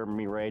hear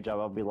me rage,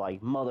 I'll be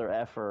like mother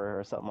effer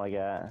or something like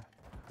that.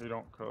 He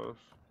don't cuss.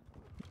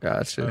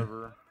 Gotcha.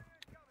 Ever.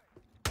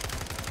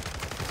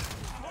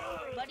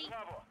 buddy.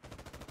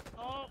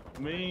 Oh,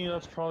 Me,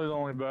 that's probably the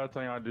only bad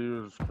thing I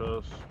do is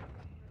cuss.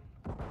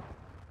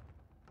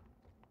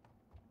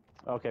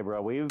 Okay,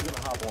 bro, we're gonna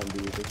hop on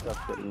these. This stuff's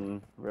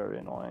getting very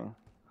annoying.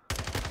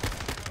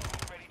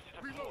 Ready to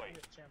deploy.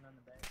 Just chilling in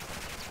the back.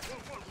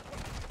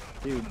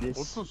 Dude, this.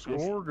 What's the this-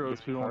 score go this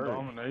to on hurt.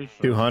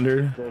 domination?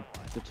 200.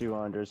 The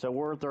 200. So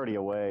we're 30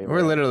 away. We're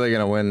bro. literally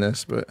gonna win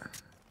this, but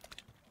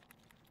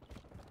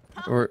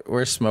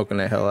we're smoking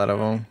the hell out of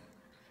them.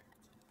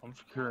 I'm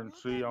securing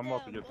C. I'm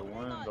about to get the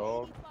win,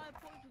 dog.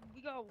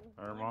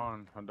 Never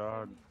mind. I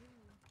died.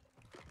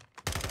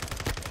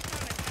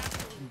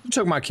 You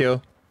took my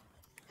kill.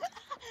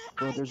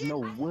 Bro, there's no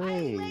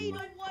way.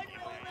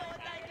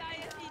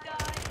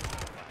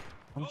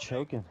 I'm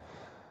choking.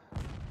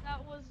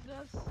 That was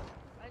just.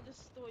 I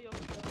just stole your.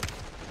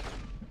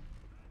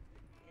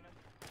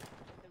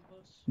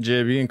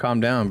 Jib, you can calm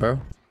down, bro.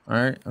 All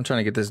right, I'm trying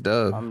to get this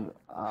dub.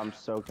 I'm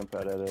so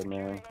competitive,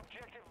 man.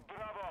 Objective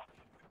Bravo.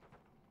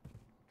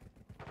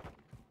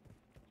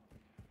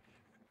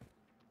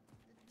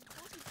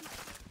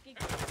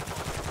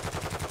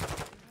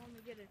 I'm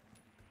gonna get a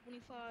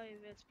 25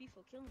 XP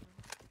for killing him.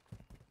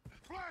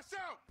 Flash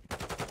out!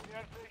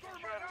 They're taking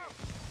Charlie.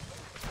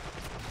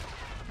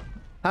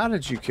 How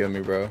did you kill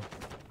me, bro?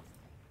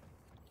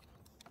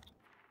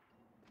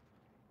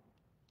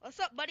 What's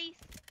up, buddies?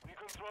 We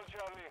control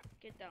Charlie.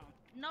 Get down.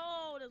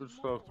 No, there's Good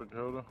more. stuff,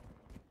 Dakota.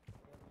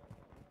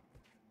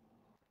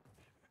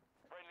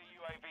 Friendly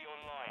UAV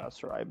online.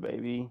 That's right,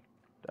 baby.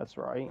 That's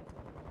right.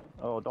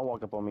 Oh, don't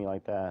walk up on me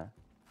like that.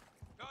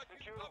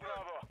 Secure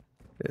Bravo.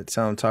 Yeah,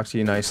 tell him talk to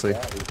you nicely.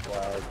 Daddy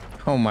flag.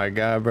 Oh my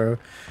god, bro.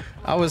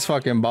 I was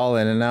fucking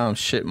balling and now I'm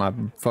shit my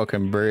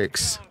fucking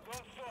bricks. Don't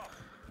stop.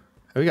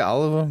 We got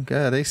all of them?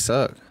 God, they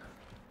suck.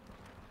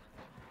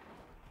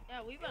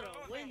 Yeah, we better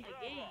win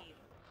the game.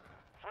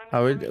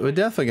 Oh, we're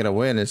definitely gonna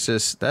win. It's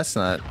just, that's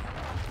not. Friendly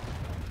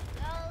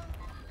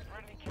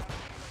counter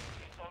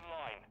UAV is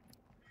online.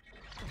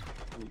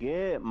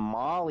 Get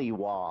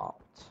mollywopped.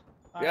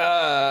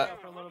 Yeah.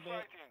 For a little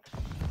bit.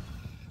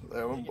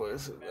 That one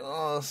boys.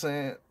 Oh, I'm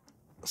saying.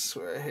 I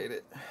swear I hate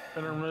it.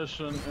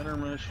 Intermission.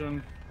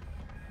 Intermission.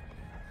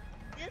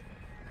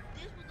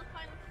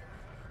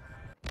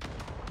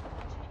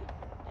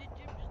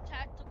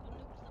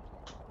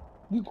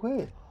 You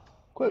quit.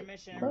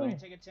 Intermission, everybody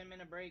take a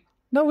 10-minute break.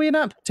 No, we're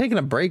not taking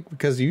a break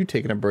because you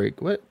taking a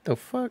break. What the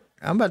fuck?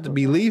 I'm about to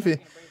be leaving.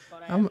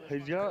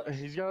 He's got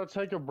to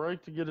take a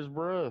break to get his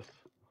breath.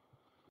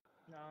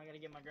 No, I gotta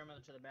get my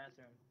grandmother to the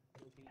bathroom.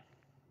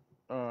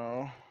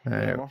 Oh,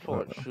 Alright, damn, I feel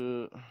like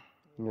shit.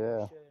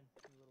 Yeah. You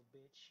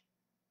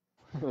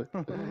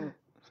little bitch.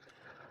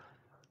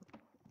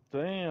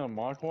 Damn,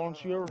 Mike, why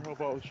don't you ever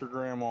help out with your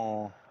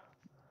grandma? I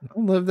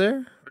don't live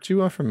there. What you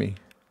want from me?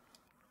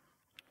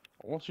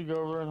 Why don't you go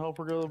over there and help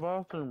her go to the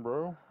bathroom,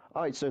 bro?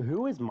 All right, so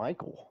who is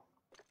Michael?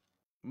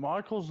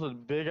 Michael's the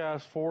big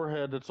ass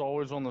forehead that's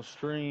always on the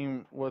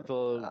stream with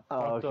a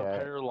fucked up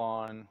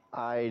hairline.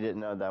 I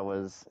didn't know that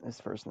was his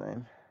first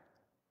name.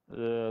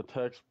 Yeah,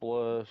 Tex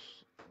Bless.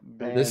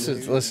 This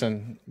is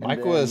listen.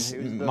 Michael is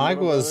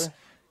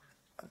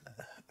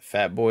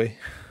fat boy.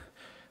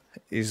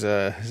 He's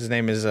his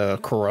name is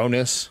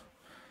Coronis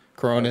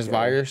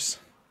virus.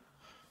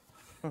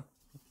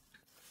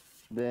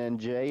 Then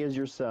Jay is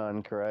your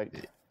son,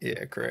 correct?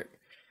 Yeah, correct.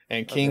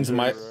 And King's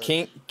my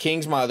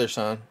other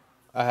son.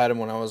 I had him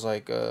when I was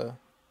like I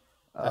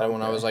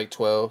was like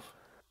 12.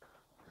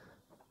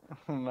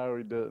 No,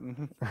 he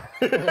didn't.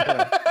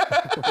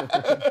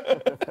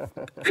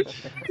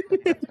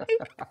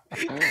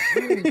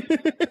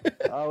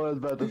 I was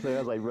about to say, I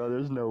was like, bro,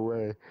 there's no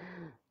way.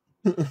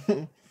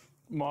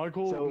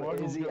 Michael,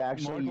 is he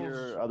actually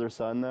your other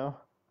son, though?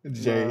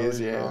 Jay is,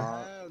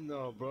 yeah. Hell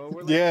no, bro.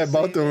 We're like Yeah,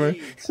 both of them.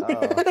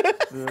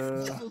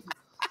 Yeah.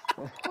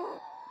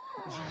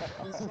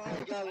 This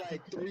man got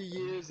like 3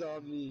 years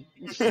on me.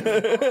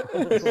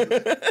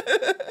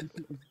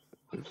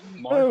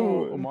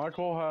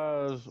 Michael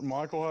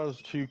has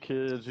 2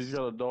 kids. He's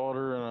got a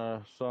daughter and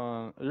a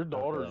son. Your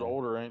daughter's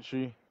older, ain't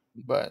she?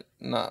 But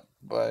not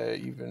by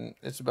even.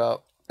 It's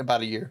about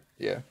a year.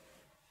 Yeah.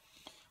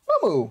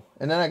 Moo.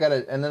 And then I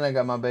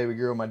got my baby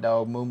girl, my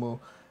dog Moo,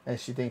 and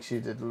she thinks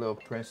she's the little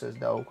princess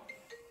dog.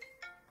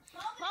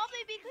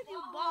 Probably because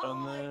you bought.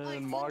 And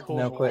then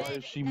Michael's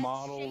wife, she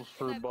models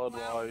for Bud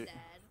Light.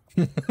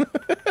 Is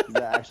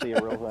that actually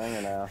a real thing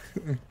or no?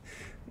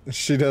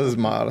 She does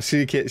model.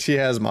 She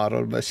has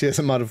modeled, but she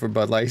hasn't modeled for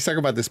Bud Light. He's talking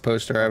about this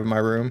poster I have in my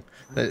room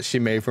that she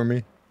made for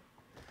me.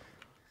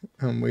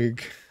 I'm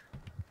weak.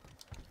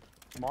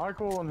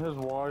 Michael and his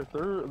wife,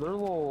 they're a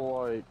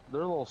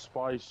little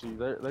spicy.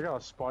 They got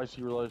a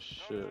spicy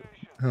relationship.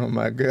 Oh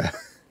my god.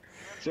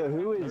 So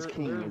who is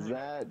King? Is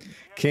that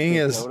King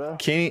Dakota? is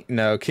King?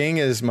 No, King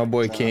is my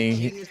boy King.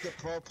 King is the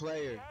pro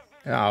player.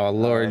 Oh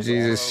Lord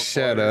Jesus,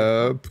 shut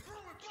up.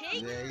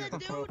 King Yeah, he's the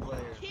pro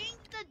player. King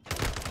the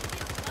dude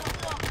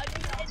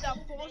in the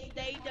first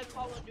day of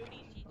Call of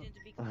Duty season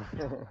to be.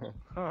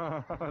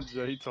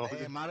 Jay told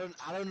Damn, I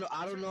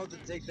don't know if to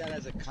take that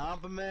as a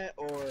compliment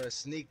or a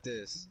sneak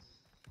diss.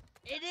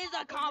 It is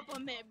a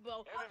compliment,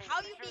 bro.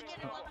 How you be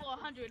getting level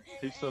 100?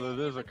 He said it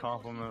is a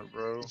compliment,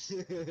 bro.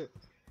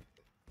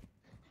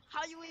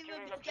 How you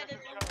even be getting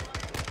level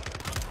 100?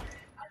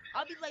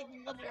 I'll be like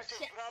level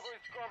 6.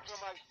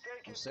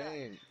 I'm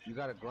saying, you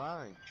gotta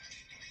grind.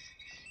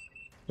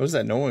 What's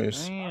that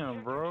noise?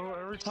 Damn, bro.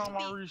 Every time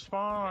I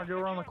respawn, I go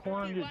around the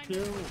corner and get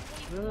killed.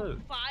 Shit.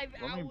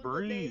 Let me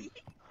breathe.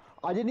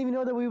 I didn't even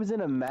know that we was in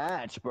a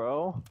match,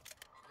 bro.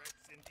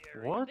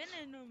 What? Been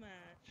in no match.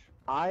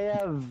 I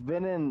have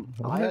been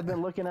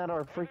looking at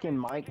our freaking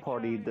mic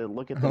party to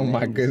look at the Oh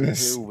my names to see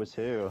goodness. who was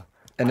who.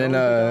 And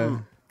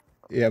then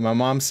yeah, my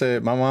mom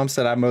said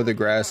I mowed the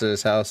grass at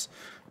his house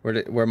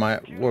where my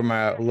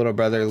little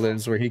brother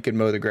lives, where he could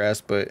mow the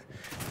grass, but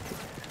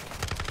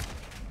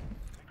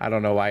I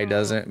don't know why he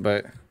doesn't,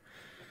 but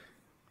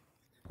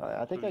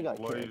I think I got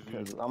kicked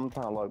because I'm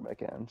trying to log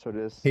back in. So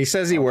just he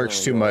says he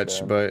works too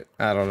much, but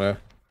I don't know.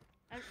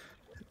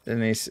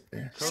 And he says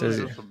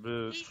Just a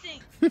bitch. He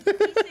thinks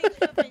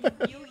flipping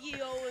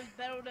Yu-Gi-Oh is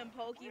better than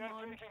Pokemon.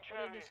 What a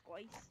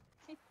disgrace.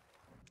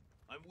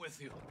 I'm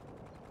with you.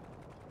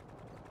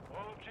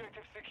 All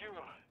objectives secure.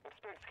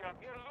 Expect scout.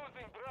 You're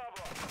losing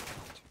Bravo.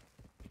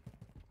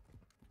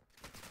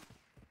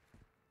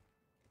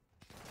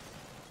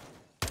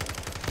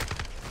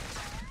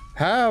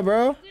 how,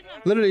 bro?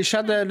 Literally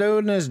shot that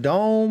dude in his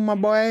dome, my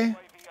boy.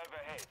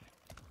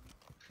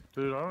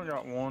 Dude, I don't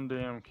got one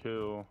damn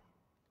kill.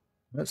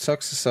 That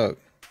sucks to suck.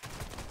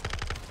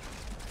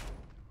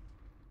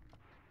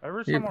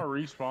 Every time I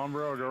respawn,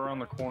 bro, I go around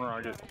the corner,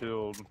 I get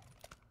killed.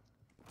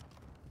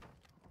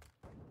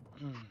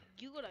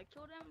 You gotta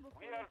kill them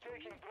before. We are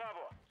taking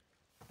Bravo.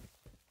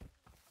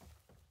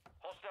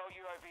 Hostile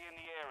UAV in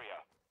the area.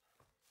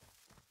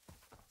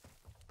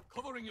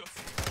 Covering your.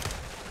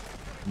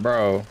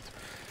 Bro,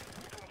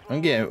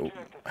 I'm getting.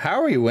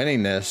 How are we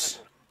winning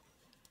this?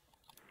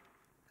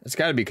 It's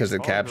got to be because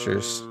of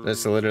captures.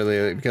 That's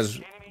literally because,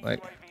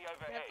 like. That's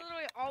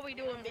literally all we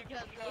doing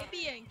because they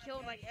being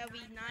killed like every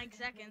 9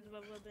 seconds.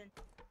 But we've been.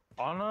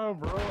 I know,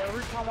 bro.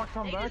 Every time I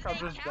come back, I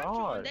just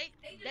die.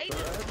 They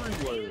just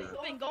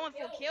been going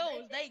for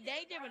kills. They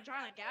been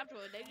trying to capture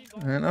it. They just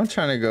going. Man, I'm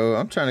trying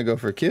to go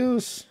for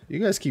kills. You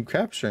guys keep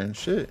capturing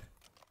shit.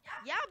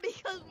 Yeah,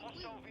 because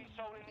we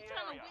trying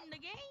to win the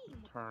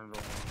game. Turned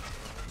on.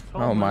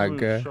 Oh my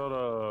god. Shut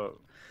up.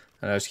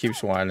 I know, she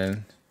keeps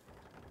whining.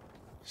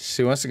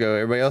 She wants to go.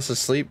 Everybody else is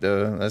asleep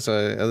though. That's why,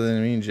 other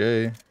than me and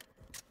Jay.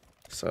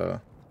 So.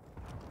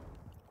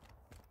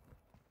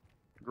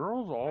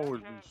 Girls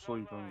always be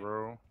sleeping,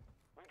 bro.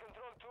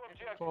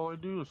 That's all they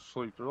do is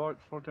sleep. They're like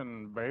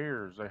fucking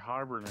bears. They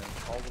hibernate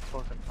all the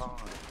fucking time.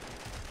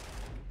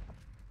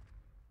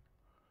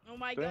 Oh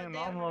my Damn,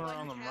 god, I'm running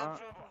around the map.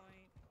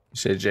 You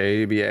said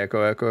Jay be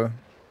echo.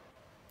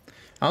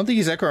 I don't think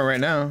he's echoing right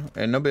now,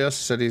 and nobody else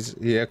said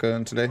he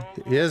echoing today.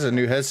 He has a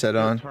new headset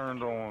on.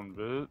 Turned on,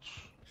 bitch.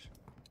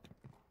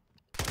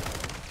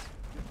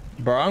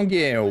 Bro, I'm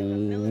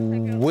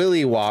getting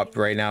willy whopped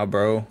right now,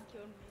 bro.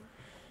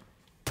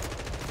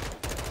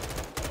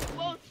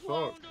 Sucks,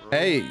 bro.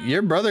 Hey,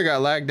 your brother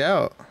got lagged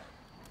out.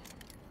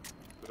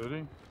 Did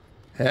he?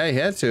 Yeah, he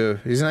had to.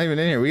 He's not even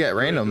in here. We got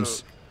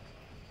randoms.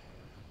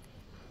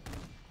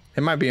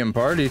 It might be in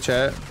party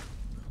chat,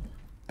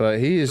 but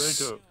he's.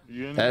 Jacob,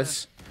 you in there?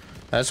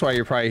 That's why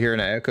you're probably hearing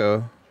an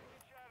echo.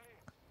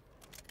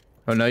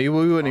 Oh no, we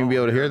wouldn't even be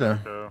able to hear them.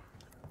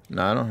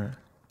 No, I don't hear.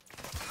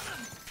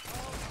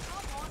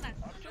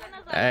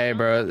 Hey,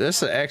 bro, this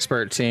is an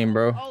expert team,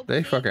 bro.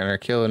 They fucking are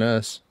killing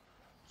us.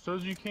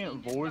 Says you can't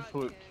voice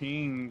with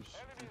Kings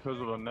because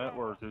of a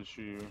network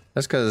issue.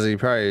 That's because he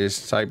probably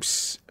is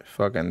types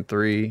fucking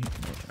 3.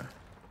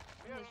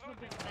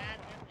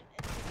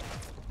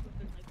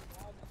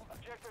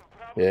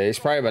 Yeah, he's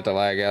probably about to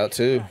lag out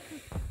too.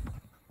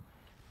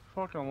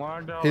 Fucking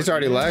lagged out. He's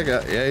already again. lagged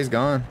out. Yeah, he's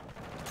gone.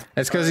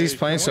 It's because he's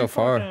playing so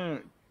far.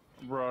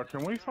 Bro,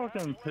 can we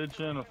fucking pitch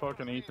in a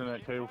fucking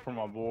Ethernet cable for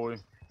my boy?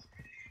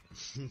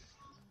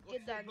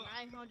 Get that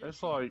 900.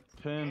 It's like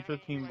 10,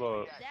 15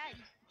 bucks. Dad,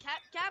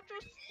 capture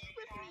with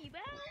me,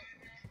 man.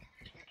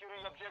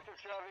 Securing objective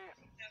Charlie.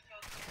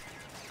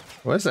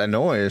 What's that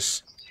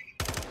noise?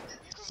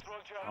 Control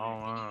Charlie. Oh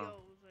man.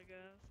 Videos, I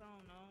guess. I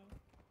don't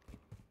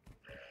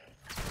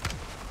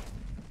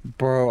know.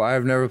 Bro,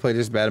 I've never played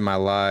this bad in my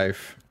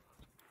life.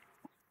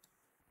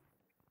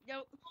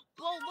 Yo,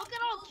 whoa, look at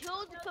all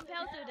kills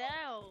compared to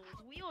those.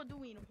 We are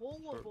doing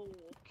horrible.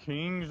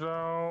 Kings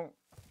out.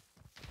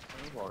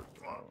 It's like,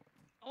 wow.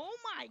 Oh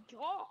my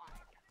god.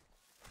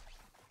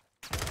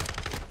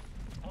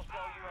 Hostile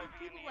UAV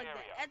People in like the the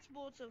area.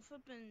 exports of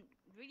flipping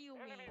video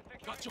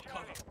games. Got your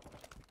cover.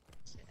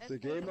 The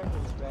game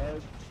mode is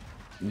bad.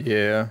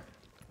 Yeah.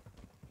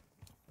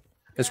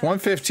 It's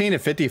 115 to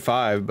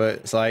 55, but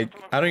it's like,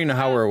 I don't even know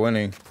how we're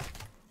winning.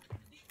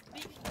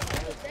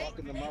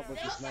 Fucking them up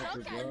with the sniper,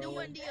 They're bro.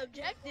 doing the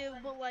objective,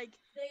 but like,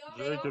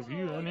 Jacob,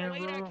 you in here, why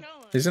you not bro?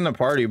 killing? He's in the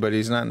party, but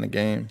he's not in the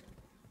game.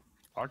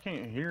 I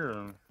can't hear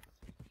him.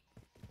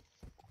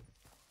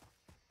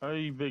 Hey,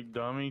 you big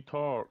dummy,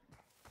 talk.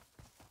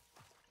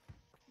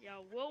 Yeah,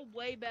 we're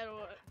way better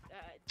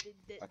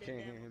I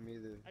can't hear him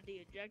either. at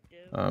the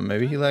objective.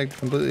 Maybe he lagged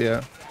completely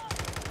out.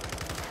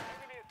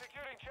 Enemy is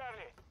securing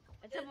Charlie.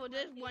 Except for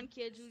this one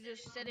kid who's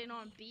just sitting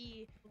on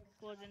B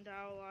for his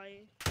entire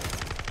life.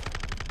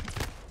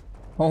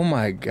 Oh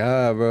my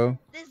god, bro.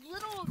 This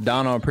little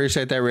Donald,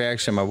 appreciate that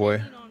reaction, my boy.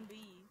 sitting on B.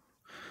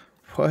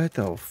 What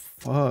the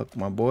fuck,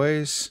 my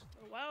boys?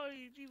 Why are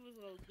these people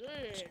so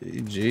good?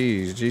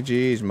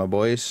 GG's, my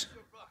boys.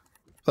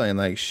 Playing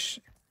like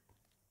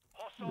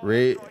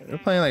they're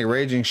playing like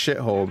raging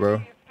shithole, bro.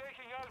 Is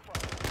taking Alpha.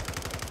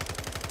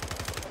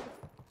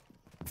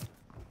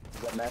 Is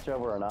that match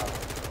over or not?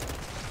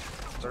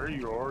 There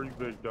you are, you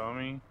big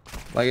dummy.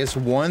 Like it's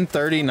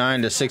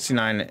 139 to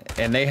 69,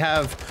 and they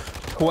have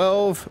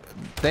 12.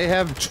 They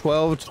have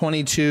 12,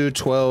 22,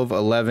 12,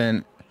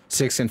 11,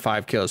 6, and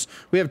 5 kills.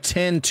 We have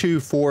 10, 2,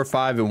 4,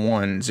 5, and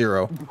 1,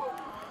 0.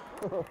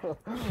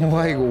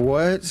 Like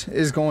what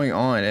is going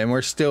on? And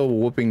we're still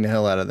whooping the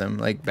hell out of them,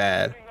 like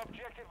bad.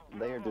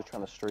 They are just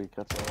trying to streak,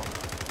 that's all.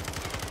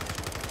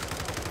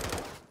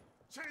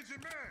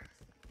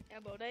 Yeah,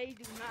 but they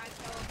do not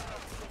care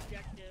about the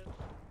objective.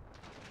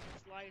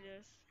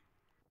 Slightest.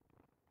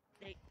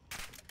 They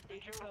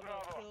just care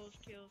about kills.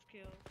 The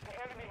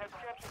enemy has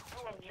captured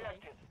 2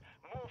 objectives.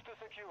 Move to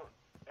secure.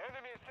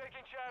 Enemy is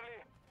taking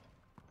Charlie.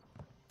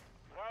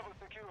 Bravo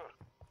secure.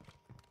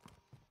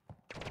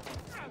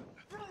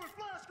 Throwing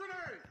flash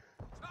grenade!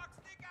 Knock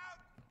stick out!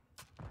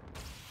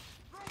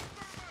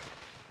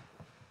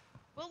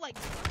 But like,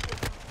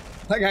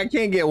 Like I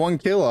can't get 1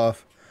 kill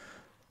off.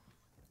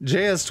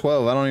 Jay has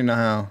 12. I don't even know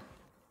how.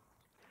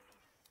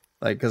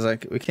 Like, cause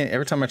like we can't.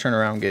 Every time I turn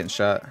around, I'm getting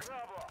shot.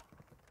 Bravo.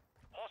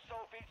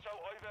 Hostile VTOL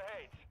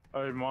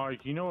overhead. Hey,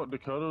 Mike, you know what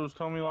Dakota was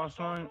telling me last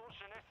night?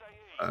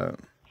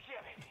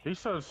 He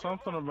said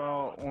something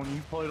about when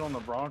you played on the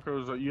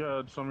Broncos that you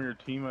had some of your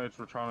teammates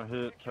were trying to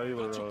hit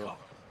Taylor up.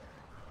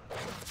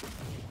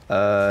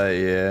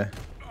 Yeah.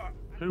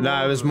 Who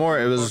Nah, it was more.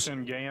 It was.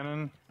 Fucking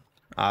Gannon.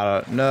 I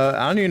don't know.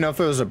 I don't even know if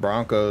it was the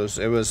Broncos.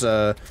 It was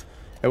it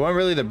wasn't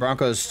really the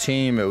Broncos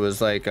team. It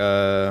was like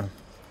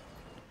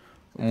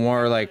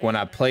more like when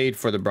I played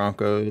for the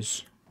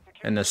Broncos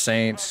and the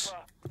Saints.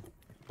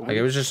 Like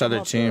it was just other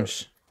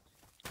teams.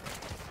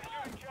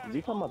 Is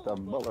he talking about the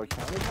Butler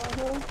County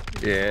Broncos?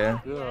 Yeah.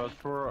 Yeah,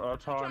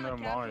 that's how I know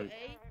Mike.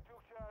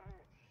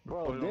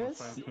 Bro, played on the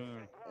same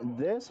team.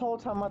 this whole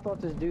time I thought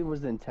this dude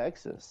was in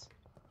Texas.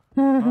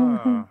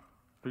 Nah,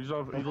 he lives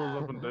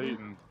up in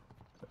Dayton.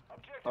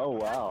 Oh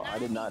wow, I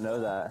did not know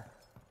that.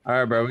 All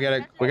right, bro. We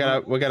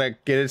gotta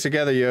get it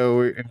together, yo.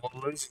 We'll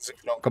lose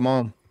if you don't come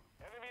on.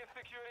 Enemy is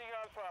securing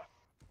Alpha.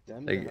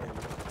 Them Like-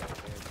 the-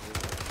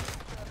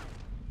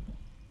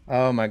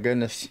 Oh my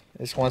goodness,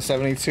 it's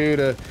 172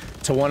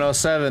 to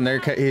 107.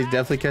 He's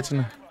definitely catching.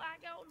 Lag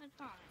out in the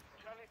time.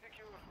 Charlie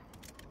secure.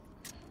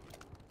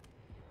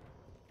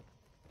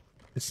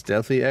 It's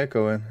definitely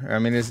echoing. I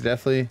mean, it's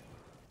definitely.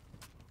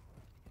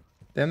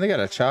 Damn, they got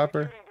a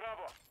chopper. Securing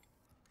Bravo.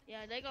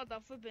 Yeah, they got the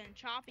flipping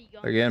choppy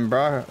gun. They're getting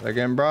Bravo. They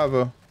got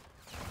Bravo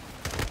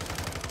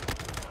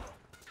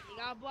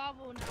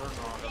now. They're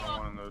not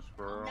gonna win this,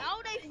 bro. Now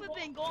they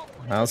flipping going.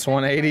 Now it's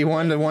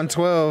 181 to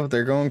 112.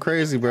 They're going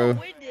crazy, bro. Win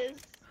this.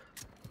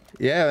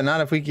 Yeah, not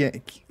if we get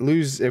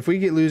lose. If we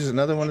get lose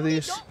another one of If we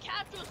these. don't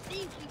capture C,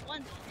 we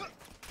won this.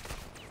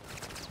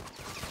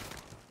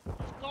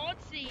 God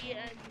C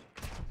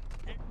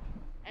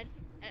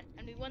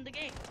and we won the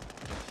game.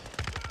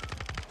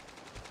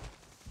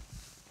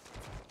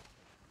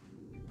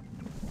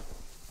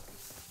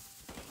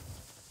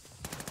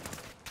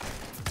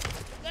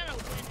 We're gonna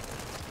win.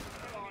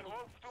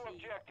 Holds two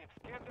objectives.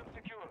 Get them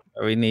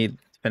secure. We need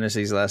to finish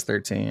these last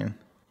 13.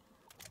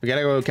 We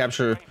gotta go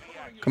capture.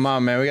 Come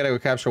on, man. We gotta go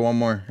capture one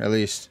more at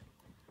least.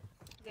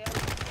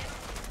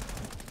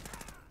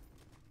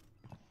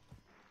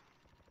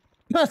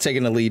 I'm not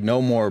taking the lead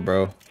no more,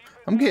 bro.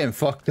 I'm getting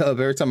fucked up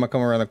every time I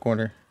come around the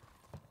corner.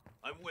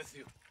 I'm with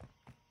you.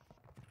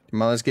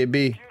 Come on, let's get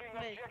B.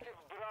 Securing objective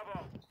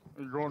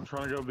Bravo. You're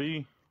trying to go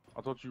B?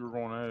 I thought you were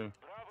going A.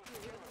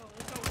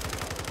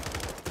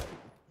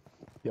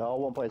 Y'all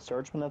want to play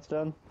search when that's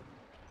done?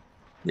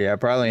 Yeah, I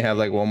probably have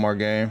like one more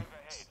game.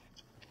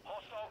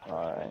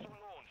 Alright.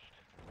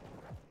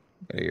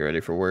 Gotta get ready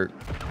for work.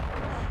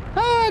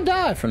 Ah, I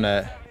died from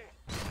that.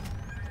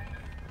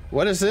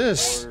 What is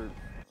this?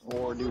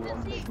 Or do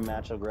one big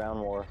match of ground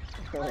war.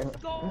 Let's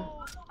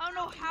go. I don't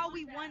know how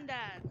we won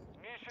that.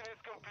 Mission is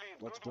complete.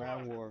 What's Good work.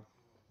 ground war?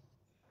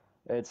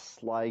 It's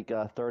like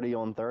 30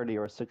 on 30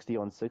 or 60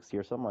 on 60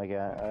 or something like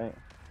that, right?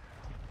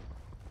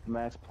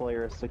 Max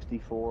player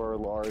 64,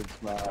 large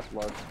map,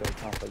 large scale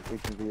complex,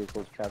 reaching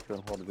vehicles, capture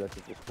and hold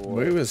objectives with full.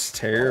 We was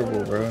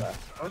terrible, bro.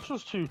 That's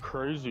just too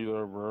crazy,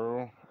 though,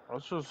 bro.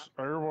 That's just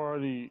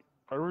everybody.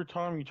 Every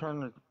time you turn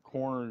the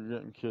corner, you're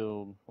getting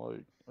killed.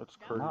 Like that's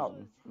crazy.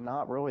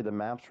 Not really. The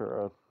maps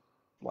are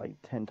like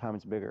 10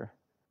 times bigger.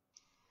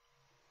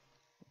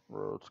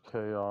 Bro, it's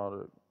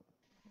chaotic.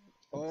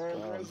 Oh,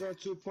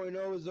 Warzone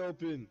 2.0 is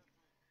open.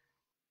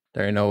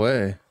 There ain't no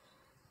way.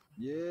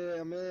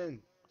 Yeah, I'm in.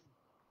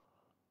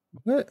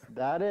 What?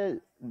 That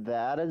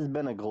has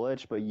been a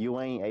glitch, but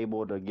you ain't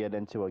able to get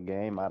into a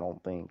game, I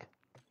don't think.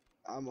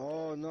 I'm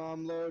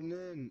loading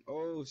in.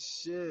 Oh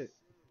shit.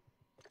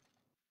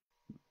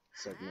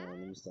 Second one,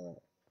 let me start.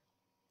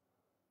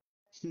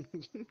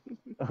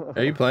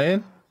 Are you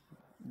playing?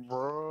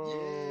 Bro.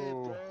 Yeah,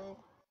 bro.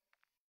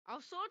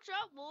 I'll search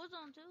up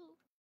Warzone too.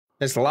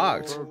 It's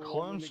locked. Bro,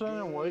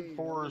 Clemson and Wake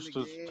Forest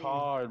is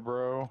tied,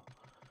 bro.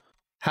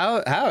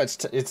 How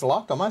it's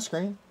locked on my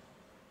screen.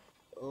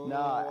 Oh,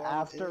 Nah,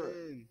 I'm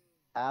in.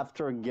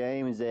 after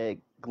games it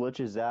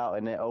glitches out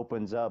and it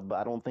opens up, but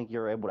I don't think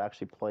you're able to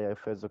actually play a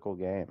physical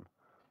game.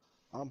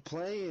 I'm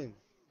playing.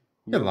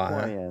 You're You're lying.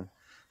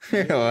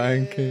 playing. You're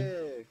lying, kid.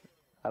 Yeah.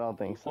 I don't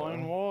think so.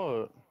 Playing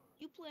what?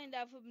 You playing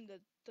that from the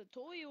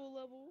tutorial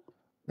level?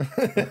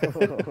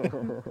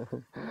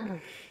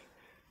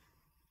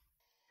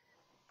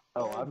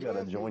 Oh, I've got to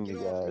Get join you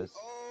off me. guys.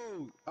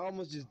 Oh, I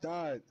almost just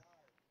died.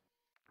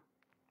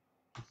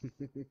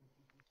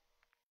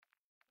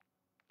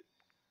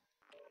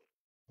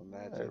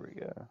 Imagine. There we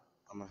go.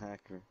 I'm a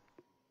hacker.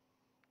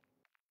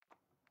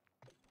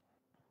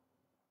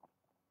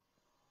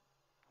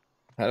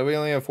 How do we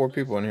only have 4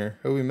 people in here?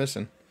 Who are we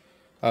missing?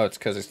 Oh, it's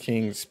because it's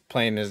King's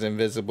playing his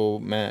invisible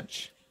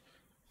match.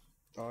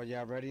 Oh,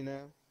 y'all ready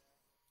now?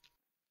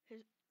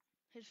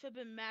 His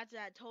flipping match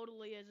that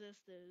totally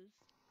exists.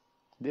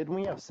 Didn't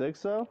we have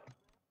 6 though?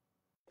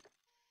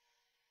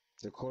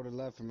 The quarter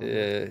left from my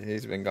Yeah,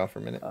 he's been gone for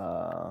a minute.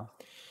 Uh,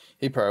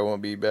 He probably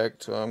won't be back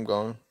till I'm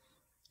gone.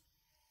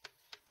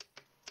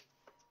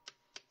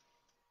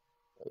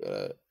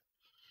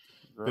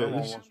 Grandma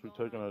must be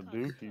taking a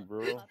dookie,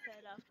 bro.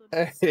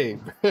 Hey,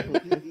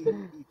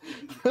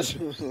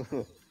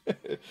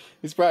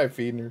 he's probably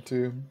feeding her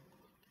too.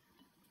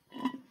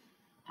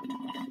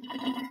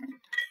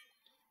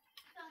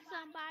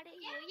 Somebody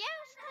you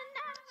used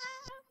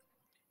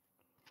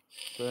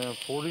to know. Damn,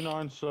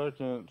 49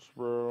 seconds,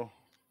 bro.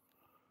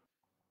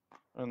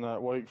 In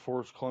that Wake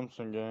Forest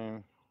Clemson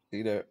game.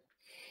 See that?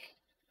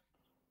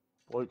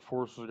 Wake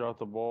Forest has got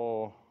the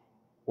ball.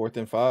 4th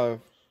and 5.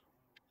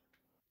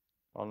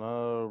 I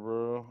know,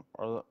 bro.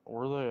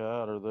 Where are they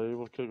at? Are they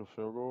able to kick a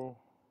field goal?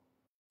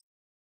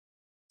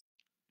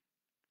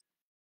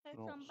 There's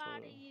Don't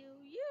somebody say. you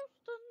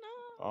used to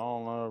I know.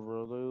 don't know,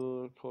 bro. They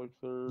look like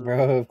they're.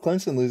 Bro, if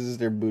Clemson loses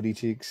their booty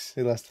cheeks,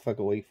 they lost to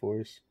fucking Wake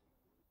Forest.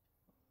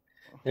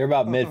 They're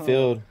about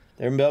midfield.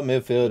 They're about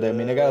midfield. I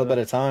mean, they got a little bit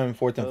of time.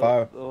 4th and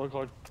 5. They look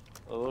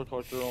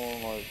like they're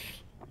on like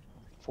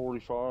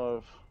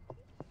 45.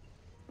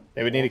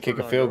 They would need to kick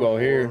a field goal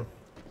here.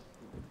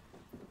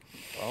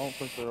 I don't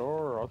think they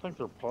are. I think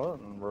they're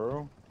punting,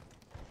 bro.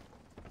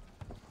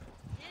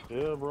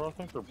 Yeah, bro, I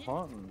think they're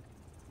punting.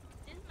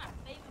 This is my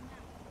favorite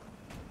map.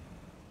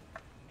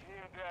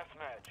 Team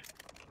deathmatch.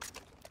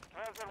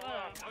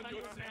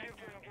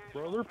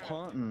 Bro, they're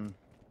punting.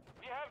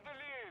 We have the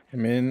lead. I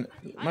mean,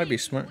 it might be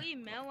smart. We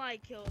melee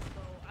kills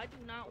though. I do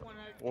not want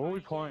to. What are we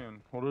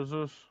playing? What is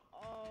this?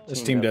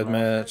 This team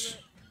deathmatch.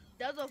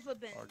 That's a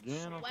flipping.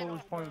 Again, I thought we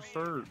was playing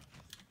Search.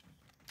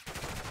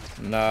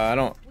 Nah, I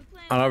don't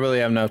really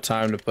have enough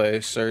time to play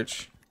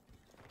Search.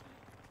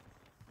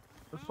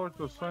 It's like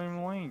the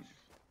same length.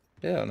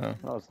 Yeah, no.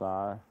 No, it's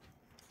not.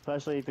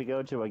 Especially if you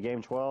go to a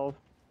game 12.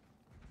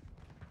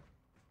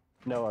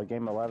 No, a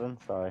game 11.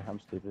 Sorry, I'm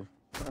stupid.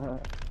 You are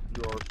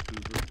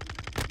stupid.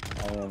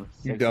 I am.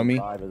 You dummy.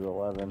 5 is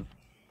 11.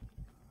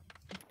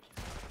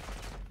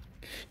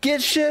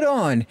 Get shit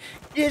on!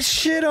 Get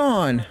shit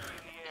on!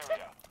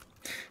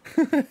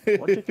 Why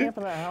don't you camp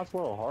in that house a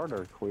little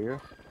harder,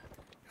 queer?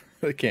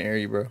 I can't hear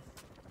you, bro.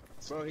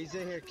 Bro, he's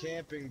in here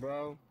camping,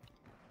 bro.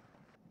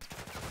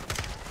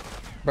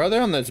 Bro,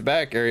 they're on this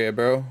back area,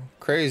 bro.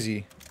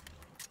 Crazy.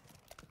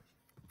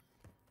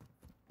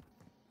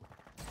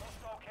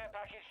 Hostile care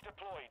package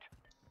deployed.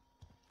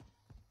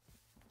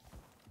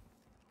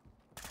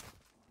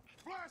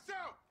 Blast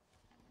out!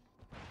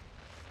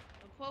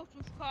 Approach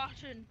with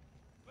caution.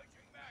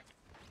 Switching back.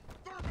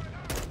 Thermite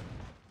out!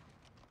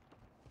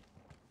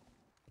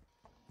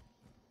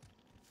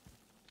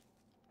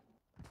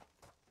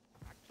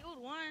 I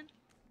killed one.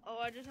 Oh,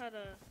 I just had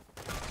a.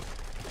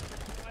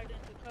 Right into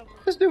cover.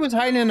 This dude was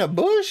hiding in a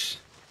bush.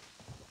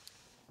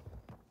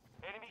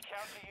 Enemy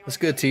counter That's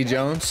good, T.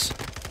 Jones.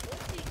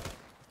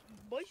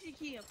 Boise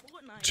key in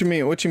Fortnite. What you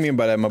mean? What you mean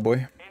by that, my boy?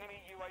 Enemy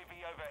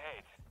UAV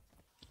overhead.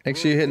 Make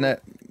sure you're hitting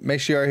that. Make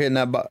sure you are hitting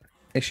that.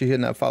 Make sure you're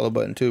hitting that follow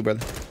button too,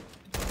 brother.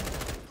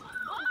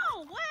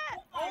 Oh, what?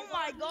 Oh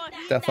my God.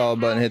 Hit that follow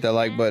button. Hit that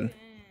like button.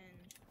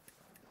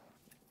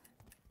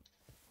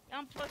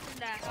 I'm pushing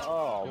that.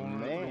 Oh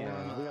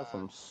man, we got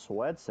some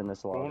sweats in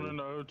this Going lobby.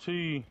 into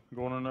OT.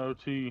 Going into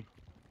OT.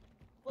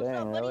 What's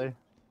Dang, up, buddy?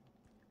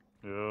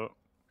 really? Yeah.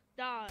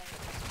 Die.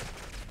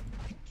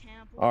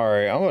 Tampa. All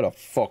right, I'm gonna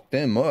fuck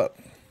them up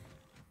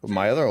with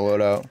my other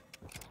loadout.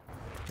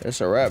 It's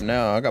a wrap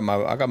now. I got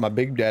my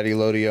Big Daddy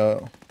loadie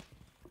out.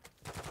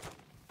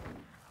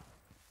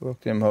 Fuck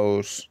them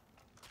hoes.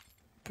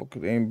 Fuck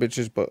them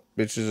bitches, but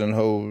bitches and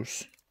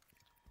hoes.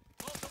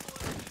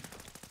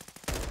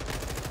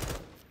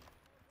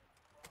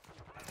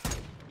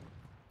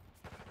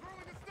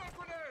 Throwing a stun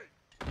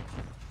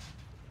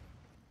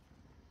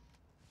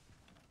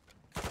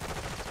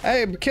grenade!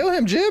 Hey, kill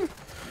him, Jib.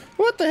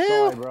 What the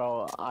hell? Sorry,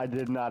 bro. I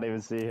did not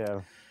even see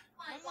him.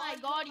 Oh my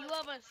God, you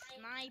have a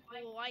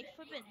sniper. I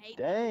flipping hate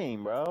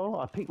Dang, bro.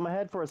 I peeked my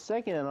head for a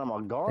second and I'm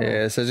a guard.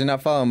 Yeah, it says you're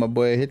not following, my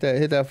boy. Hit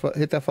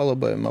that follow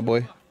button, my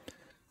boy.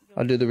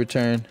 I'll do the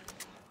return.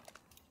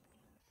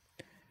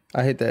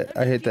 I hit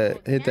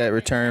that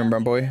return, my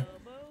boy.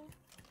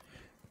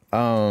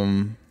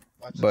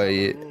 But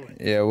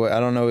yeah, I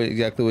don't know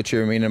exactly what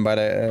you're meaning by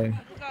that.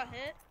 got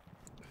hit.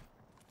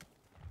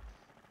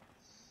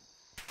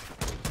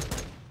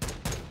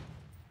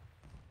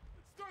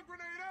 Stun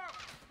grenade out!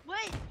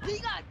 Wait, he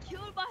got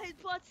killed by his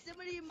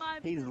proximity in my.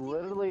 He's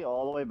literally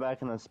all the way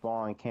back in the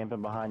spawn,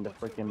 camping behind the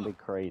freaking big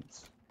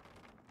crates.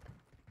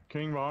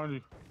 King behind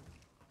you.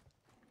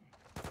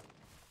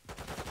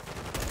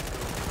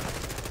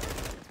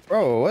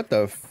 Bro, what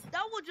the?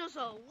 That was just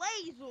a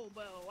laser,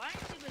 bro. I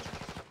ain't even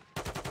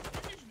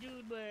this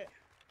dude, but.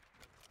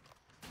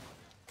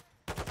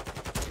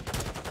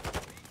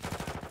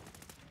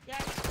 Yeah.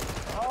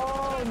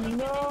 Oh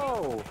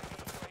no!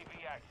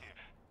 UAV active.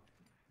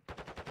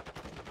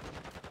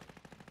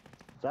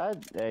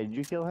 Hey, did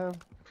you kill him?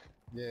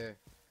 Yeah.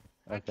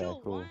 I Okay,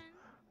 killed cool. one.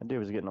 That dude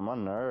was getting on my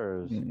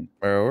nerves.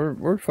 Bro,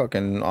 we're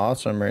fucking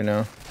awesome right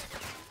now. Fixed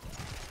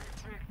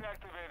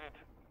activated.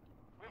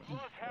 We've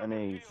lost half And the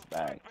he's field.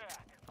 back. Fight back.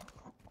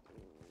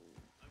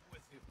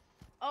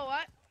 Oh,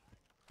 what?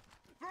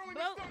 Throwing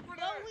Bro, a stun bro,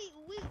 grenade!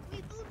 we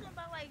lose them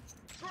by like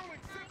Throwing 9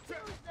 zip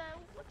kills tech. though.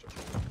 What you?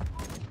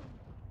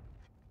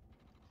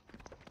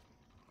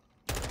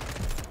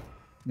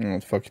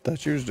 What the fuck you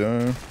thought you was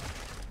doing?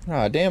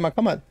 Ah, damn! I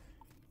come on.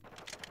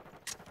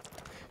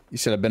 You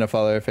said I've been a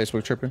follower of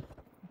Facebook tripping.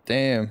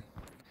 Damn.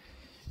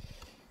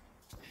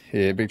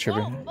 Yeah, big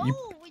tripping.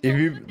 If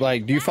you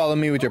like, do you follow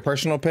me with your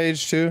personal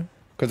page too?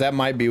 Cause that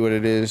might be what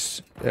it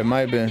is. It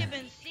might be.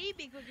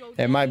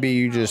 It might be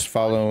you just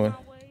following.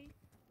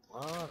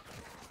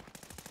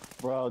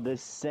 Bro,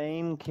 this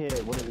same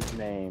kid, what is his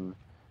name?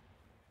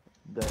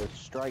 The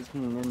Strike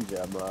King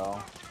Ninja, bro.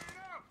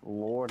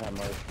 Lord have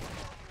mercy.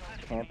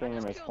 Camping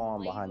in his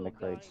spawn behind the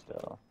crate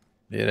still.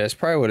 Yeah, that's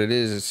probably what it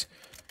is.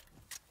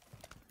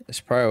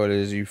 It's probably what it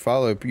is. You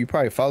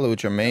probably follow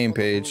with your main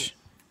page.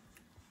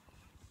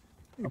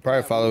 You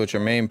probably follow with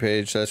your main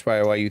page. So that's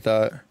probably why you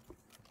thought.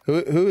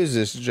 Who is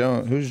this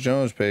Jones? Who's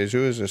Jones page?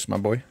 Who is this, my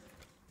boy?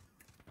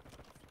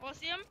 Oh,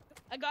 see him?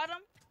 I got him.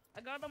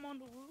 I got him on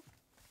the roof.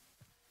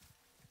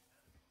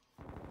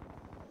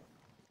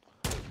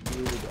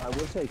 Dude, I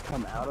wish they'd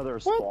come out of their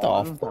What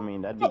spawn. the fuck? I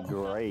mean, that'd be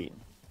great.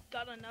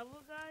 Got another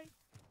guy.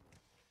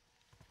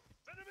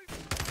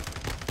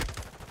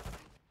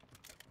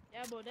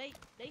 Yeah, but they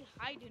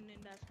hiding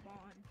in that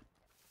spawn.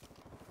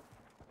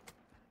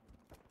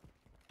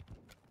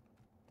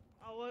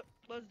 Oh,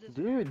 what's this?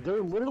 Dude,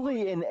 they're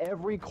literally in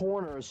every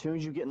corner as soon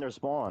as you get in their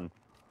spawn.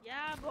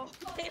 Yeah, but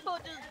they all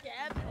just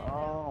gabbing.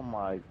 Oh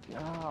my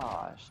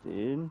gosh,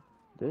 dude.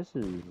 This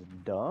is They're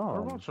a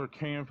dumb. bunch of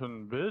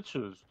camping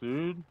bitches,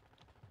 dude.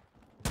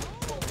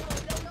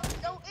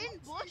 No, in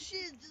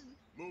bushes.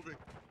 Moving.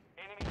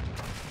 Enemy.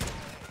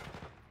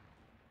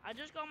 I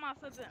just got my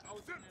flipping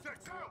ultimate.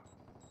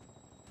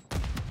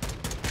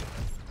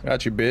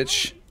 Got you,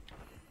 bitch.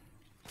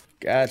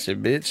 Got you,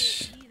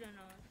 bitch. Eating us.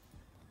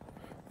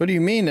 What do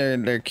you mean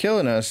they're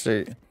killing us?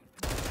 Like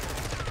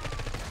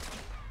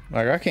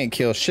I can't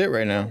kill shit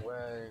right now. Because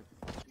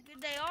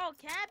they all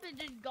camping.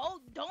 Just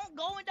don't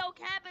go in no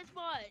camping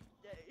spot.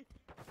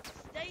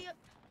 Stay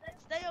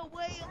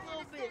away a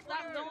little bit.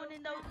 Stop going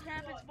in those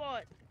camping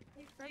spots.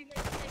 Stay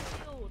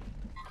killed.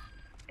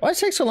 Why it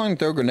take so long to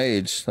throw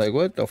grenades? Like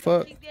what the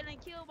fuck? Keep getting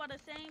killed by the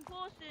same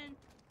person.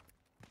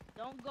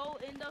 Don't go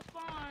in the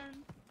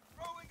spawn.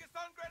 Throwing a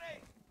stun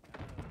grenade.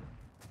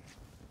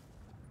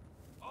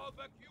 I'll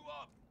back you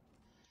up.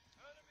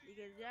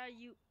 Because yeah,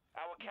 you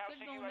Our capture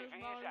could go in this UAV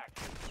spawn. is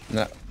active.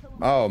 No.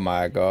 Oh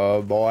my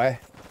god, boy.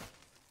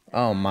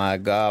 Oh my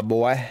god,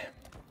 boy.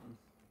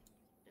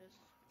 Just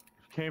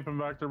Camping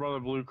back there by the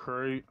blue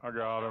crate. I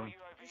got him. UAV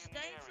in stay the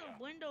in area. some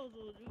windows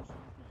or do something.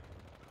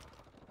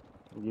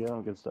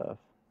 Yeah, good stuff.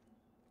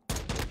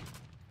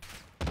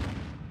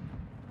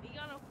 We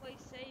gotta play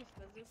safe,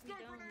 because if we don't,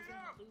 we're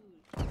gonna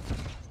lose.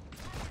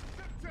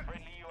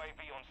 Friendly UAV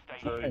on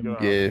station. There you go.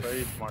 Get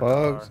Faith, my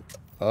fucked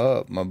guy.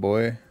 up, my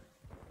boy.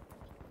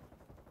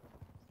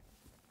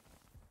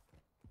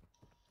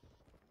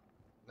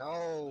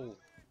 No.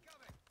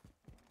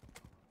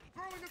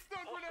 Throwing a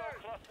stun Hostile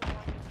grenade. cluster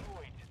mine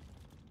destroyed.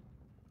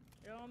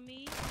 They're on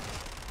me.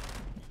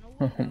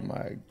 Oh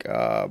my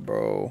god,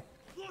 bro.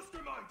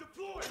 Cluster mine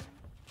deployed.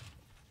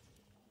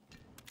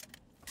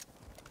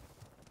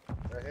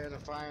 Right here in the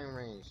firing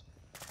range.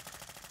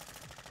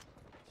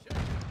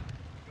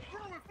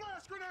 Throwing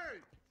flash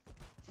grenade.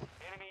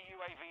 Enemy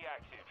UAV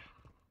active.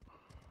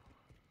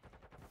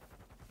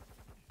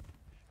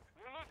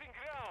 We're losing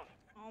ground.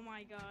 Oh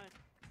my god.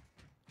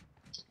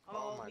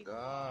 Oh my we-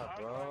 god,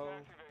 Hardline bro.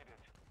 activated.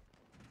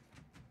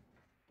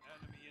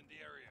 Enemy in the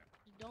area.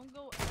 Don't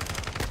go.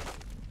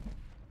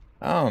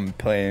 I'm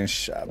playing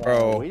shot,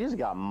 bro. We just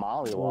got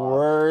mollywopped.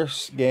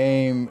 Worst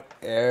game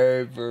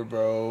ever,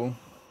 bro.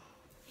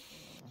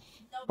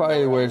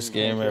 Probably the worst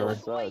game ever.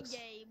 Point Sucks.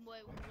 game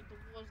with the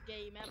worst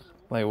game ever.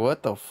 Like,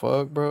 what the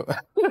fuck, bro?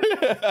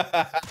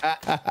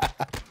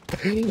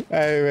 Hey,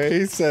 man,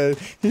 he said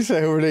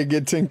whoever they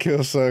get 10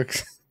 kills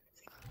sucks.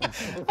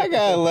 I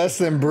got less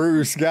than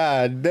Bruce.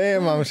 God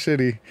damn, I'm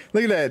shitty.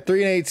 Look at that,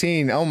 3 and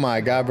 18. Oh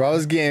my god, bro. I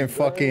was getting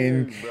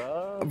fucking...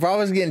 Bro, I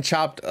was getting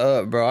chopped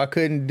up, bro. I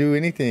couldn't do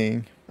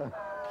anything.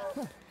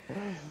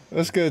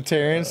 Let's go,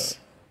 Terrence.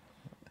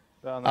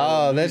 Down there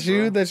Oh, with me, that's you?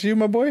 bro. That's you,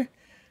 my boy?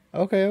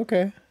 Okay,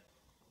 okay. I'm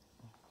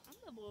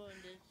the boy in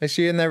this. Make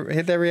sure you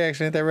hit that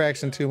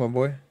reaction too, my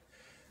boy.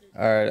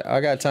 Alright,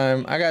 I got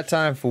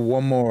time for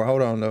one more.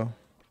 Hold on though.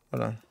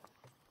 Hold on.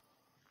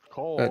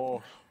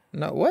 Call.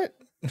 No, what?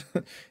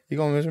 You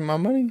gonna miss my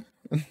money?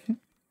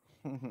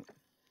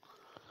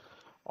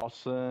 I'll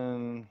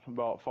send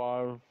about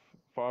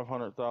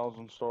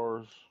 500,000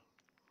 stars.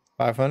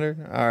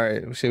 500?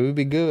 Alright, shit, we'd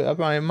be good.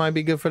 It might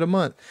be good for the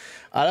month.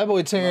 That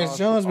boy Terrence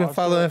No, Jones been I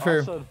following said,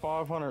 for... I said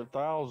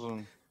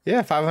 500,000.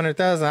 Yeah,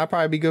 500,000. I'll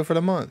probably be good for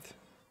the month.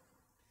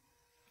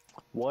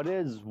 What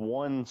is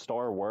 1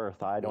 star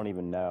worth? I don't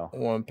even know.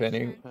 1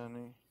 penny.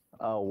 Penny.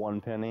 Oh, 1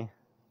 penny.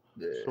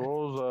 So what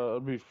was that?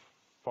 It'd be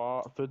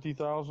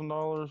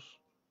 $50,000.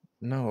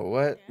 No,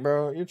 what,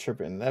 bro? You're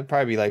tripping. That'd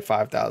probably be like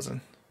 5,000.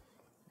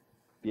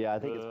 Yeah, I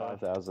think it's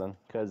 5,000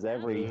 because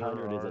every Yeah,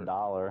 100 is right.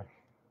 $1.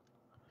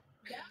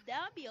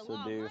 That would be a So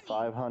lot do of money.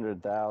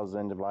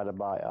 500,000 divided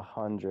by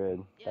 100.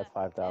 Yeah, That's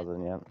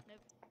 5,000. Yep.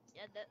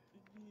 Yeah,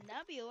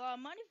 that'd be a lot of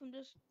money from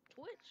just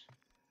Twitch.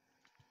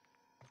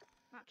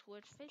 Not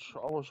Twitch,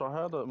 Facebook. I wish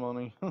I had that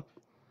money. Yeah.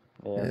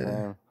 Yeah.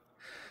 Same.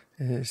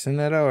 Yeah, send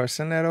that over.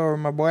 Send that over,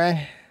 my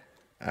boy.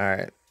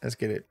 Alright, let's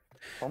get it.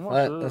 How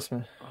much,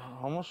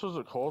 How much does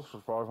it cost for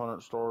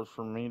 500 stars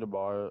for me to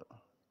buy it?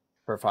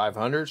 For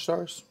 500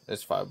 stars,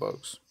 it's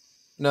 $5.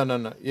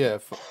 No. Yeah.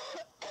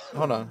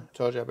 Hold on.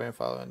 Told you I've been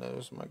following. That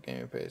was my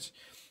gaming page.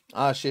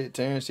 Ah, shit,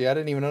 Terrence. See, I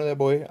didn't even know that,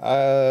 boy.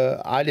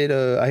 I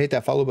hit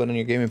that follow button on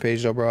your gaming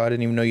page, though, bro. I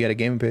didn't even know you had a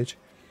gaming page.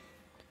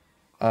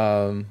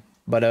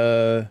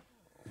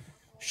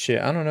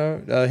 Shit, I don't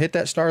know. Hit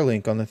that star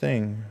link on the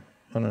thing.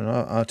 I don't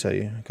know. I'll tell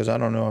you, because I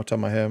don't know off the top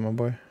of my head, my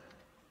boy.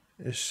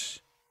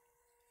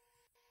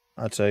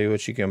 I'll tell you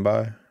what you can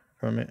buy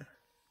from it.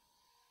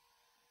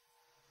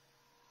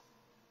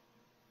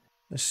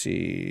 Let's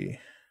see.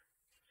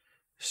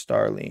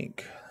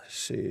 Starlink. Let's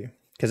see.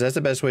 Because that's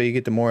the best way you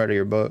get the more out of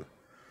your book.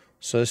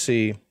 So let's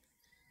see.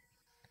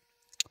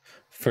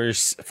 For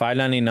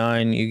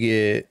 $5.99, you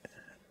get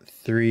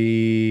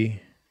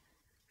 3.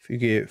 If you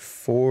get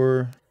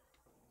 4,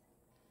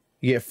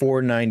 you get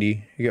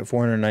 490. You get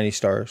 490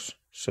 stars.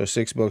 So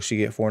 $6, you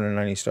get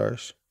 490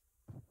 stars.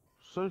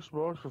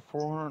 $6 for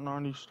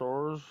 490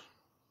 stars?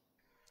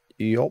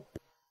 Yup.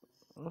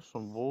 That's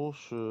some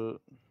bullshit.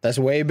 That's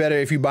way better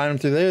if you buy them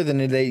through there than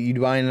you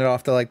buying it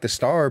off the like the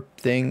star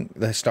thing,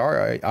 the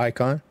star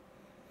icon.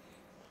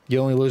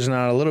 You're only losing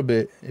out a little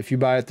bit. If you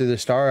buy it through the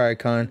star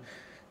icon,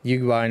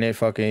 you buying it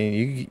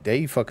fucking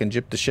they fucking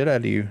gyp the shit out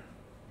of you.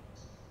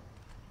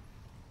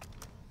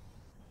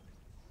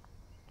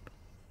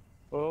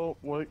 Well,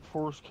 Wake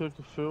Forest kicked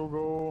a field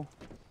goal.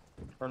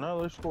 Or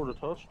no, they scored a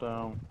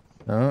touchdown.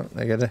 No,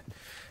 they gotta.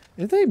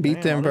 If they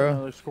beat them, I didn't bro.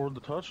 know they scored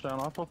the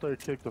touchdown. I thought they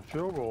kicked the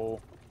field goal.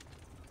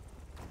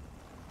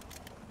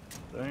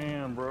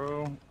 Damn,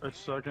 bro.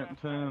 It's 2nd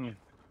and 10.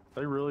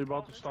 They really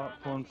about to stop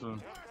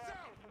Clemson.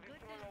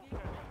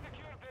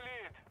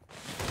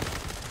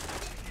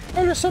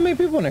 Oh, there's so many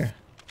people in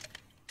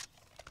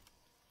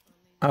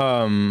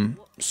there.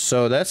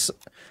 So that's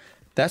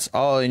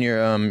all in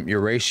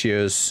your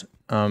ratios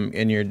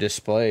in your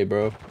display,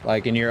 bro.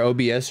 Like in your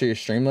OBS or your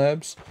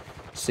Streamlabs.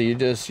 So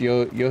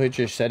you'll hit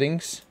your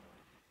settings,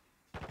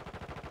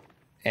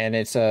 and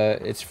it's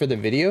for the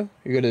video.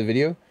 You go to the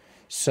video.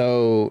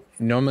 So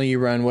normally you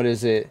run, what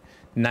is it?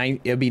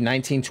 It'll be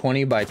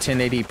 1920 by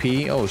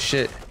 1080p. Oh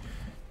shit,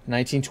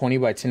 1920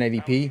 by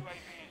 1080p.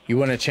 You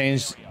want to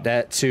change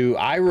that to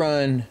I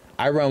run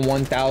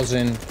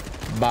 1000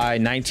 by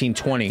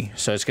 1920.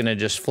 So it's gonna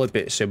just flip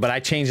it. So, but I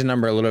changed the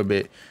number a little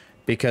bit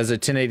because the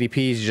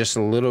 1080p is just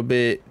a little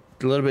bit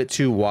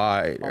too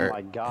wide. Oh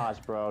my gosh,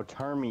 bro,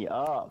 turn me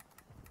up.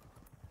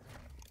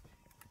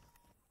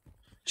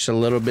 Just a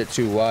little bit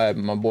too wide,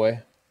 my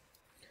boy.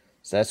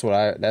 So that's what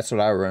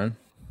I run.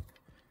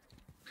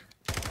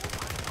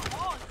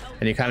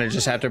 And you kind of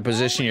just have to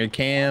position your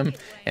cam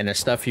and the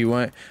stuff you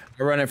want.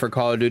 I run it for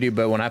Call of Duty,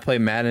 but when I play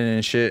Madden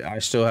and shit, I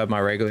still have my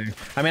regular.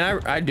 I mean,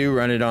 I do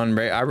run it on.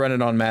 I run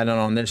it on Madden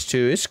on this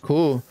too. It's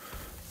cool,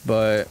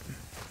 but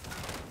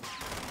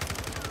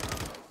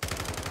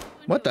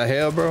what the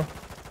hell, bro?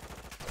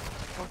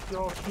 What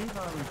y'all shooting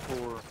at me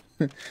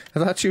for?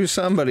 I thought you was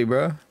somebody,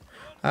 bro.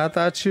 I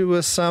thought you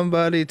was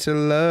somebody to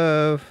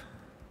love.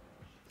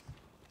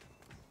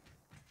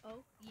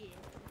 Oh, yeah.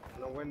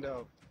 The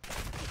window.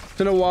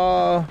 To the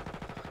wall.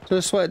 To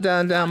the sweat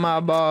down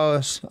my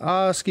balls.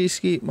 Ah, ski,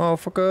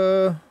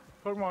 motherfucker.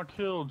 Took my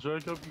kill,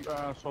 Jacob, you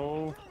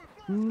asshole.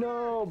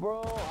 No,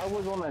 bro, I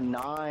was on a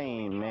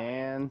 9,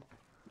 man.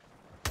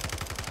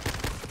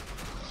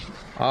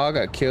 Oh, I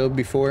got killed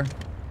before.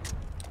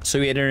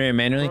 So we entered it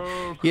manually?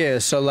 Bro, yeah,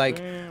 so like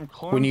damn,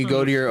 when you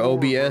go to your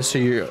OBS or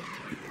your...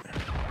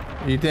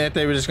 You think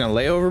they were just gonna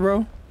lay over,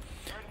 bro?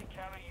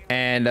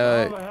 And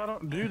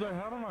dude, they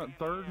had them at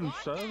 3rd and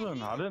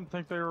 7. I didn't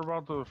think they were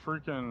about to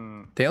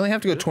freaking. They only have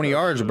to go 20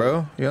 yards,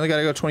 bro. You only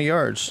gotta go 20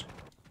 yards.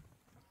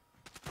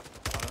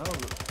 I know,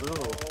 but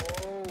still.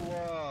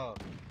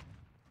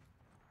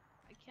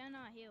 I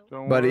cannot heal.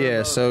 Don't But worry yeah,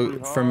 about it, so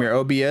sweetheart. from your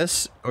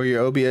OBS or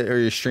your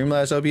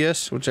Streamlabs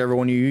OBS, whichever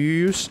one you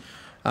use,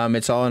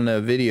 it's all in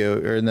the video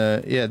or in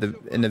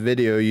the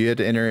video. You have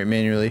to enter it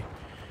manually,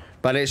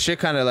 but it should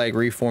kind of like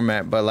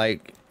reformat. But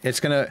like it's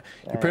gonna,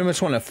 you pretty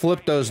much want to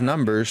flip those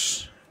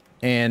numbers,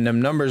 and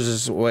them numbers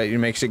is what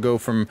makes it go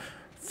from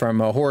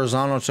a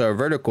horizontal to a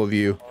vertical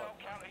view,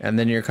 and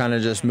then you're kind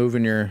of just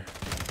moving your.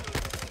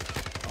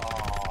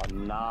 Oh,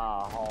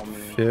 nah,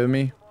 homie. Feel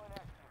me?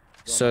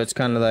 So it's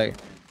kind of like,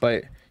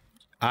 but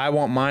I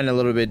want mine a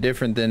little bit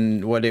different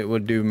than what it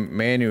would do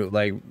manual,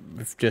 like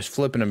just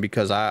flipping them,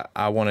 because I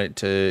want it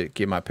to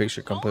get my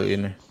picture completely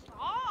in there.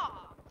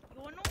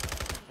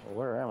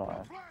 Where am I?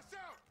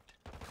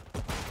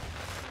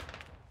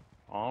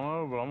 I don't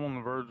know, but I'm on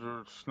the verge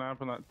of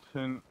snapping that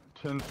 10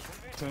 kills.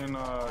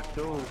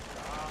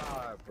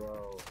 God,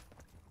 bro.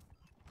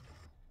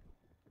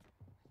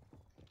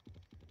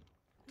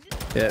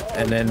 Yeah,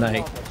 and then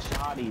like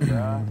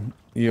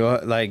you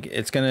like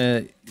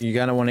you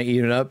gotta want to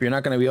eat it up. You're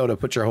not gonna be able to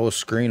put your whole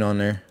screen on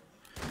there,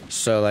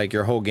 so like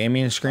your whole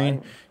gaming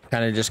screen,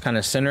 kind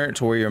of center it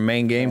to where your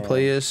main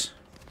gameplay is.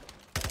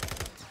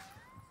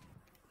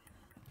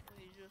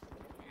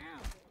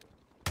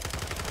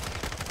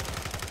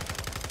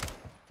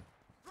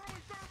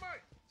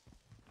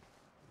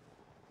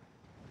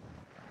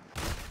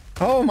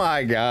 Oh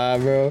my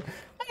god, bro.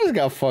 I just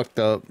got fucked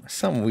up.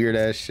 Some weird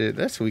ass shit.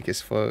 That's weak as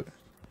fuck.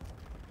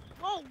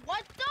 Whoa,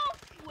 what the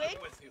frick?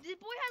 This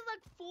boy has like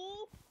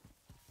full...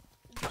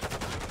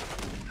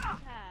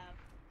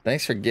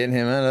 Thanks for getting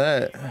him out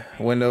of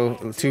that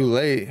window too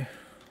late.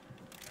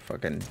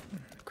 Fucking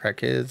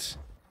crackheads.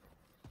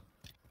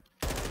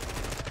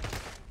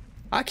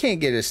 I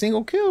can't get a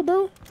single kill,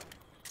 bro.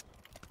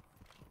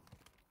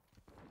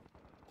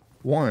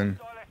 One.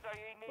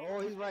 Oh,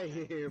 he's right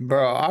here.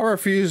 Bro, I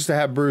refuse to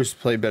have Bruce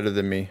play better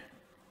than me.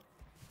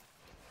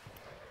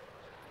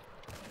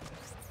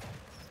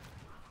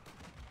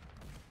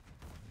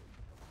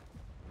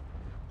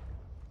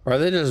 Or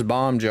they just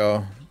bombed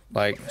Joe.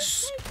 Like, They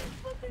just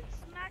fucking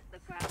smacked the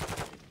crap out of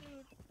this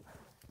dude.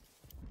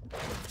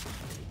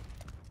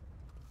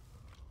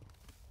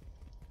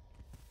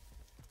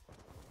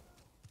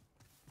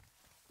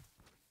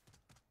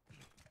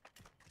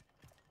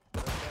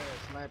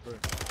 Sniper.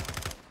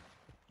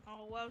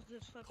 Oh, what was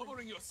this fucking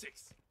Covering your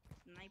six.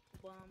 sniper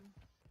bomb?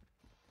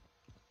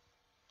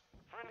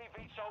 Friendly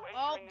VTOL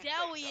Oh, entering the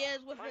there he sector.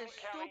 is with Friendly his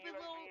counter stupid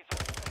little UAV is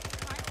on station.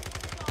 sniper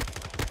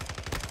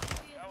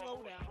Our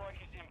loadout.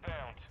 strike is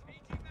inbound.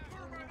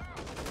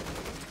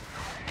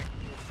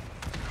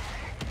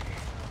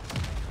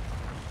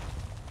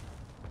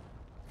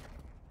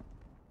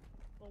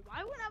 But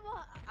why whenever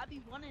I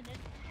be running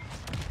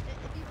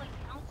it'd be like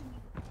bouncing me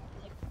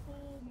like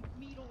full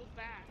meters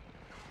back.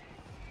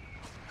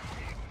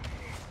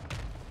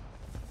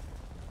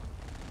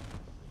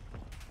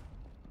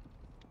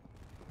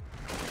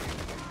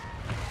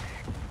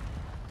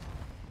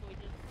 We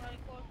just fly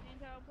across the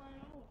entire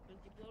planet over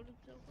because he blows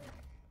himself up.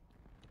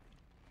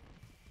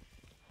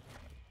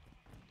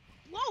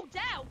 Whoa,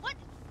 Dad, what?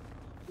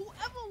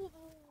 Whoever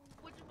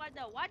would you like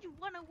that? Why'd you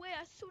run away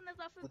as soon as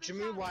I finished? What you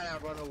mean? Why I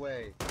run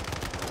away?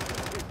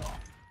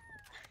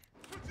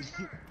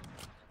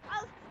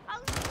 I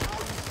was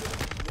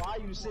Why are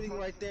you sitting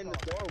right there in the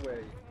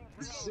doorway?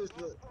 It's just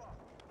a... I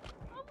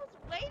was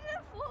waiting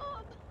for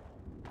him.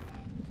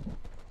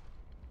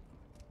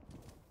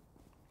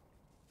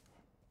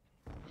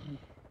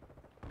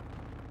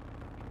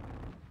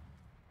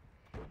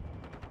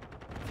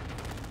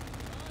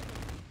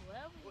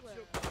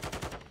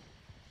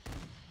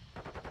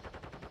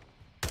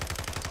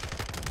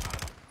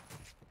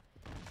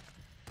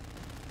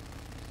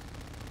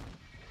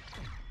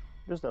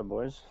 What's up,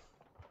 boys?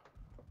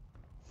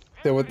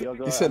 yeah, what Y'all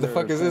go you said the under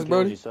fuck is 10 this, kills,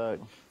 Brody? you suck.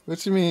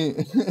 What you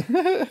mean?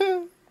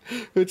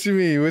 What you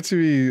mean? What you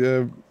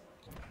mean,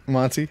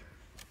 Monty?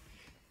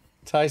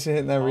 Tyson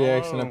hitting that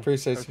reaction. I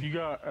appreciate if you. you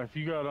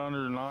got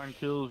under 9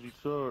 kills, you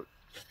suck.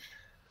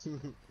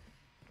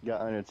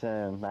 Got under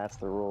 10. That's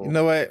the rule. You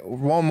know what?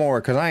 One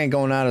more, cause I ain't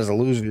going out as a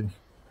loser.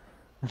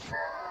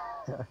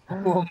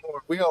 One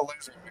more. We all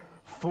losers.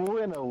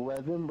 4 and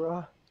 11,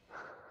 bro.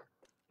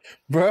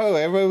 Bro,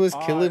 everybody was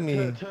killing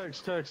Alright, me.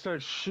 Text.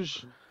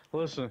 Shush.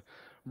 Listen,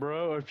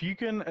 bro. If you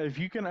can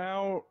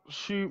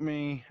outshoot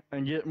me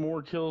and get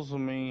more kills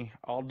than me,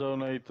 I'll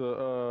donate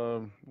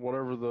the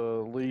whatever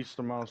the least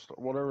amount,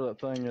 whatever that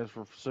thing is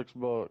for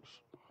 $6.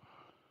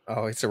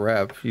 Oh, it's a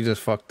wrap. You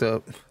just fucked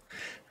up.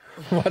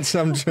 Watch,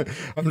 I'm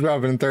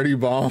dropping 30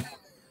 bomb.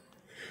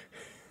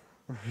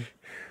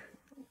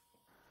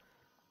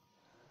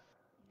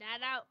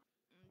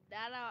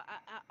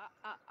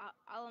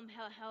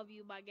 I'll help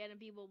you by getting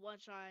people one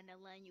shot and then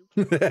letting you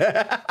kill.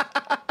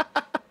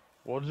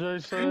 What'd Jay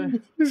say?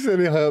 He said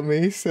he'll help me.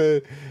 He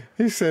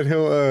said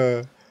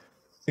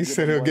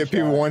he'll get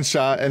people one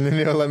shot and then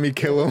he'll let me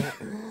kill them.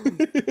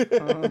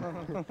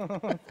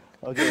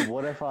 Okay,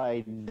 what if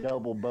I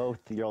double both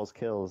y'all's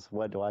kills?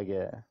 What do I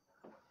get?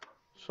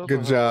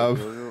 Good job.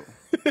 You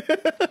can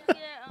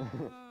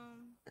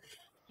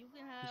You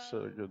have.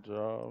 said a good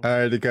job. All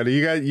right, Dakota,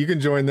 you can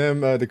join them.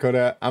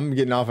 Dakota, I'm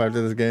getting off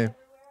after this game.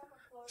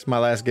 It's my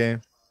last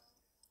game.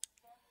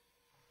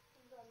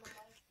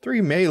 3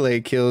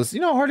 melee kills.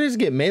 You know how hard it is to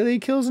get melee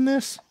kills in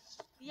this?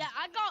 Yeah,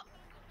 I got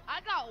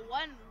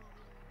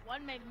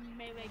one melee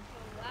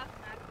kill last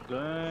match.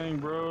 Dang,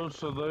 bro.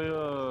 So they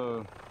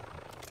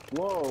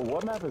Whoa,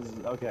 what map is...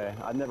 Okay,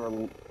 I've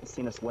never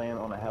seen us land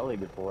on a heli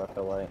before, I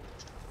feel like.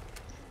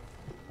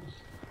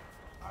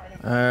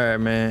 Alright,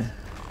 man.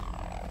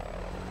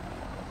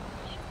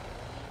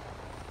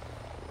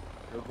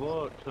 Good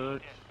luck,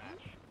 Tex.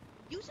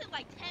 You said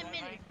like 10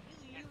 minutes.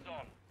 You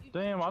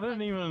Damn, I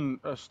didn't even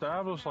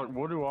establish, like,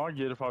 what do I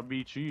get if I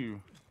beat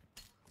you?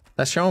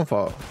 That's your own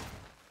fault.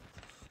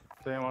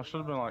 Damn, I should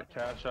have been like,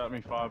 cash at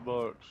me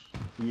 $5.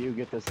 You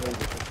get this thing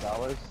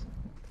for $6?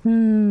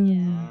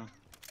 Yeah.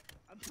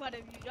 But if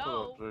you Shut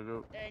up, don't,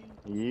 Jacob.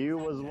 then You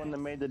was the one that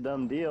made the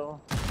dumb deal.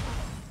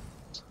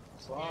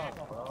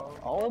 Fuck, bro.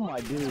 Oh my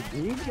dude,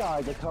 these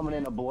guys are coming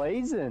in a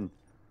blazing.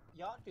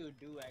 Y'all do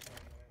act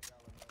like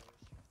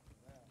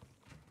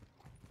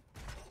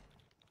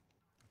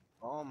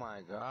y'all are Oh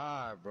my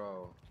god,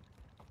 bro.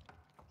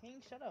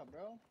 King, shut up,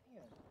 bro.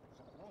 Yeah, it's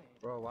annoying.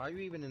 Bro, why are you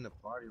even in the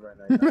party right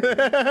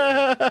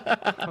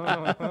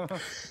now?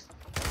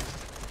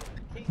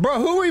 Bro,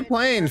 who we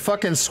playing?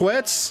 Fucking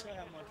Sweats?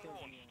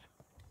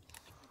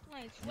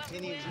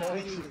 You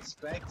can't even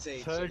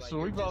spectate. so, Tex, like, we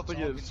you're about to just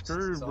get talking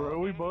screwed, to bro.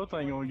 We both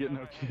ain't gonna get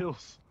no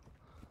kills.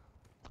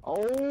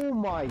 Oh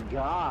my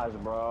gosh,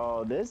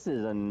 bro. This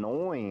is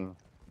annoying.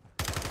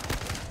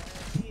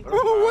 Bro,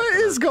 what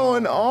is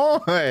going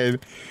on? if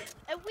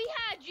we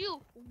had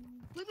you,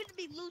 we would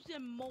be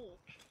losing more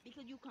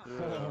because you come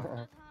Yeah. all the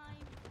time.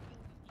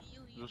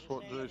 You Just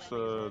what Jay like,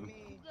 said.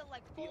 you get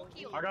like 4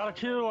 kills. I got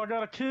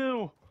a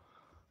kill.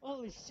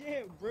 Holy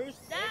shit, Bruce.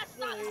 That's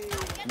not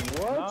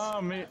What?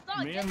 Nah, me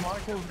and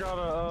Michael's got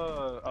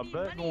a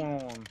bet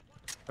going on.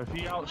 If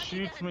he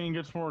outshoots me and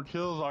gets more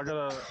kills, I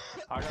gotta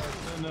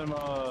send him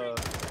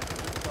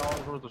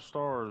 $6 worth of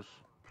stars.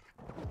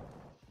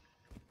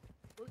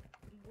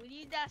 We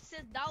need that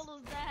 $6,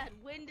 Dad.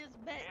 Win this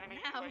bet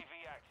Enemy now. UAV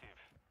active.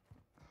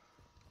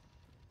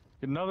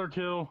 Get another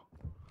kill.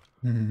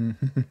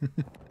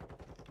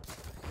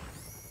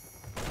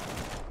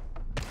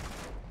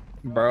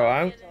 Bro,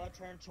 I'm Until I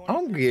turn 20.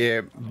 I'm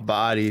get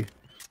body.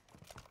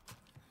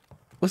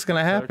 What's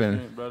gonna Tex happen?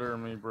 ain't better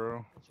than me,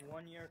 bro. It's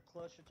 1 year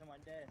closer to my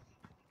death.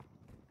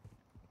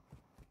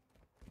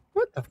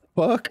 What the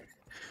fuck?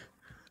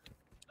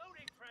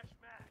 Loading fresh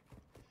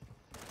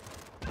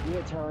mag.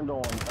 Get turned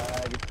on,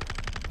 bag.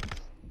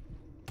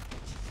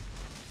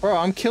 Bro,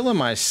 I'm killing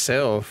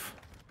myself.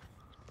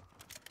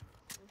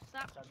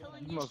 Stop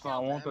killing You must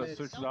yourself. not want that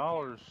Damn it.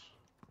 $6.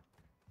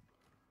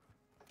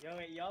 Yo,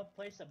 wait, y'all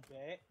place a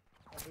bet?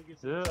 I think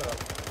it's Yeah.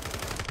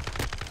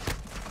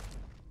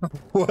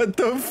 What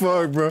the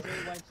fuck, bro?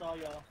 Went all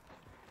y'all.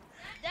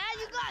 Dad,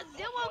 you got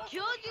 0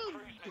 kills, you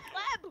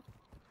pleb.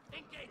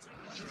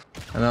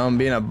 I know I'm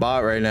being a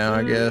bot right now,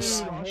 I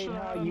guess. I hate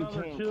how you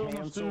can't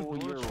cancel your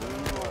reload,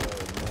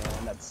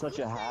 man. That's such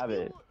a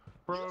habit.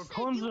 Bro, You said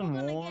you were Clemson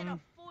gonna get a won.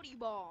 40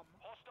 bomb.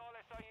 Hostile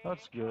SIE.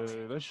 That's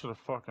good. They should have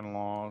fucking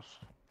lost.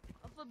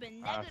 Of a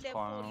been That's negative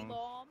 40 clown.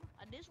 bomb.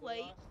 This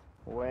way.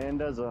 When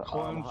does a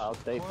Ohio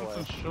State play?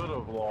 Clemson should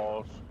have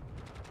lost.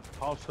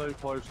 Ohio State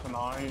plays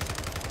tonight.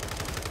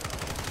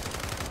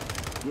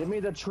 Give me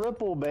the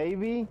triple,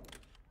 baby.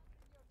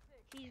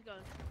 He's gonna.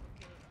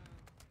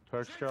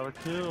 Tex got a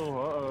kill.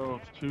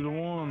 Uh-oh. It's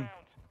 2-1.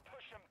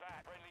 Push them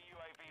back. Friendly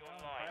UAV Oh,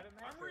 online. private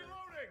match or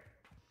Reloading.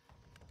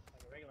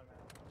 like a regular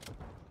match?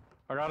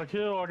 I got a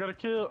kill. I got a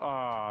kill.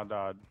 Ah, I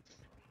died.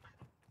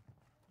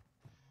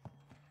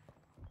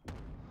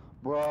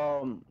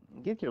 Bro,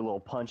 get your little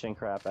punching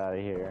crap out of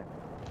here,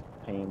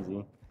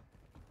 Painsy.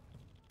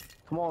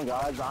 Come on,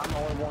 guys. I'm the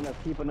only one that's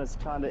keeping us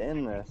kind of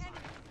in this.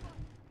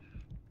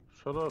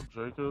 Shut up,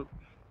 Jacob.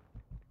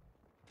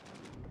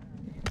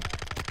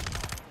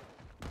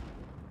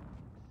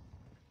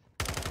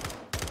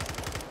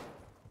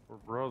 We're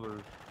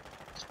brothers.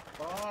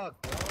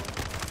 Fuck, bro.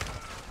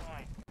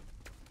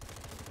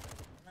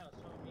 No,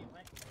 it's not me and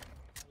Mike.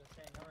 I'm just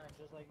saying, no, it's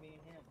just like me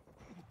and him.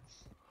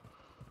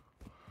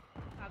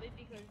 Probably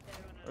because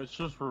they're on a. It's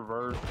just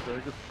reverse.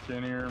 Jacob's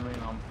skinnier than me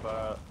and I'm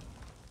fat.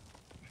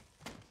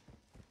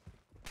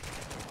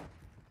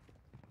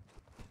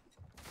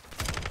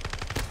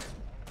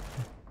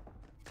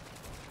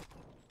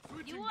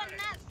 You are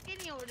not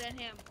skinnier than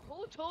him.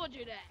 Who told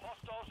you that?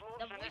 Hostiles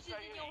The launching voices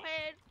SAE. in your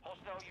head.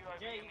 Hostile UAV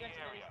Jay, in you the got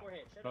area. 74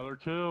 hits. Shut up. Another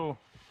kill.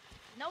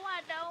 No,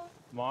 I don't.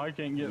 Mike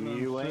ain't getting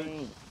You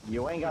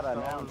them ain't gotta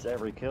announce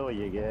every kill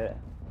you get.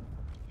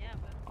 Yeah,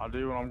 but. I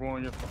do when I'm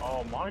going to get.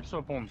 Oh, Mike's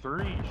up on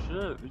 3.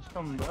 Shit, he's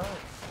coming back.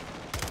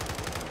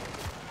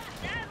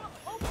 Dad,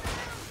 open it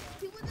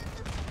up. He was in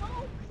the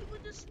smoke. He was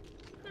just.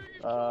 could've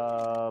just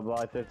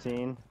By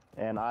 15,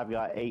 and I've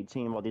got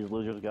 18, while these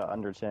losers got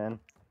under 10.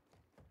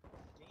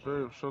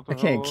 Jacob, shut the I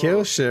can't hell kill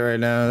up. shit right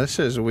now. This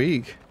shit's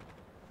weak.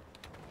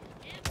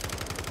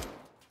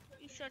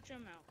 You shut your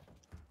mouth.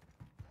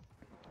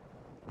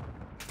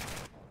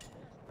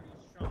 Pretty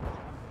strong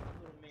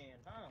little man,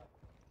 huh?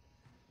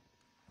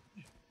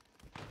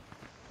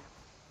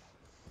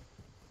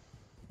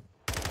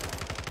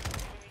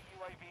 Enemy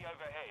UAV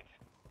overhead.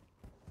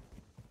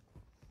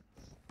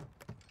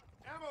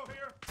 Ammo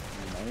here.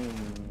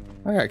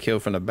 I got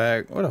killed from the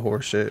back. What a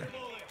horse shit. Hard.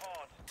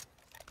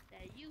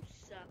 That you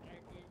suck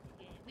at this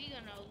game. We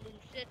gonna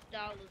lose $6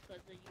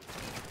 because of you.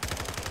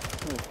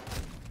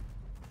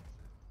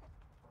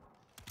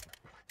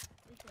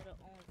 We should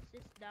have owned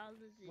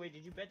 $6 Wait,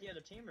 did you bet the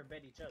other team or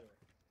bet each other?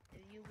 if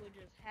you were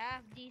just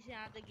half decent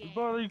at the We game.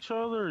 bought each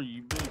other,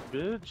 you big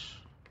bitch.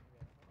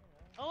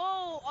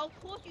 Oh, of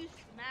course you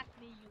smacked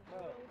me, you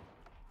bro.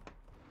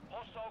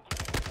 Hostile.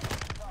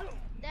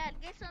 Dad,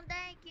 get some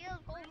dang kills.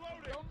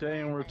 Don't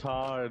Damn, we're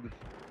tied.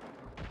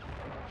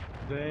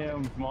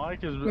 Damn,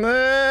 Mike is.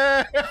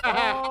 Nah.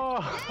 Oh!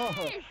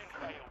 Yes!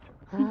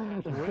 We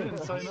didn't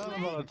say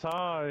nothing about a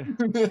tie.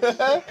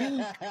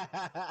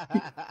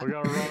 We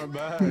gotta run it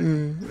back.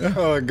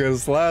 Oh,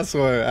 goodness. Last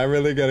one. I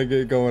really gotta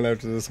get going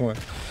after this one.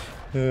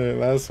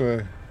 Last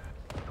one.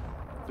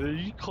 Dude,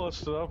 you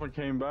clutched it up and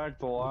came back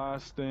the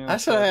last damn. I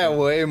should have had second.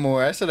 way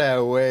more. I should have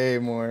had way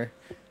more.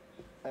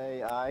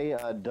 Hey,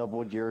 I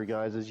doubled your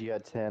guys'. You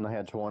had 10, I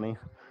had 20.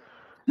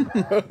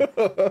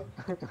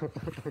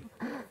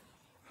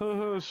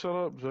 Shut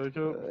up,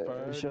 Jacob.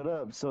 Fag. Shut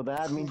up. So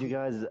that means you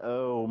guys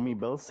owe me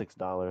both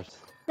 $6.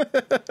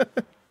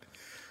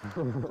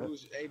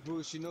 Bruce, hey,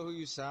 Bruce, you know who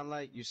you sound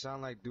like? You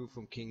sound like dude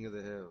from King of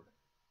the Hill.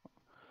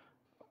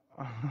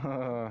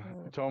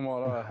 You talking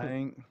about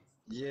Hank?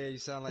 Yeah, you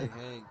sound like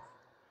Hank.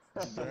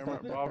 Damn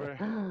it, Bobby.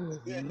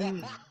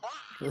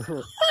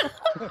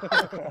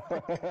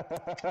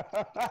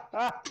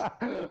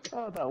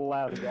 Oh, that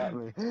laugh got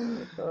me.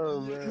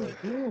 Oh, man.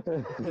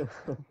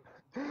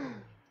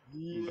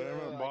 Damn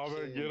it,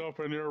 Bobby. Get up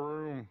in your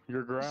room.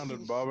 You're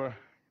grounded, Bobby.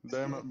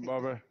 Damn it,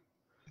 Bobby.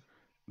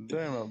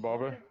 Damn it,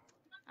 Bobby.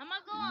 I'm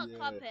gonna go on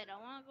Cuphead. I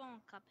wanna go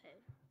on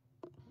Cuphead.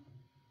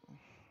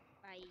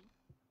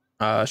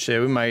 Bye.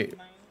 Shit, we might.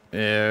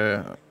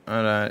 Yeah.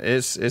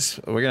 It's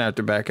we're gonna have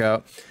to back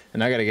out,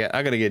 and I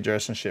gotta get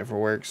dressed and shit for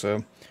work.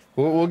 So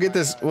we'll get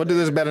this. We'll do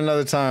this about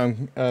another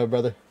time,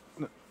 brother.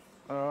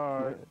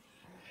 All right.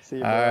 See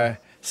you, All bro. right.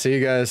 See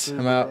you guys.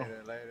 I'm out.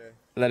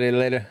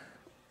 Later.